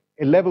add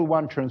a level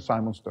 1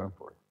 Chern-Simons term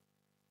for it.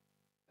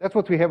 That's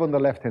what we have on the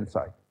left-hand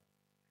side.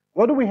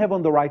 What do we have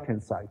on the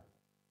right-hand side?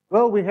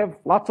 Well, we have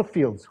lots of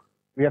fields.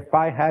 We have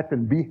phi hat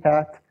and b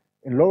hat,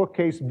 and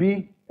lowercase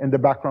b, and the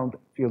background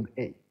field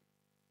A.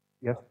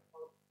 Yes?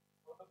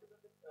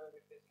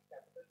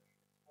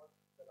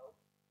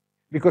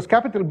 Because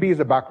capital B is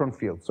a background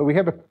field. So we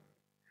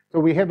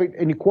have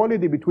an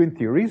equality between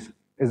theories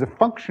as a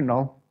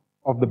functional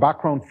of the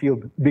background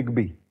field big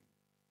B.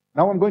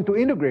 Now I'm going to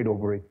integrate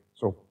over it.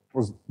 So it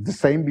was the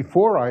same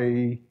before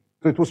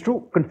so it was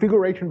true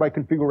configuration by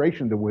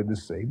configuration they were the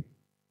same.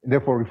 And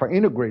therefore, if I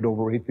integrate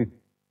over it,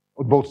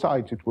 on both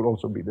sides, it will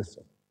also be the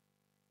same.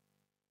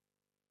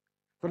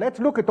 So let's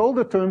look at all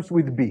the terms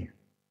with B.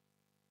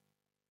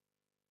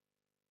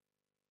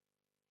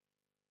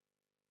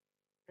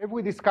 Have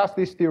we discussed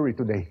this theory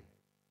today?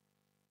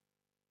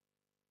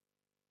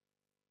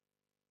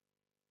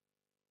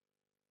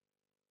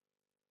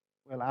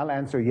 Well, I'll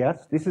answer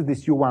yes. This is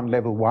this U1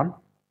 level 1,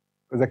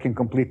 because I can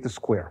complete the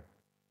square.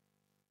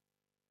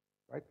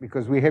 Right?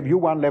 Because we have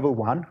U1 level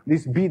 1.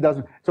 This B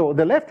doesn't. So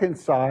the left-hand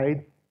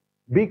side,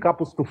 B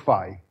couples to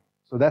phi.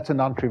 So that's a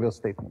non-trivial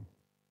statement.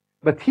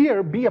 But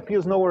here, B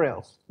appears nowhere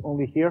else.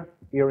 Only here,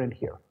 here, and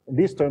here. And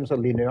these terms are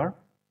linear.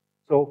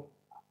 So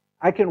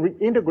I can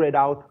reintegrate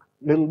out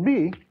little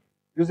b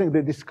using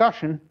the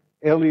discussion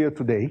earlier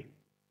today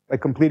by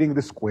completing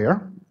the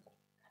square.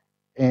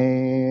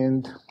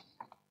 And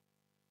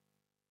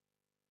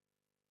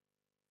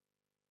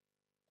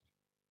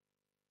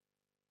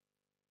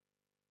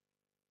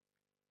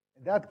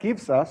that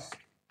gives us,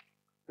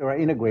 so I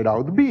integrate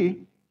out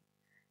b,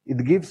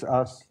 it gives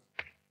us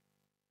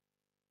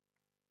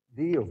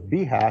d of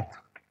b hat,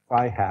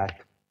 phi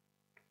hat,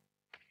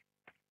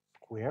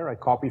 square, I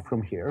copy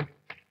from here,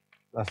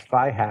 plus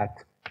phi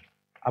hat,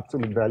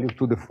 absolute value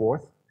to the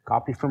fourth,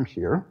 copy from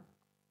here.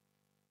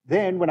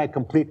 Then when I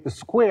complete the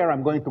square,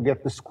 I'm going to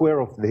get the square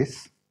of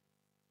this,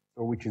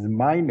 so which is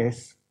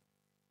minus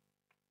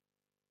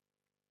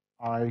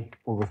I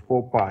over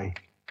 4 pi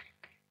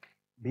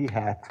b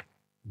hat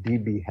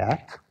db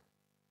hat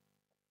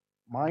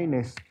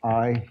minus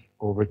I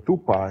over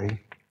 2 pi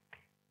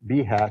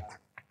b hat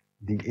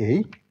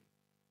dA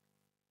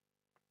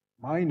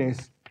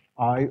minus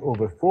I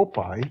over 4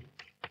 pi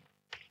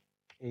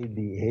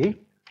ADA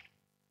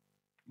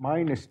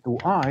minus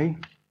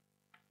 2I,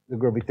 the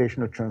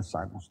gravitational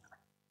Chern-Simons term.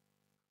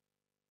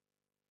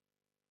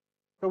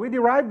 So we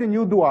derived the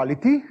new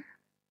duality,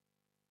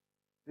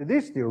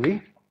 this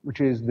theory, which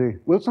is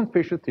the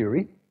Wilson-Fisher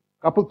theory,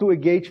 coupled to a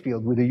gauge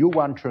field with a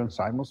U1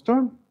 Chern-Simons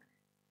term,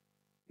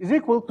 is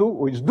equal to,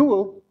 or is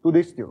dual to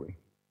this theory.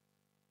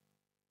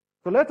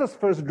 So let us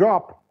first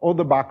drop all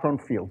the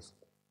background fields.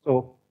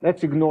 So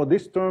let's ignore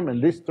this term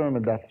and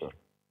that term.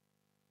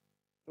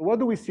 So what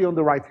do we see on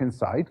the right-hand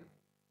side?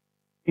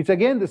 It's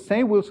again the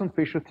same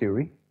Wilson-Fisher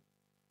theory,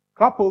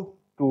 coupled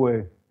to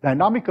a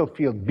dynamical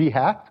field b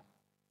hat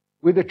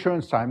with a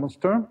Chern-Simons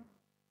term,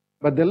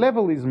 but the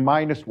level is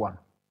 -1.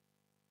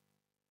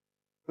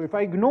 So if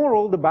I ignore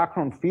all the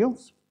background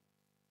fields,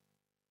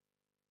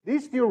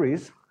 these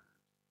theories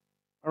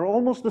are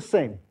almost the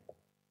same,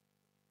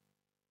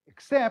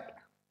 except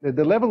that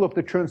the level of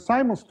the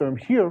Chern-Simons term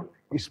here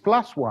is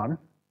 +1,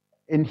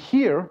 and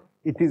here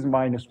it is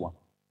 -1.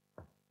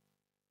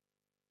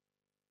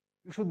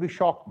 You should be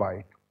shocked by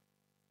it.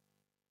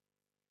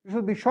 You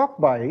should be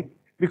shocked by it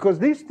because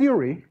this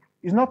theory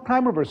is not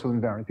time reversal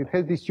invariant. It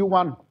has this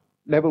U1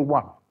 level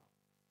 1.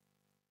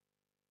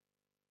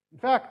 In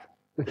fact,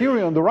 the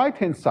theory on the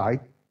right-hand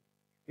side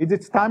is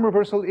its time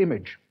reversal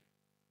image,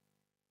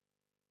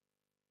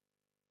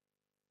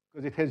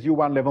 because it has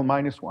U1 level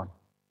minus 1.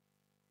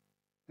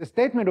 The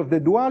statement of the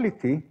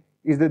duality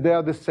is that they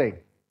are the same.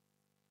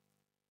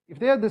 If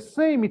they are the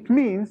same, it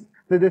means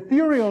that the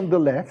theory on the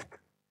left,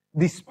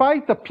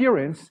 despite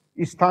appearance,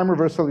 is time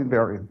reversal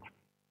invariant.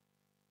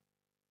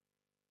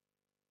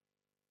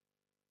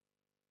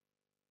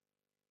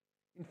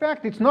 In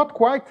fact, it's not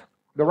quite,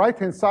 the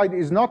right-hand side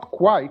is not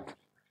quite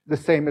the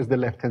same as the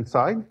left-hand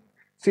side.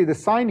 See, the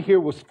sign here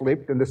was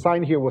flipped and the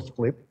sign here was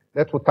flipped.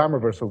 That's what time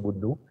reversal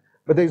would do.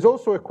 But there's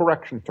also a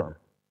correction term,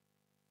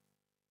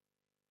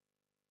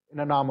 an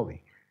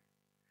anomaly.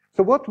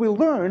 So what we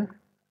learn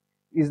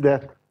is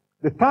that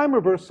the time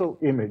reversal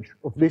image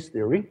of this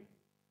theory,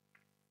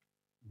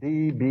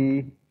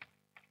 dB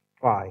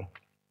phi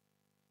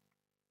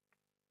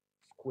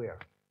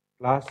squared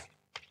plus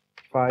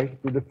phi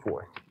to the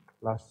fourth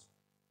plus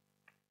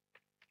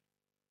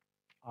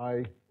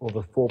I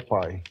over 4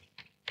 pi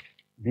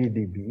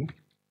dB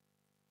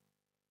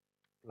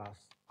plus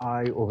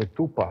I over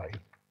 2 pi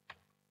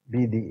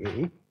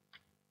bdA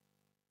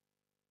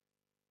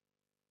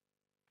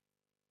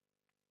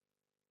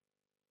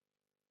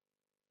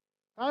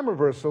time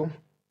reversal,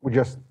 we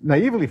just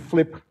naively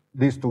flip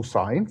these two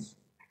signs,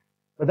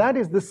 but that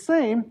is the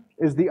same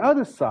as the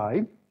other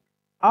side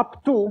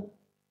up to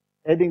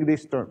adding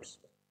these terms.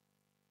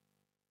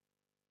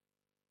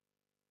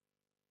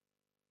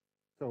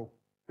 So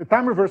the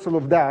time reversal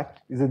of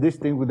that is this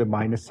thing with the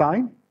minus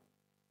sign.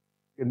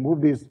 You can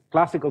move these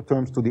classical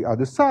terms to the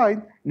other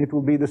side, and it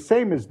will be the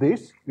same as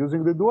this,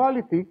 using the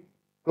duality,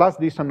 plus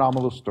this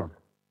anomalous term.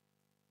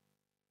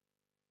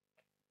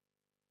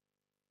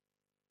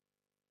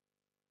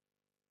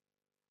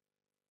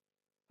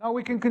 Now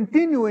we can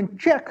continue and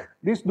check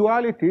this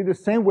duality the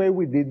same way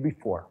we did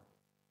before.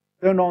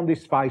 Turn on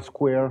this phi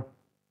square,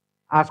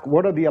 ask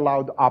what are the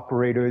allowed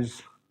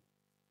operators.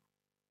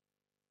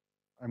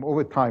 I'm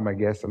over time, I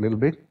guess, a little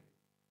bit.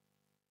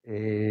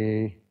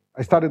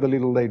 I started a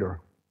little later.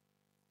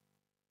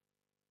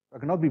 I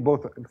cannot be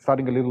both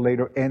starting a little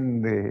later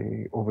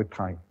and over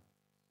time.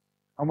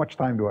 How much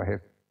time do I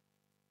have?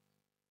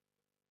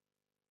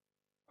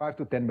 5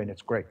 to 10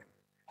 minutes, great.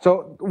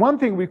 So one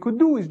thing we could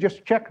do is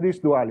just check this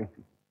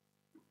duality,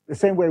 the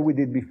same way we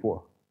did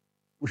before.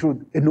 We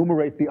should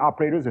enumerate the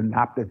operators and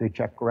map that they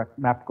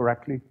map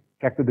correctly,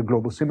 check that the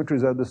global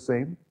symmetries are the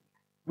same.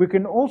 We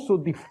can also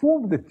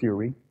deform the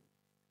theory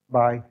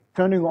by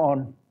turning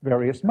on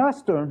various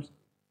mass terms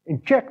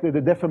and check that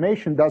the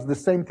deformation does the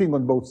same thing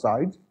on both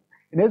sides.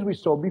 And as we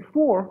saw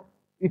before,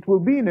 it will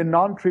be in a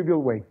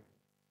non-trivial way.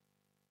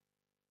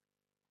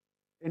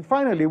 And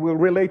finally, we'll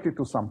relate it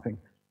to something.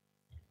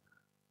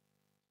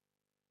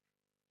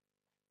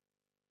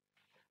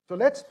 So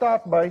let's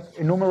start by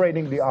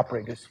enumerating the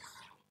operators.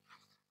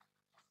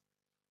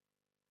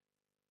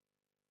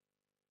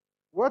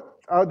 What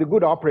are the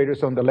good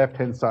operators on the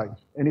left-hand side?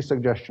 Any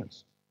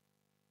suggestions?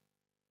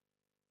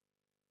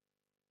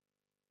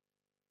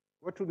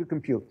 What should we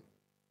compute?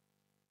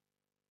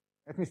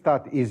 Let me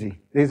start easy.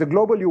 There's a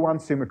global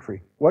U1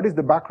 symmetry. What is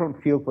the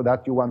background field for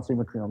that U1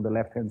 symmetry on the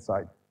left-hand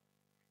side?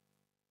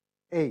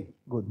 A,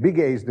 good. Big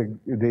A is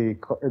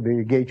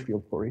the gauge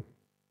field for it.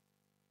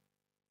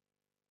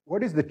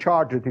 What is the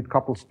charge that it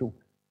couples to?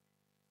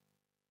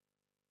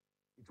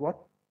 It's what?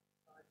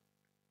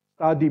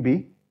 Star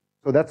dB.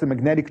 So that's a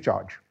magnetic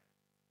charge.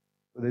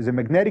 So there's a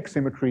magnetic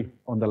symmetry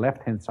on the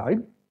left-hand side.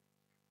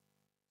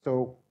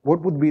 So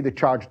what would be the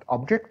charged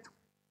object?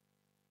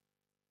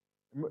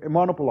 A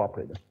monopole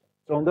operator.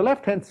 So on the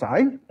left-hand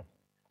side,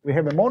 we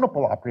have a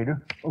monopole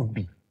operator of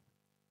B.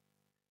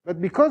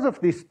 But because of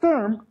this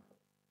term,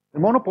 the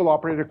monopole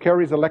operator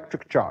carries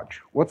electric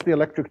charge. What's the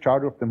electric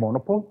charge of the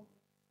monopole?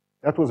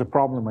 That was a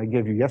problem I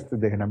gave you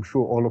yesterday, and I'm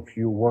sure all of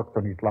you worked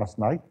on it last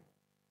night.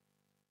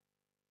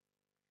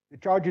 The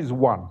charge is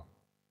 1.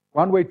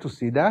 One way to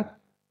see that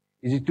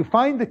is to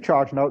find the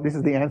charge. Now, this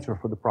is the answer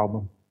for the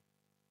problem.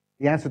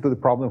 The answer to the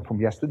problem from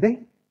yesterday.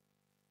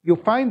 You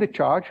find the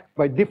charge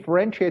by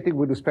differentiating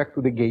with respect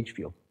to the gauge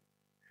field.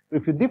 So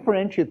if you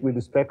differentiate with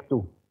respect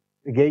to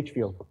the gauge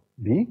field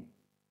B,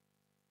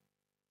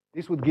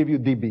 this would give you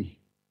dB.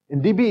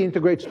 And dB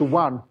integrates to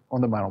 1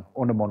 on the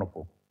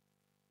monopole.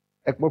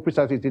 More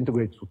precisely, it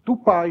integrates to 2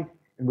 pi,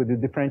 and with the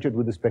differentiate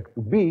with respect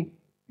to B,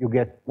 you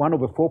get 1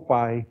 over 4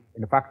 pi,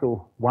 and the factor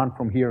of 1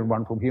 from here and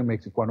 1 from here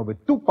makes it 1 over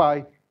 2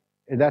 pi,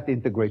 and that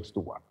integrates to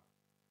 1.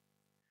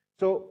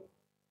 So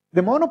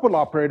the monopole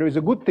operator is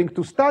a good thing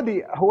to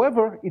study.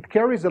 However, it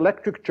carries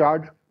electric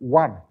charge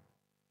 1.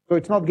 So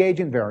it's not gauge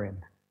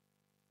invariant.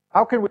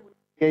 How can we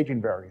gauge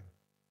invariant?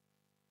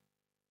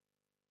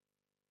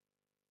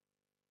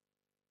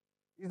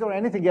 Is there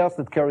anything else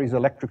that carries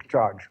electric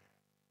charge?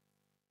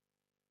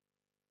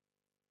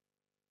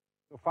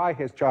 So phi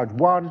has charge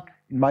 1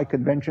 in my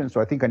convention,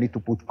 so I think I need to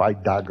put phi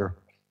dagger.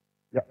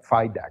 Yeah,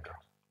 phi dagger.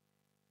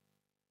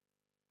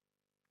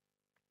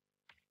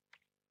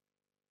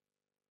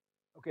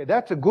 Okay,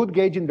 that's a good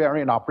gauge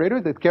invariant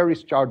operator that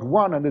carries charge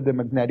 1 under the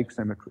magnetic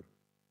symmetry.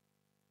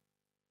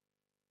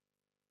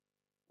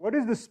 What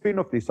is the spin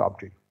of this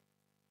object?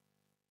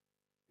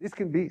 This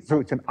can be,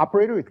 so it's an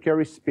operator, it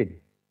carries spin.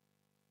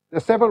 There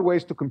are several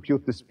ways to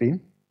compute the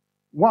spin.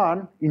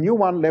 One, in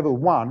U1 level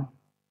 1,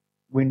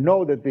 we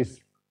know that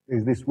this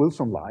is this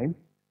Wilson line,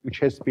 which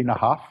has spin a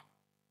half,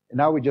 and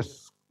now we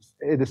just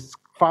add a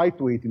phi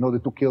to it in order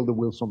to kill the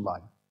Wilson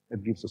line.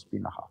 That gives us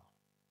spin a half.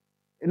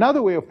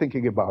 Another way of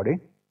thinking about it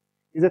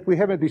is that we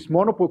have this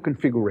monopole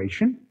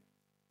configuration.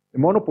 The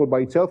monopole by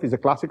itself is a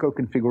classical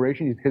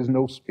configuration, it has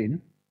no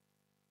spin.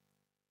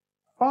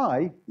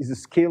 Phi is a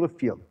scalar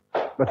field,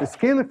 but the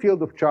scalar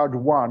field of charge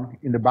 1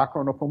 in the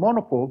background of a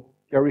monopole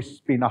carries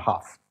spin a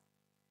half.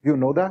 Do you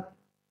know that?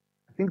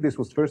 I think this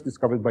was first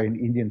discovered by an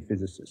Indian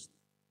physicist.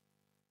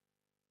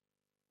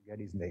 I forget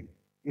his name.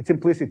 It's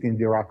implicit in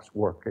Dirac's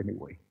work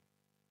anyway.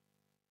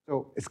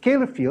 So a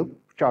scalar field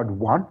of charge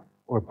 1,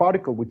 or a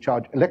particle with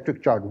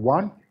electric charge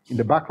 1 in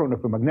the background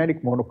of a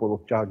magnetic monopole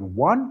of charge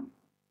 1,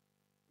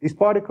 this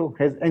particle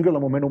has angular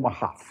momentum a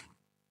half.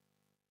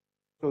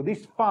 So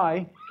this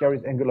phi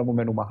carries angular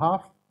momentum a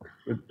half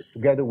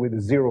together with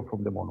a 0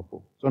 from the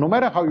monopole. So no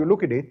matter how you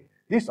look at it,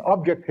 this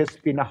object has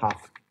spin a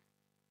half.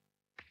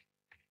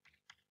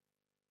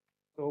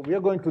 So we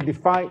are going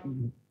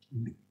to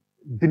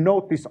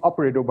denote this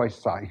operator by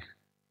psi.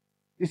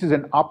 This is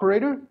an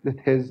operator that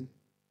has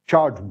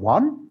charge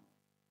 1,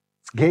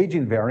 it's gauge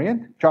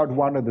invariant, charge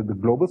 1 under the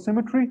global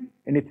symmetry,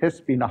 and it has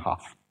spin a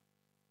half.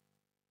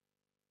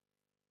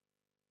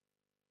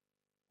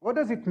 What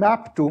does it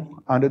map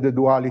to under the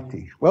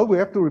duality? Well, we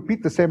have to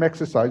repeat the same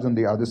exercise on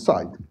the other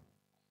side.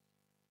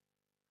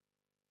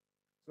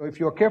 So if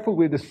you're careful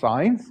with the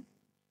signs,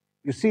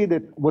 you see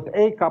that what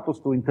A couples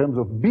to in terms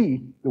of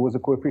B, there was a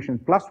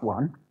coefficient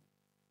 +1.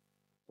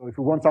 So if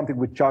you want something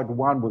with charge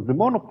 1 was the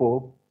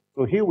monopole,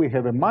 so here we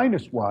have a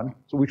 -1,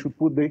 so we should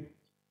put the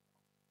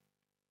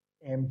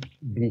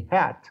MB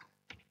hat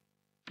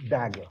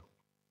dagger.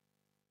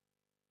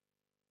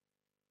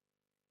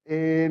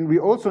 And we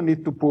also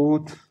need to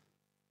put,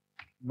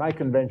 by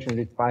convention,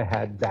 it's phi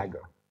hat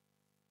dagger,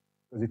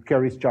 because it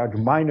carries charge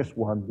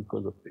 -1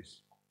 because of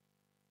this.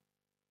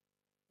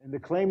 And the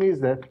claim is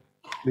that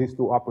these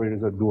two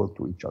operators are dual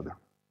to each other.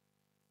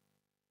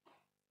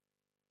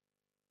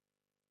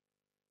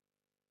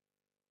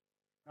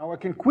 Now I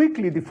can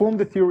quickly deform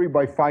the theory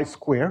by phi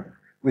square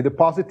with a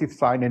positive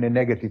sign and a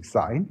negative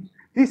sign.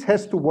 This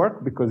has to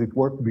work because it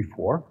worked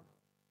before,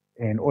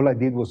 and all I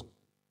did was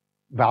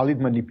valid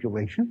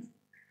manipulations.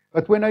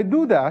 But when I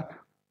do that,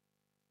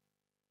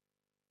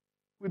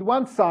 with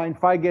one sign,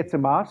 phi gets a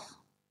mass,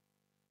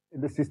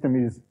 and the system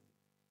is,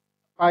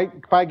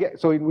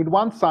 so with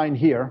one sign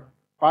here,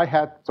 phi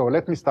hat, so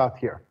let me start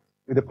here.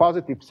 With a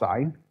positive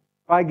sign,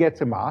 phi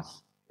gets a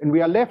mass, and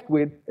we are left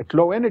with, at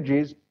low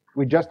energies,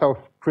 with just our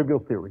trivial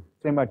theory,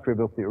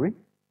 semi-trivial theory,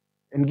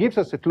 and gives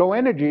us at low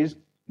energies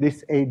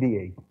this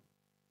ADA.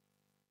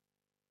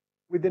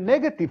 With the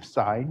negative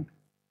sign,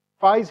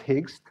 phi is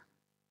Higgsed.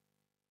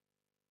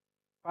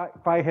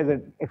 Phi has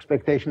an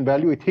expectation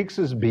value, it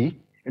Higgses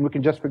B, and we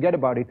can just forget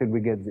about it and we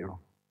get 0.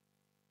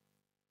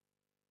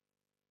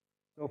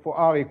 So for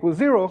R equals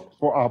 0,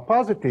 for R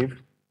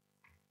positive,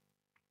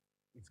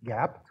 it's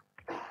gapped.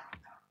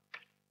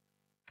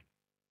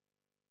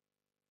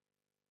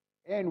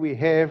 And we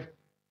have,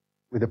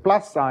 with a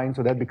plus sign,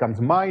 so that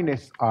becomes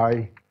minus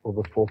I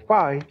over 4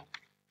 pi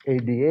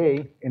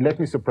ADA, and let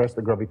me suppress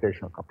the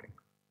gravitational coupling.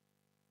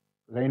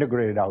 I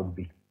integrated out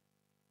B.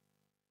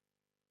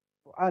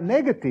 For R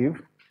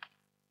negative,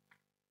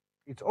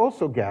 it's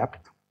also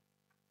gapped,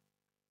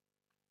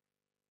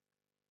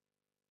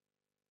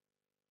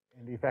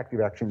 and the effective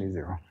action is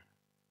 0.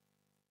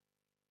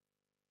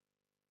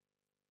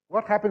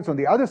 What happens on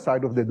the other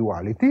side of the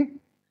duality?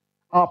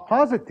 R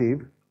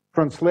positive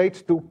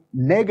translates to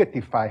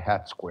negative phi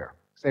hat square,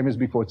 same as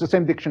before. It's the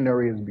same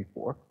dictionary as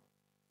before.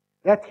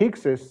 That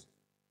Higgses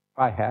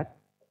phi hat,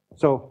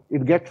 so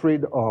it gets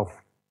rid of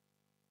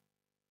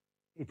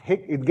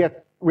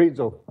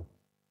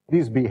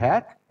this B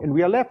hat, and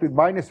we are left with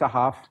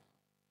 -1/2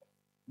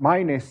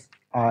 minus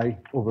I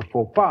over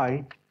 4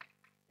 pi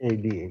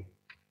ADA.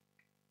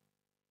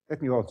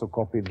 Let me also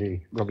copy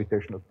the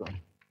gravitational term.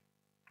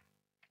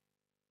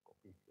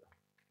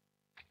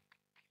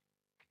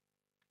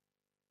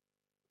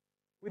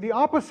 With the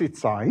opposite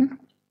sign,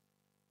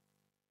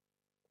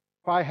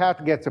 phi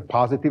hat gets a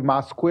positive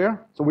mass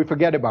square, so we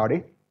forget about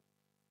it.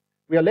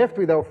 We are left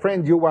with our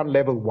friend U1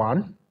 level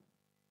 1.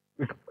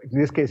 In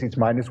this case, it's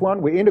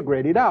 -1. We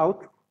integrate it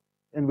out,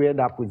 and we end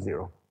up with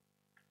 0.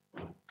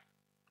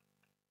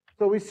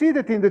 So we see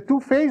that in the two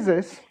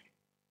phases,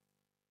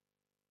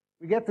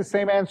 we get the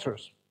same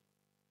answers,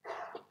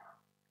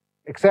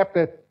 except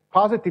that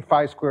positive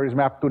phi square is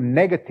mapped to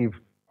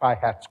negative phi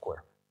hat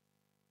square,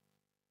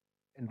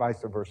 and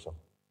vice versa.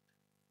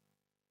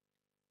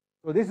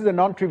 So this is a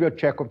non-trivial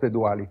check of the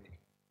duality.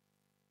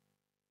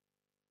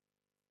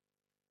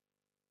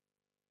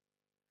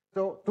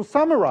 So to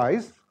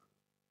summarize,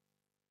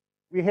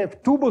 we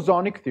have two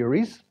bosonic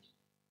theories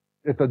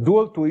that are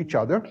dual to each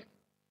other.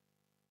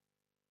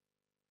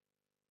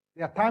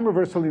 They are time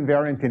reversal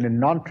invariant in a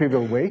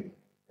non-trivial way,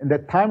 and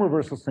that time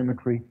reversal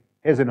symmetry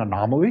has an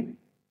anomaly.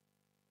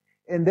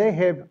 and they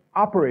have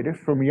operators,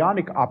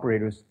 fermionic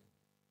operators,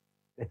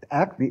 that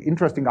act. The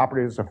interesting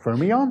operators are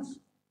fermions,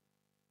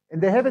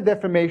 and they have a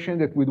deformation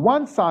that with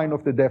one sign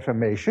of the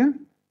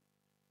deformation,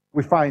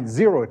 we find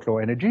zero at low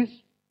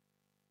energies,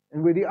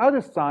 and with the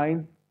other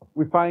sign,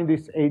 we find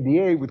this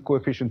ADA with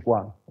coefficient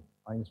 1,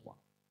 -1.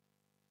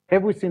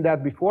 Have we seen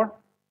that before?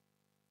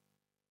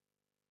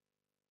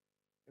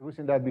 Have we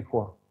seen that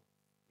before?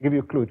 I'll give you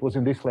a clue, it was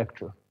in this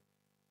lecture.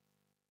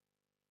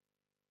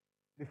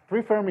 The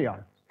free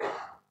fermions.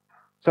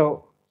 So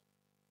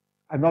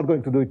I'm not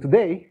going to do it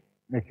today,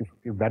 make you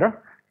feel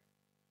better.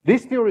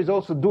 This theory is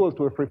also dual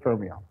to a free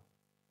fermion,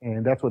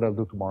 and that's what I'll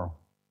do tomorrow.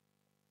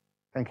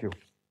 Thank you.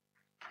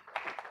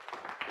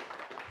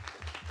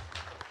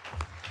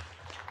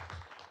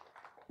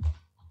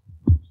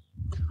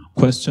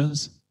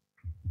 Questions?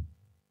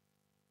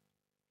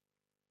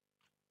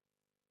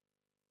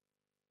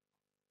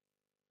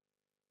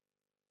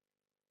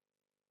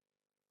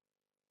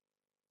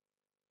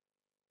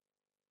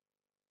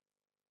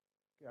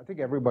 I think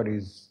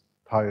everybody's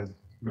tired,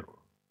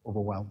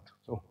 overwhelmed.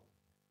 So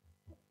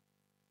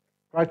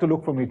try to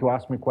look for me to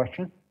ask me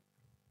questions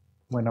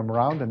when I'm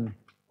around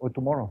or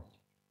tomorrow.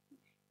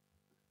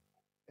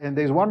 And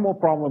there's one more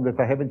problem that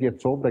I haven't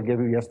yet solved. I gave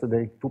you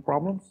yesterday 2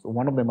 problems. So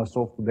one of them I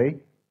solved today.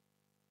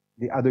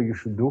 The other you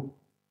should do.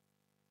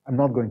 I'm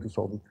not going to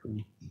solve it for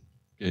you.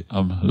 Okay,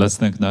 let's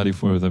thank Nadi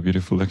for the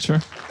beautiful lecture.